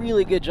he does a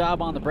really good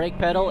job on the brake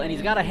pedal, and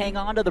he's got to hang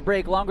on to the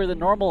brake longer than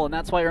normal, and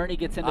that's why Ernie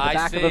gets into the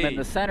back of him in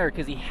the center,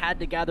 because he had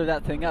to gather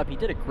that thing up. He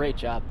did a great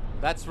job.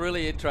 That's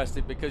really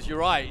interesting, because you're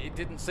right. It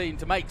didn't seem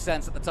to make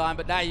sense at the time,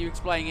 but now you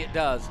explaining it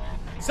does.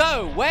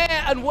 So,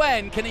 where and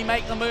when can he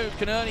make the move?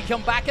 Can Ernie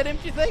come back at him,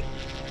 do you think?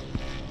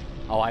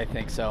 Oh, I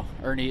think so.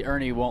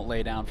 Ernie won't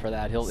lay down for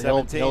that.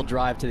 He'll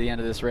drive to the end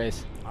of this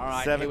race. All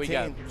right, 17,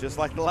 here we go. Just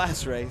like the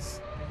last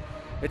race.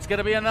 It's going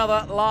to be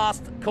another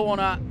last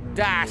corner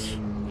dash,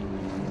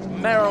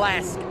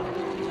 Merrill-esque.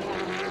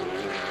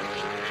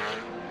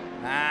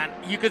 And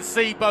you can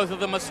see both of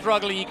them are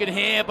struggling. You can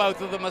hear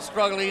both of them are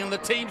struggling, and the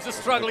teams are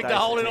struggling to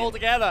hold it all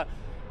together.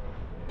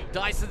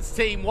 Dyson's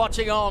team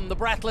watching on, the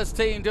breathless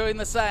team doing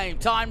the same.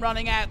 Time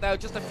running out though,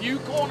 just a few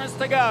corners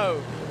to go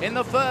in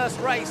the first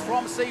race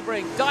from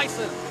Sebring.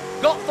 Dyson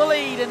got the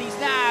lead, and he's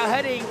now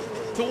heading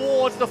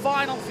towards the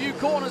final few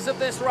corners of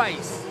this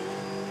race.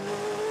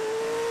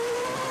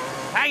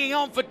 Hanging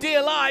on for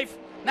dear life.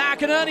 Now,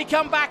 can Ernie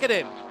come back at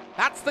him?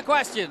 That's the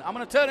question. I'm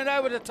going to turn it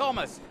over to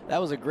Thomas.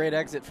 That was a great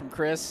exit from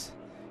Chris.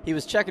 He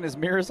was checking his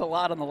mirrors a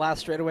lot on the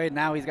last straightaway.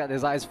 Now he's got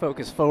his eyes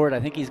focused forward. I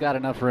think he's got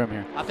enough room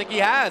here. I think he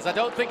has. I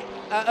don't think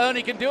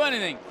Ernie can do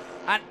anything.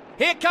 And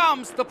here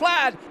comes the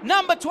plaid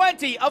number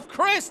 20 of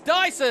Chris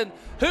Dyson,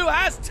 who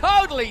has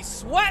totally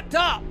swept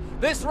up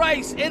this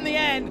race in the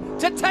end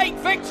to take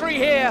victory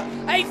here.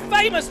 A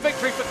famous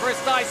victory for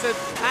Chris Dyson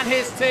and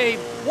his team.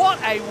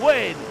 What a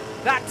win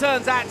that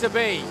turns out to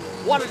be.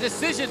 What a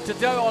decision to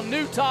go on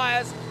new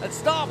tires and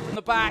start from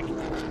the back,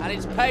 and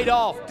it's paid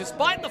off.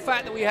 Despite the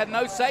fact that we had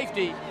no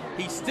safety,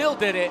 he still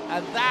did it,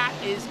 and that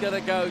is going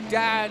to go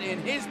down in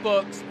his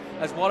books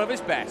as one of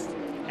his best.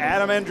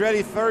 Adam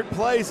Andretti, third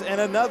place,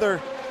 and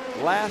another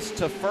last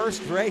to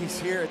first race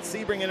here at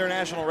Sebring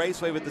International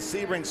Raceway with the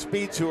Sebring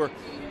Speed Tour.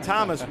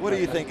 Thomas, what do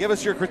you think? Give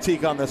us your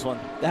critique on this one.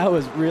 That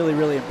was really,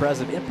 really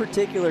impressive. In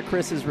particular,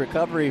 Chris's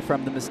recovery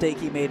from the mistake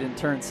he made in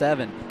turn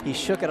 7. He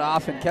shook it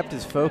off and kept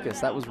his focus.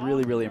 That was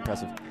really, really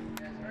impressive.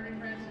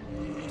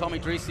 Tommy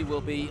Dreesy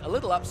will be a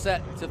little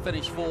upset to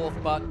finish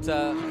 4th, but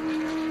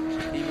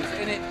he was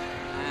in it.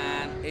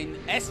 And in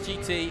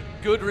SGT,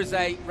 good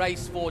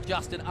race for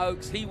Justin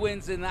Oakes. He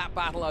wins in that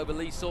battle over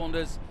Lee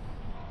Saunders.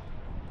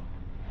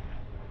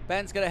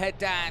 Ben's going to head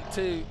down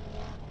to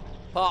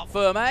Parc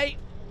Fermé.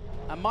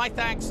 And my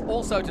thanks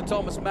also to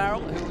Thomas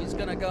Merrill, who is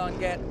going to go and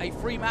get a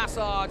free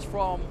massage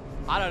from,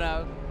 I don't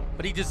know,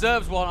 but he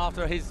deserves one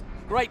after his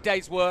great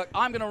day's work.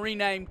 I'm going to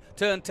rename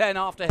Turn 10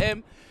 after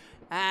him.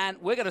 And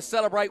we're going to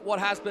celebrate what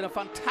has been a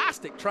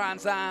fantastic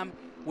Trans Am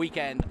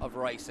weekend of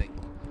racing.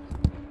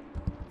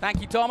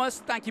 Thank you, Thomas.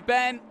 Thank you,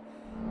 Ben.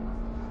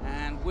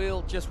 And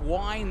we'll just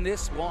wind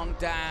this one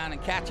down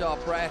and catch our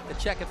breath. The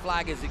checkered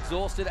flag is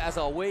exhausted, as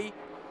are we.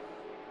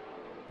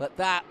 But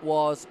that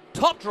was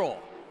top draw.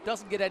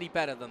 Doesn't get any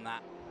better than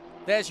that.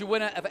 There's your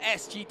winner of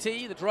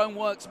SGT, the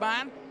Droneworks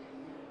man.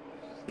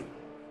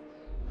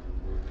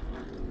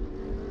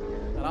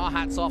 And our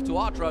hats off to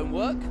our drone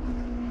work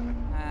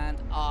and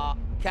our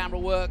camera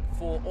work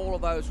for all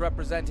of those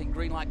representing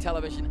Greenlight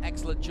Television.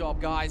 Excellent job,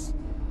 guys,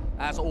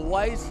 as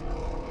always.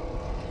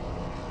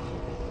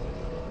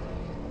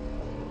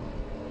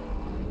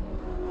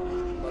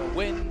 But a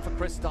win for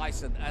Chris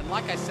Dyson. And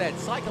like I said,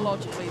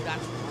 psychologically,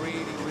 that's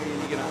really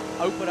going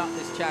to open up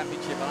this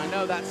championship. And I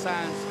know that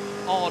sounds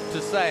odd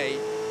to say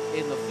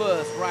in the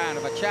first round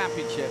of a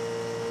championship,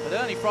 but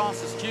Ernie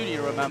Francis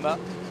Jr., remember,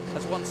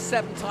 has won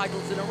 7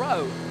 titles in a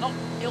row. Not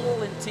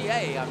all in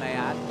TA, I may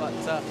add, but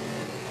so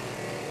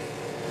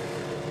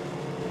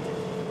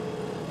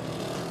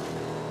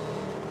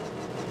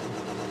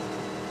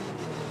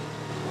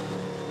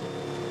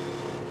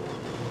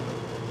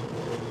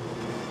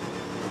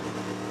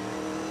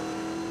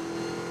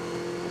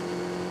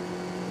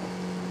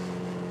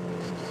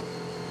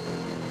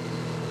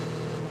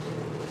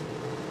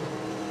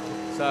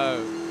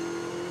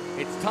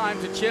it's time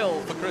to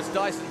chill for Chris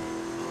Dyson.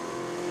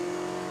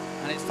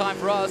 And it's time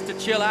for us to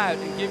chill out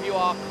and give you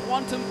our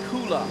quantum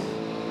cooler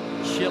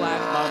chill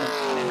out moment.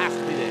 And it has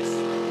to be this.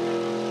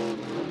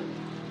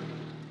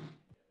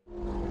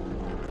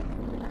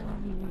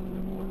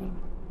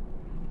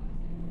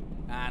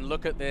 And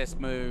look at this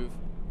move.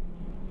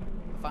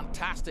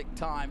 Fantastic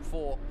time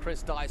for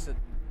Chris Dyson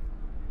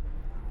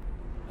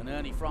and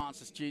Ernie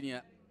Francis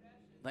Jr.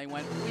 They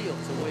went wheel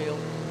to wheel.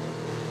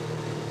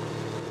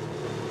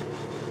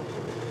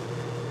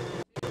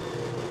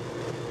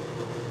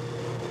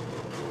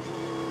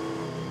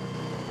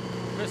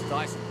 Chris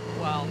Dyson,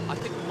 well, I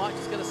think we might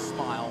just get a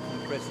smile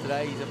from Chris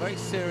today. He's a very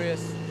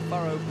serious,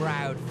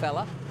 furrow-browed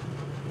fella.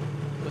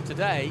 But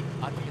today,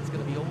 I think it's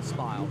going to be all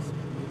smiles.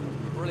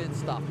 Brilliant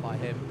stuff by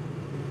him.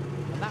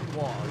 And that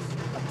was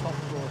a top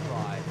draw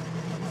drive.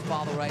 His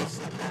father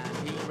raced,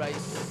 and he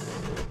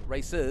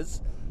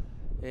races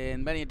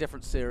in many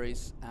different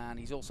series, and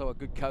he's also a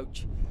good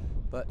coach.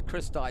 But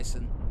Chris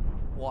Dyson,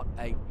 what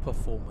a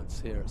performance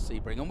here at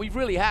Sebring. And we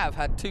really have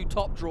had 2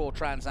 top draw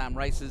Trans Am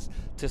races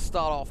to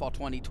start off our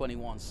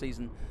 2021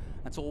 season.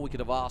 That's all we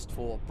could have asked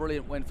for.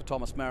 Brilliant win for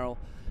Thomas Merrill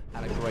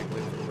and a great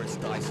win for Chris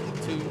Dyson.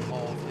 2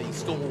 of the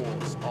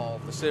stalwarts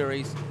of the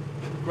series.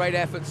 Great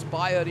efforts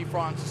by Ernie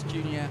Francis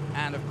Jr.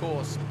 and of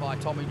course by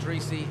Tommy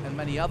Dreesy and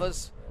many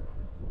others.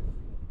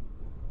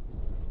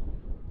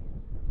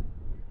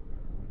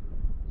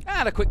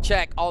 And a quick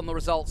check on the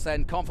results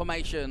then.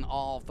 Confirmation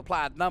of the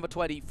plaid number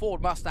 20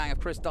 Ford Mustang of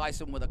Chris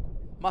Dyson with a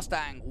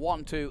Mustang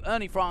 1-2.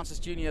 Ernie Francis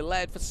Jr.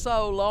 led for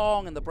so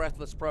long in the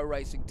Breathless Pro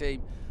Racing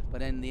team,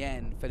 but in the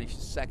end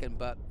finished second.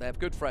 But they're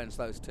good friends,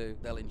 those two.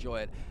 They'll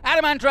enjoy it.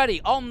 Adam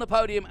Andretti on the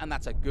podium, and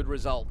that's a good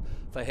result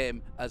for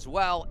him as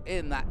well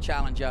in that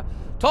Challenger.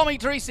 Tommy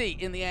Dreesy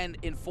in the end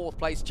in 4th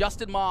place.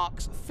 Justin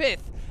Marks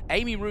 5th.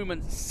 Amy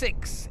Ruman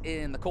 6th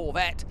in the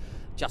Corvette.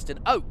 Justin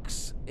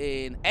Oakes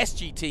in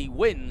SGT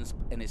wins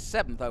in his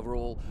 7th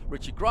overall.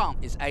 Richard Grant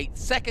is 8th.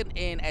 2nd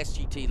in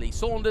SGT, Lee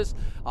Saunders.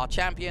 Our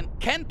champion,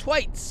 Ken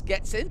Thwaites,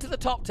 gets into the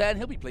top 10.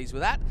 He'll be pleased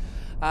with that.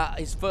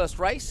 His first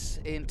race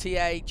in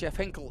TA, Jeff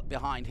Hinkle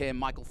behind him.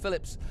 Michael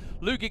Phillips.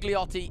 Lou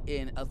Gigliotti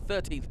in a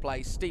 13th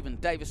place. Stephen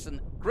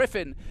Davison.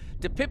 Griffin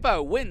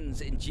DePippo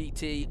wins in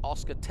GT.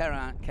 Oscar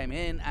Terran came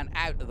in and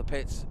out of the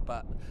pits,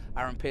 but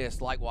Aaron Pierce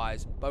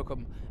likewise.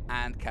 Bochum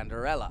and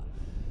Candarella.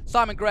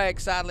 Simon Gregg,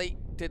 sadly,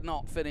 did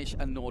not finish,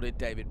 and nor did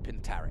David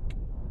Pintarik.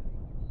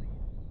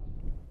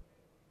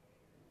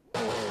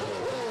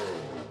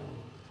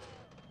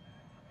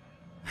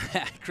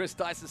 Chris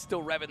Dyson's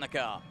still revving the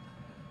car.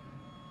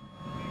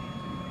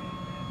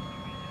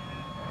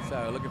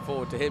 So looking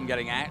forward to him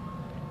getting out.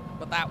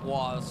 But that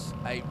was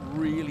a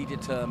really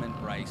determined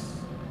race.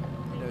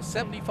 You know,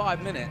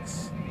 75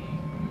 minutes,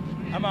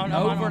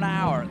 over an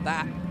hour.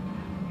 That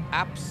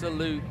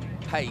absolute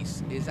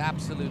pace is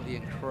absolutely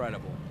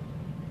incredible.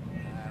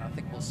 And I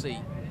think we'll see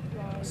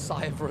a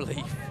sigh of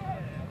relief.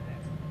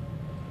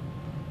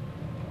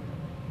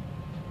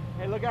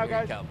 Hey, look out, Here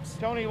guys. he comes.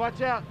 Tony,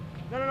 watch out.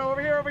 No,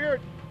 over here, over here.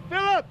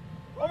 Philip,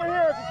 over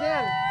here if you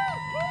can.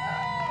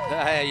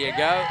 There you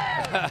go.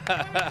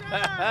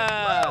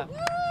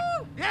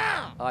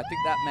 Yeah! I think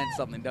that meant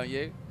something, don't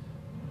you?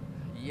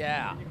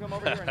 Yeah. You come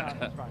over here now,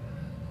 that's fine.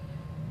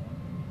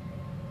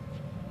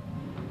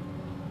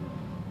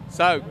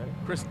 So,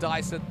 Chris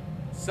Dyson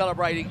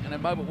celebrating. In a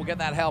moment, we'll get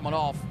that helmet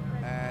off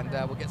and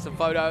we'll get some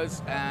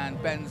photos.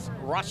 And Ben's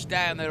rushed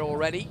down there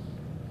already.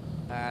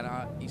 And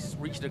he's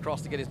reached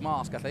across to get his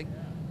mask, I think.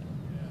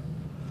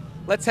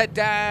 Let's head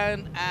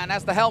down, and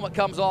as the helmet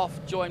comes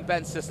off, join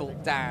Ben Sissel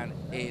down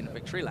in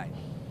Victory Lane.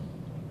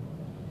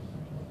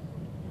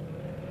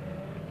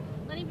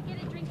 Let him get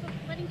a drink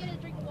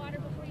of water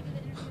before you do the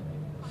interview.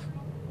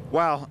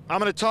 Wow, I'm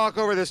going to talk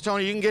over this,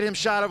 Tony. You can get him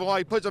shot of while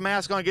he puts a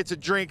mask on and gets a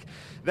drink.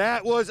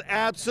 That was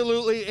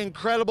absolutely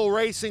incredible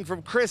racing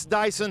from Chris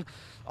Dyson,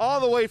 all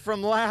the way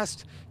from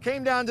last.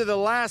 Came down to the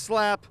last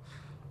lap.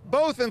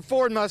 Both in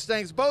Ford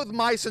Mustangs, both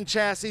Meissen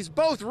chassis,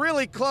 both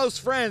really close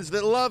friends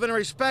that love and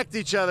respect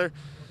each other.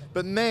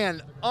 But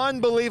man,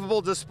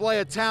 unbelievable display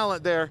of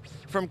talent there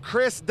from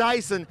Chris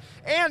Dyson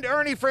and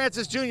Ernie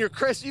Francis Jr.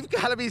 Chris, you've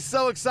got to be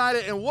so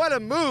excited, and what a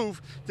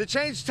move to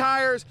change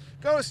tires,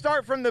 go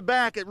start from the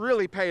back. It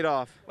really paid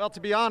off. Well, to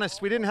be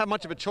honest, we didn't have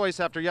much of a choice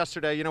after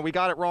yesterday. You know, we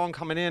got it wrong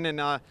coming in, and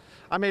I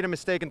made a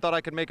mistake and thought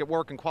I could make it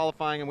work in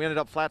qualifying, and we ended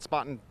up flat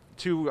spotting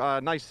two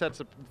nice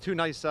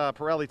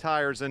Pirelli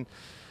tires, and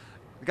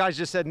the guys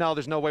just said, no,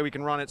 there's no way we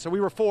can run it. So we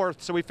were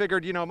fourth, so we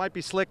figured, you know, it might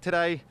be slick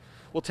today.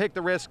 We'll take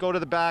the risk, go to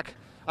the back.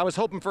 I was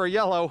hoping for a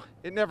yellow.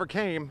 It never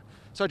came,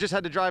 so I just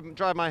had to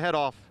drive my head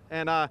off.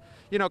 And,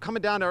 you know,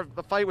 coming down to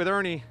the fight with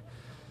Ernie,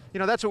 you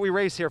know, that's what we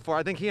race here for.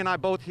 I think he and I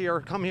both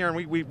come here, and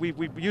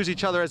we use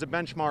each other as a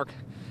benchmark.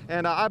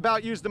 And I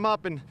about used him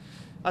up, and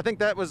I think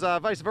that was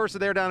vice versa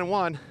there down in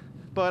one.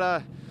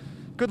 But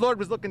good Lord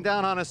was looking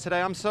down on us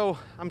today. I'm so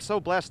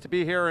blessed to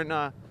be here,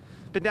 and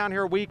been down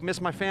here a week,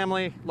 miss my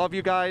family, love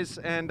you guys,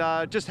 and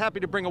just happy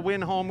to bring a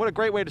win home. What a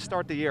great way to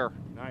start the year.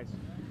 Nice.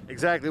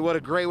 Exactly, what a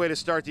great way to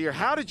start the year.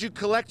 How did you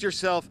collect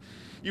yourself?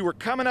 You were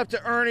coming up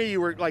to Ernie, you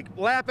were like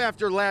lap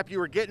after lap, you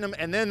were getting him,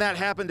 and then that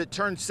happened at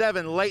turn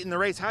 7 late in the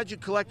race. How'd you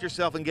collect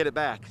yourself and get it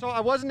back? So I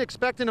wasn't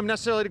expecting him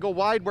necessarily to go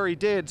wide where he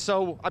did,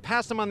 so I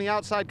passed him on the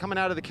outside coming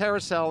out of the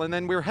carousel, and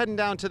then we were heading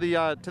down to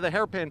the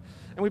hairpin,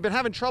 and we've been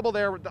having trouble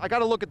there. I got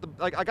to look at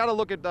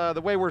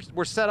the way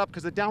we're set up,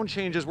 because the down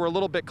changes were a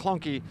little bit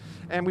clunky,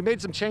 and we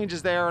made some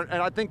changes there,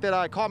 and I think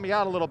that caught me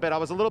out a little bit. I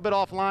was a little bit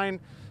offline,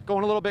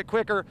 going a little bit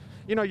quicker.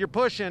 You know, you're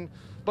pushing,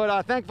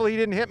 but thankfully he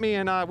didn't hit me,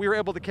 and we were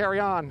able to carry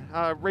on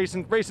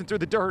racing through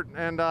the dirt.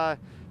 And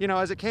you know,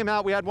 as it came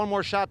out, we had one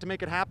more shot to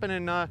make it happen,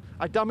 and I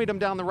dummied him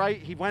down the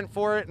right. He went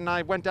for it, and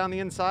I went down the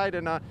inside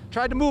and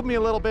tried to move me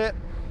a little bit,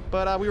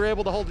 but we were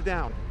able to hold it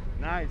down.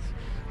 Nice.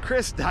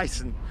 Chris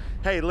Dyson,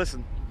 hey,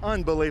 listen,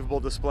 unbelievable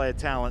display of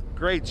talent.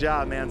 Great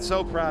job, man.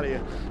 So proud of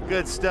you.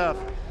 Good stuff.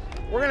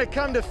 We're gonna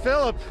come to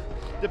Philip.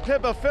 The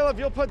Pippa. Philip,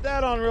 you'll put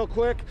that on real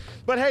quick.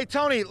 But hey,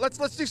 Tony, let's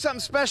do something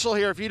special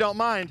here if you don't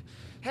mind.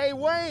 Hey,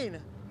 Wayne,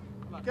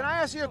 can I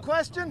ask you a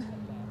question?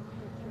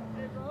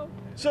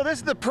 So this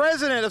is the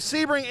president of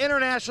Sebring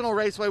International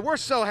Raceway. We're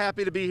so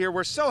happy to be here.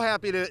 We're so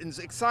happy and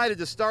excited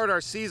to start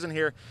our season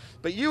here.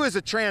 But you as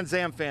a Trans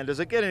Am fan,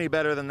 does it get any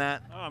better than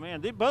that? Oh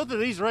man, both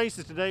of these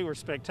races today were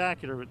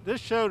spectacular. But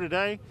this show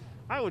today,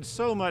 I would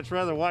so much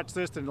rather watch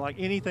this than like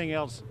anything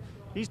else.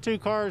 These two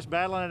cars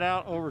battling it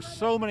out over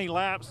so many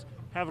laps.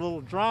 Have a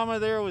little drama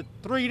there with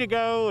 3 to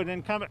go, and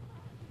then come.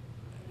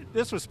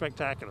 This was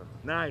spectacular.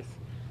 Nice.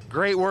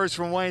 Great words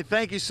from Wayne.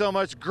 Thank you so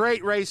much.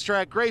 Great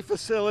racetrack, great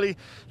facility.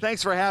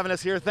 Thanks for having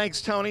us here.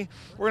 Thanks, Tony.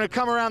 We're going to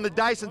come around the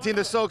Dyson team.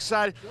 They're so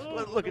excited.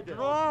 Look at this.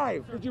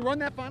 Drive. Did you run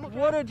that final?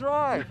 What a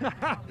drive.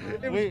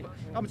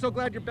 I'm so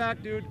glad you're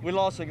back, dude. We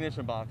lost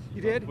ignition box.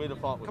 You did? We'd have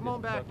fought with Come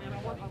on back, man.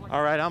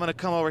 All right, I'm going to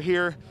come over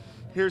here.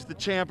 Here's the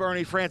champ,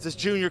 Ernie Francis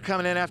Jr.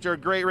 coming in after a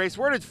great race.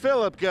 Where did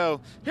Philip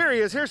go? Here he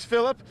is. Here's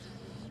Philip.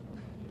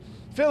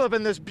 Philip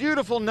in this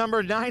beautiful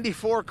number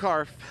 94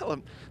 car.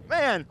 Philip,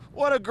 man,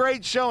 what a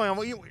great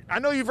showing. I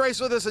know you've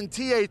raced with us in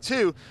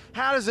TA2.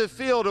 How does it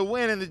feel to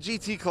win in the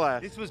GT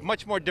class? This was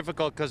much more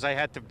difficult because I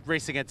had to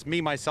race against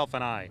me, myself,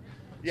 and I.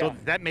 Yeah. So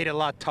that made it a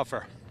lot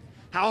tougher.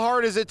 How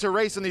hard is it to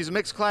race in these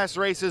mixed class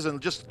races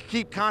and just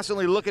keep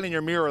constantly looking in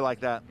your mirror like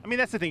that? I mean,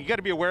 that's the thing. You got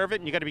to be aware of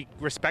it, and you got to be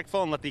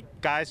respectful and let the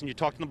guys, and you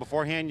talk to them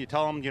beforehand, you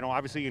tell them, you know,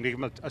 obviously you give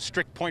them a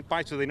strict point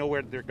by so they know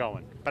where they're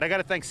going. But I got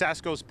to thank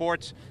Sasco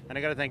Sports, and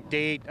I got to thank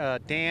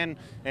Dan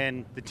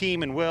and the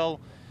team and Will,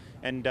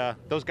 and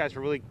those guys for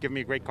really giving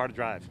me a great car to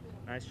drive.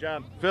 Nice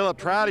job. Philip,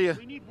 proud of you.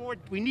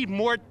 We need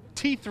more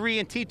T3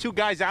 and T2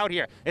 guys out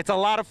here. It's a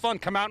lot of fun.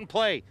 Come out and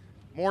play.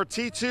 More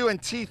T2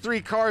 and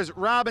T3 cars.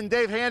 Rob and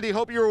Dave Handy,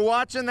 hope you were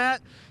watching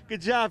that.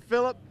 Good job,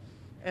 Philip.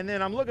 And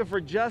then I'm looking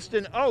for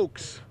Justin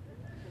Oakes,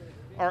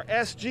 our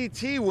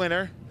SGT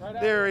winner.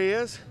 There he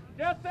is.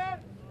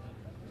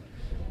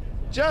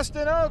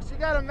 Justin Oakes, you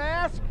got a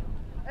mask?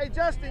 Hey,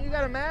 Justin, you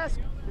got a mask?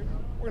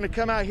 We're going to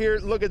come out here,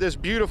 look at this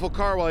beautiful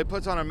car while he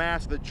puts on a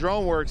mask, the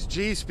DroneWorks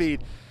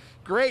G-Speed.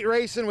 Great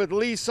racing with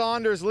Lee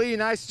Saunders. Lee,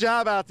 nice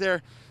job out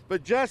there.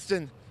 But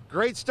Justin,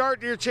 great start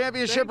to your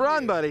championship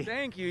run, buddy.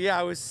 Thank you. Yeah,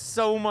 it was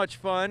so much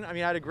fun. I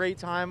mean, I had a great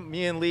time.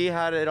 Me and Lee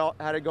had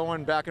it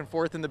going back and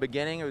forth in the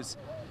beginning. It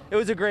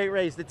was a great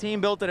race. The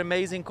team built an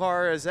amazing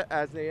car as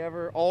they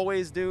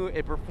always do.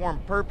 It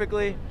performed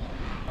perfectly.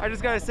 I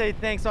just got to say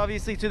thanks,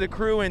 obviously, to the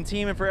crew and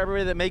team and for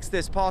everybody that makes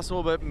this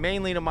possible, but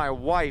mainly to my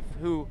wife,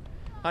 who,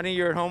 honey,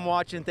 you're at home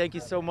watching. Thank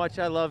you so much.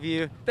 I love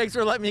you. Thanks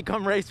for letting me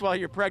come race while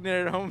you're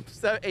pregnant at home,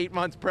 8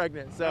 months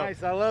pregnant. So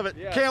nice, I love it.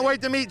 Yeah, Can't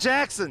wait to meet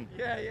Jackson.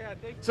 Yeah.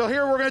 So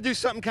here we're going to do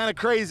something kind of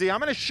crazy.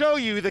 I'm going to show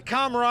you the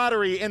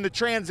camaraderie in the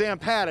Trans Am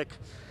paddock.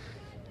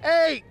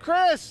 Hey,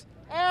 Chris,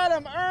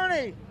 Adam,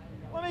 Ernie,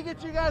 let me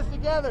get you guys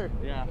together.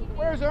 Yeah.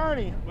 Where's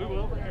Ernie? We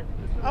will.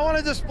 I want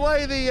to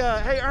display the,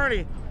 hey,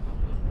 Ernie,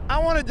 I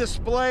want to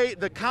display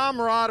the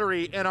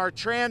camaraderie in our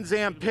Trans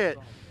Am pit.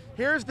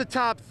 Here's the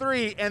top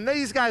 3, and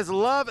these guys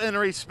love and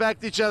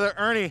respect each other.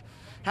 Ernie,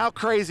 how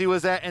crazy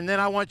was that? And then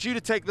I want you to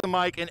take the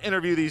mic and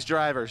interview these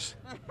drivers.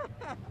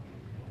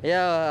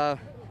 Yeah,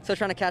 still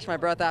trying to catch my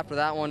breath after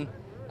that one.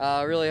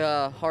 Really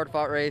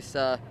hard-fought race,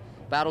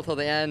 battle till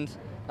the end.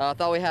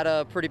 Thought we had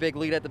a pretty big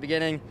lead at the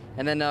beginning,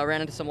 and then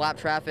ran into some lap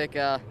traffic.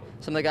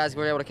 Some of the guys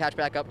were able to catch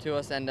back up to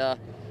us, and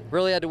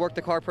really had to work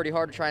the car pretty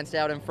hard to try and stay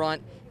out in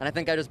front. And I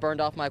think I just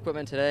burned off my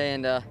equipment today,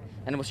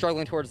 and was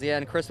struggling towards the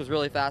end. Chris was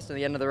really fast in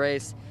the end of the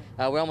race.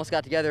 We almost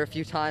got together a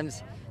few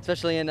times,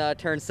 especially in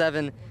turn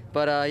 7.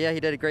 But yeah, he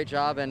did a great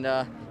job, and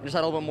just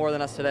had a little bit more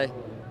than us today.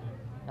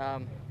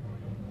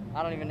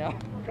 I don't even know.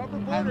 Cover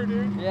border,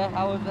 dude. Yeah,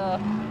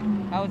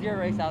 how was your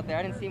race out there?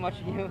 I didn't see much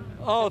of you.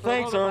 Oh,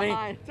 thanks,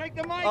 Ernie. Take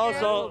the mic.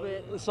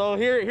 So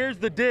here's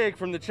the dig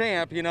from the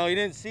champ. You know, he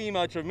didn't see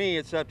much of me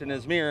except in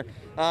his mirror.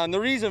 The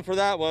reason for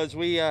that was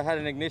we had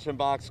an ignition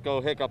box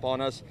go hiccup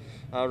on us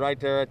right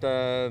there at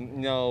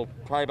the,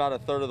 probably about a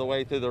third of the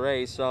way through the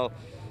race. So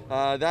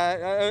at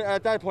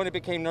that point, it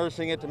became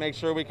nursing it to make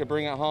sure we could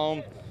bring it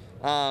home.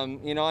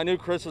 I knew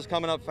Chris was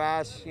coming up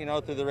fast,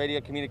 through the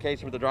radio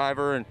communication with the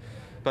driver,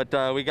 but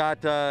we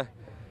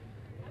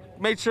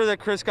made sure that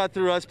Chris got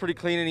through us pretty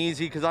clean and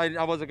easy, because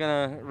I wasn't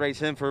going to race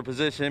him for a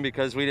position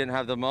because we didn't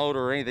have the motor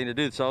or anything to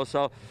do so.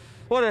 So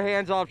what a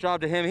hands-off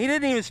job to him. He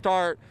didn't even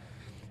start.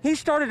 He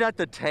started at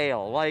the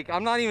tail. Like,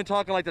 I'm not even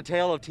talking like the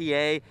tail of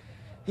TA.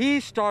 He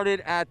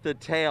started at the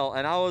tail,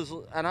 and I was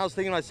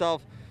thinking to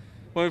myself,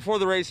 before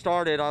the race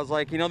started, I was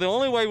like, the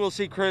only way we'll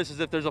see Chris is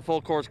if there's a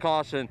full course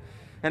caution.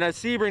 And at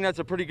Sebring, that's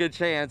a pretty good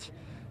chance.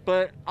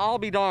 But I'll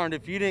be darned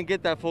if you didn't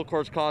get that full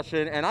course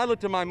caution. And I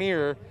looked in my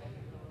mirror,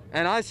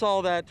 and I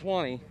saw that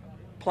 20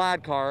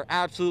 plaid car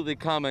absolutely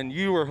coming.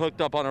 You were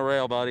hooked up on a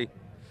rail, buddy.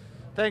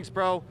 Thanks,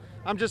 bro.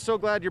 I'm just so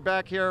glad you're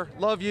back here.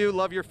 Love you,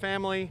 love your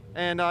family,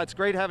 and it's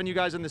great having you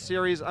guys in the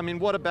series. I mean,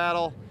 what a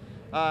battle.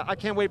 I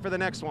can't wait for the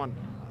next one.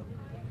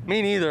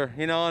 Me neither,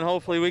 and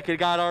hopefully we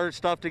got our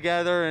stuff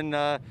together,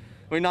 and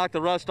we knocked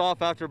the rust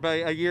off after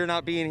a year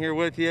not being here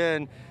with you,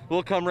 and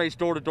we'll come race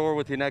door to door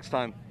with you next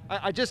time.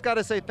 I just got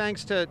to say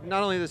thanks to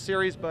not only the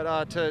series,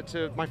 but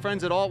to my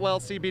friends at Altwell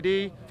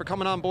CBD for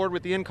coming on board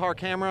with the in-car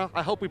camera.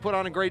 I hope we put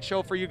on a great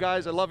show for you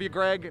guys. I love you,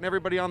 Greg, and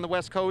everybody on the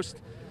West Coast.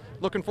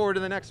 Looking forward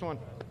to the next one.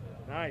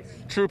 Nice.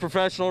 True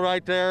professional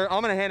right there.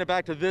 I'm going to hand it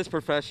back to this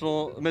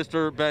professional,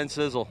 Mr. Ben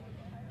Sizzle.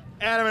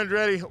 Adam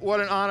Andretti, what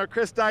an honor.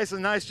 Chris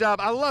Dyson, nice job.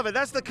 I love it.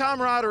 That's the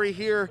camaraderie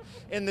here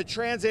in the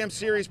Trans Am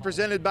Series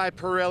presented by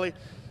Pirelli.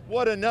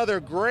 What another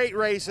great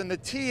race in the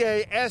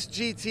TA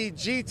SGT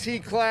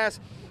GT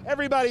class.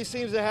 Everybody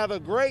seems to have a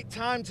great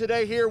time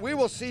today here. We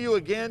will see you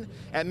again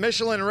at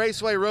Michelin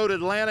Raceway Road,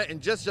 Atlanta in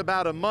just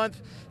about a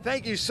month.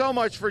 Thank you so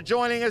much for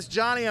joining us.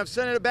 Johnny, I'm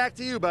sending it back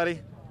to you,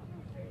 buddy.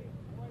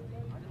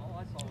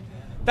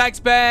 Thanks,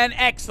 Ben.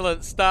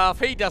 Excellent stuff.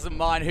 He doesn't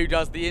mind who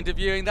does the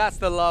interviewing. That's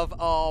the love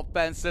of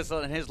Ben Sizzle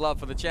and his love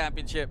for the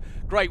championship.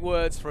 Great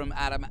words from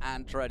Adam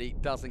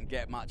Andretti. Doesn't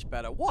get much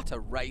better. What a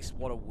race.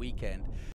 What a weekend.